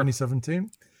Origins Sure.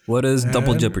 2017. What is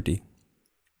Double And- Jeopardy?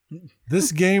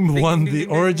 This game won the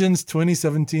Origins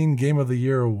 2017 Game of the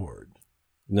Year award.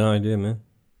 No idea, man.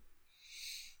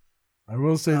 I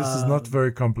will say this is not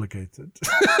very complicated.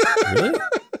 Really?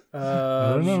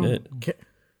 I don't know. Shit.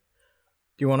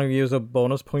 Do you want to use a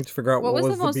bonus point to figure out What was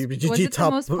the most? BBGG Was it the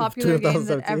top most of popular game that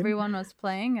 2017? everyone was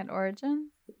playing at Origin?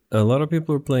 A lot of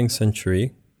people were playing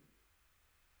Century.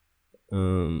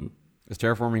 Is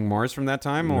Terraforming Mars from that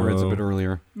time, or it's a No. bit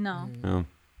earlier? No.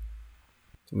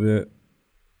 No.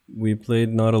 We played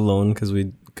Not Alone because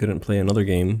we couldn't play another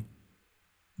game.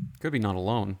 Could be Not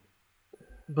Alone.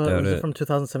 But Doubt was it it. from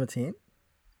 2017?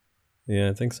 Yeah,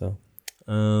 I think so.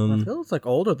 I feel it's like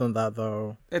older than that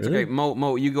though. It's Really? okay.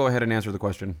 Mo, you go ahead and answer the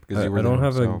question because I, you were I don't there,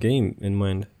 have so. a game in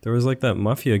mind. There was like that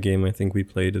Mafia game I think we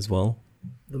played as well.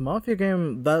 The Mafia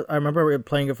game, that I remember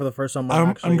playing it for the first time.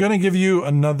 I'm going to give you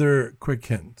another quick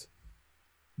hint.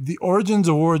 The Origins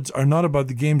Awards are not about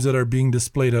the games that are being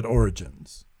displayed at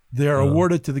Origins. They are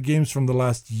awarded to the games from the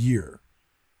last year.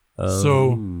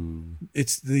 So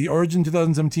it's the Origin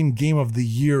 2017 Game of the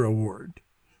Year award.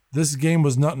 This game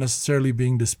was not necessarily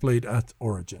being displayed at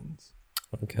Origins.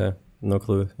 Okay, no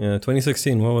clue. Yeah,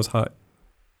 2016. What was hot?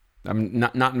 I'm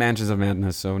not Mansions of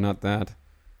Madness, so not that.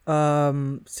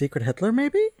 Secret Hitler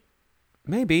maybe?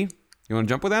 Maybe. You want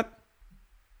to jump with that?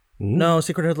 No,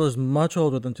 Secret Hitler is much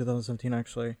older than 2017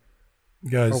 actually.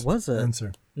 Guys, Or was it?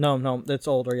 answer. No, it's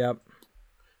older. Yeah.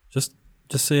 Just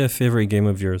say a favorite game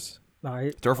of yours. All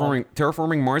right.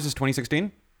 Terraforming Mars is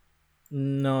 2016?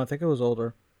 No, I think it was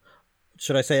older.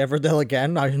 Should I say Everdell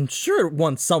again? I'm sure it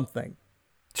won something.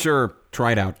 Sure.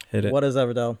 Try it out. Hit it. What is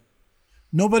Everdell?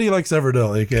 Nobody likes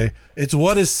Everdell, okay? It's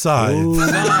what is Scythe.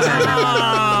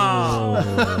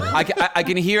 I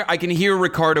can hear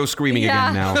Ricardo screaming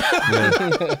again now.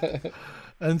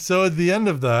 And so at the end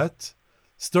of that,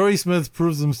 Storysmiths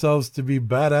proves themselves to be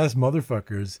badass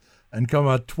motherfuckers and come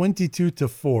out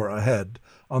 22-4 ahead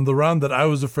on the round that I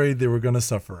was afraid they were going to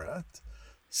suffer at.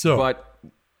 So, But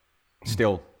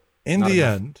still, in not the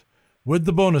enough. end, with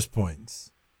the bonus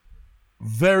points,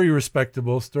 very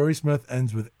respectable. Storysmith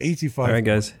ends with 85. All right,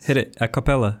 guys, hit it a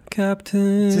cappella.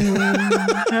 Captain.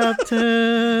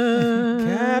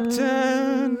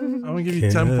 I'm going to give you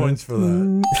 10 points for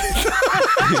that.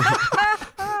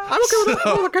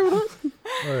 I'm okay with that.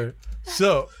 All right.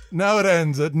 So now it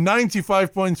ends at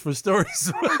 95 points for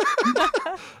Stories.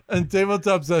 And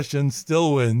Tabletop Sessions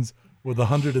still wins with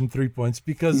 103 points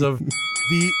because of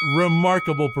the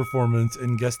remarkable performance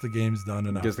in Guess the Games Done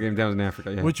in Guess the Africa, game down in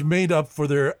Africa, yeah. which made up for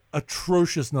their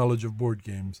atrocious knowledge of board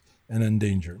games and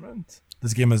endangerment.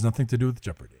 This game has nothing to do with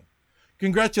Jeopardy.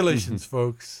 Congratulations,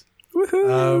 folks.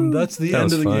 That's the That end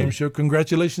was of the fun. game show.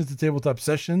 Congratulations to Tabletop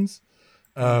Sessions.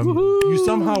 You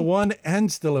somehow won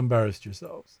and still embarrassed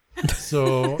yourselves.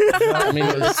 So I mean,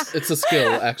 it's a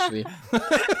skill, actually.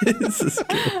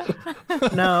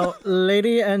 Now,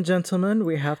 ladies and gentlemen,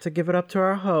 we have to give it up to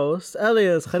our host,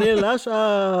 Elias Khalil Ashar.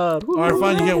 all right,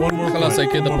 fine. You get one more خلاص, point.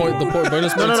 okay, the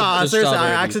bonus No, points. seriously, just I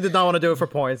already. actually did not want to do it for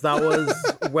points. That was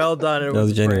well done. It That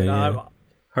was genuine. great. Yeah.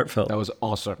 Heartfelt. That was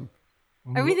awesome.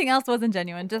 Everything else wasn't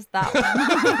genuine, just that one.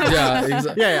 Yeah,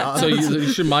 exactly. Yeah. So you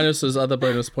should minus those other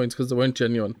bonus points because they weren't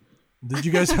genuine. Did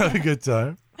you guys have a good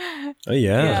time? Oh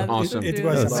yeah. Awesome. It It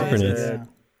was was super nice. amazing.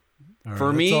 All right, For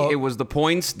that's me, all- it was the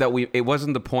points that it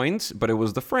wasn't the points, but it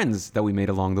was the friends that we made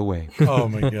along the way. Oh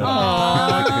my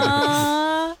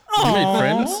god. You made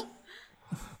friends?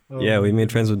 Yeah, we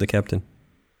made friends with the captain.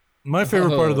 My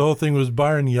favorite part of the whole thing was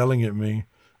Byron yelling at me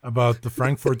about the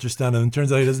Frankfurter stand, and it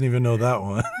turns out he doesn't even know that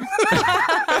one.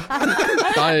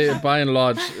 By and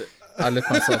large, I let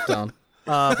myself down.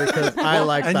 Because I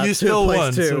like And that you still place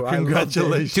won, too. so I loved it.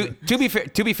 congratulations.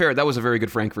 To be fair, that was a very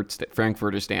good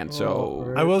Frankfurter stand.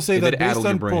 So I will say It that did addle based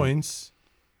your on brain. points,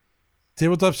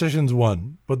 Tabletop Sessions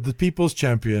won, but the people's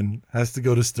champion has to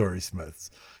go to Storysmiths.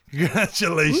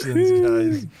 Congratulations,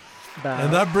 guys.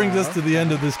 And that brings us to the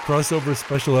end of this crossover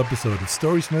special episode of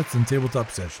Storysmiths and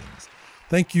Tabletop Sessions.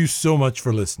 Thank you so much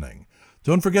for listening.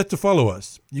 Don't forget to follow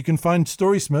us. You can find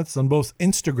Storysmiths on both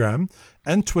Instagram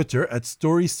and Twitter at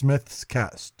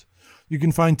StorysmithsCast. You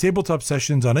can find Tabletop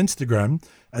Sessions on Instagram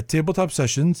at Tabletop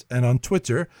Sessions and on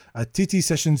Twitter at TT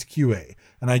Sessions QA.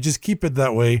 And I just keep it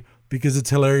that way because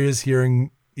it's hilarious hearing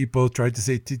Ipo try to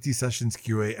say TT Sessions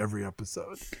QA every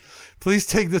episode. Please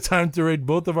take the time to rate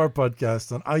both of our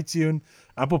podcasts on iTunes,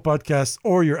 Apple Podcasts,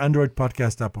 or your Android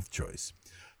podcast app of choice.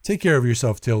 Take care of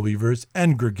yourself, Tailweavers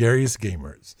and gregarious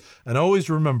gamers. And always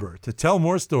remember to tell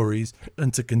more stories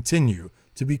and to continue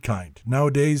to be kind.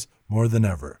 Nowadays, more than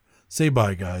ever. Say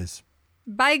bye, guys.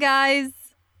 Bye, guys.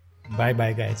 Bye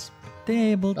bye, guys.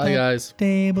 Tabletop. Bye, guys.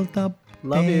 Tabletop.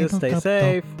 Love you. Stay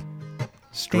safe.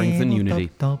 Strength and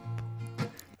unity.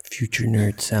 Future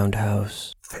Nerd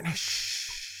Soundhouse.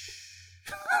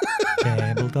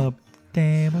 Tabletop.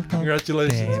 Tabletop.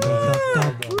 Congratulations.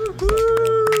 Tabletop.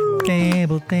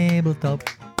 Tabletop.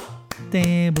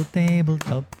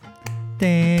 Tabletop.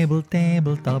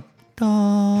 Tabletop.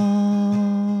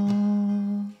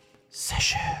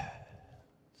 Session.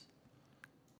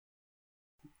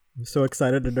 I'm so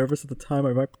excited and nervous at the time.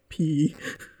 I might pee.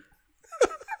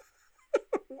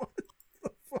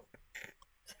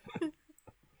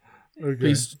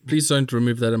 Okay. Please don't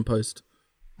remove that in post.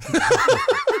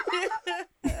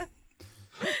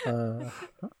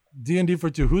 D&D for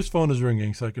two. Whose phone is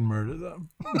ringing so I can murder them?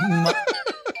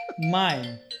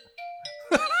 Mine.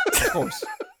 Of course.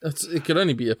 It could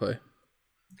only be Ippo.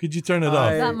 Could you turn it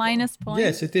off? Is that minus point?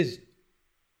 Yes, it is.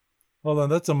 Hold on,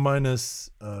 that's a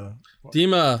minus.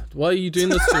 Dima, why are you doing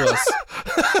this to us?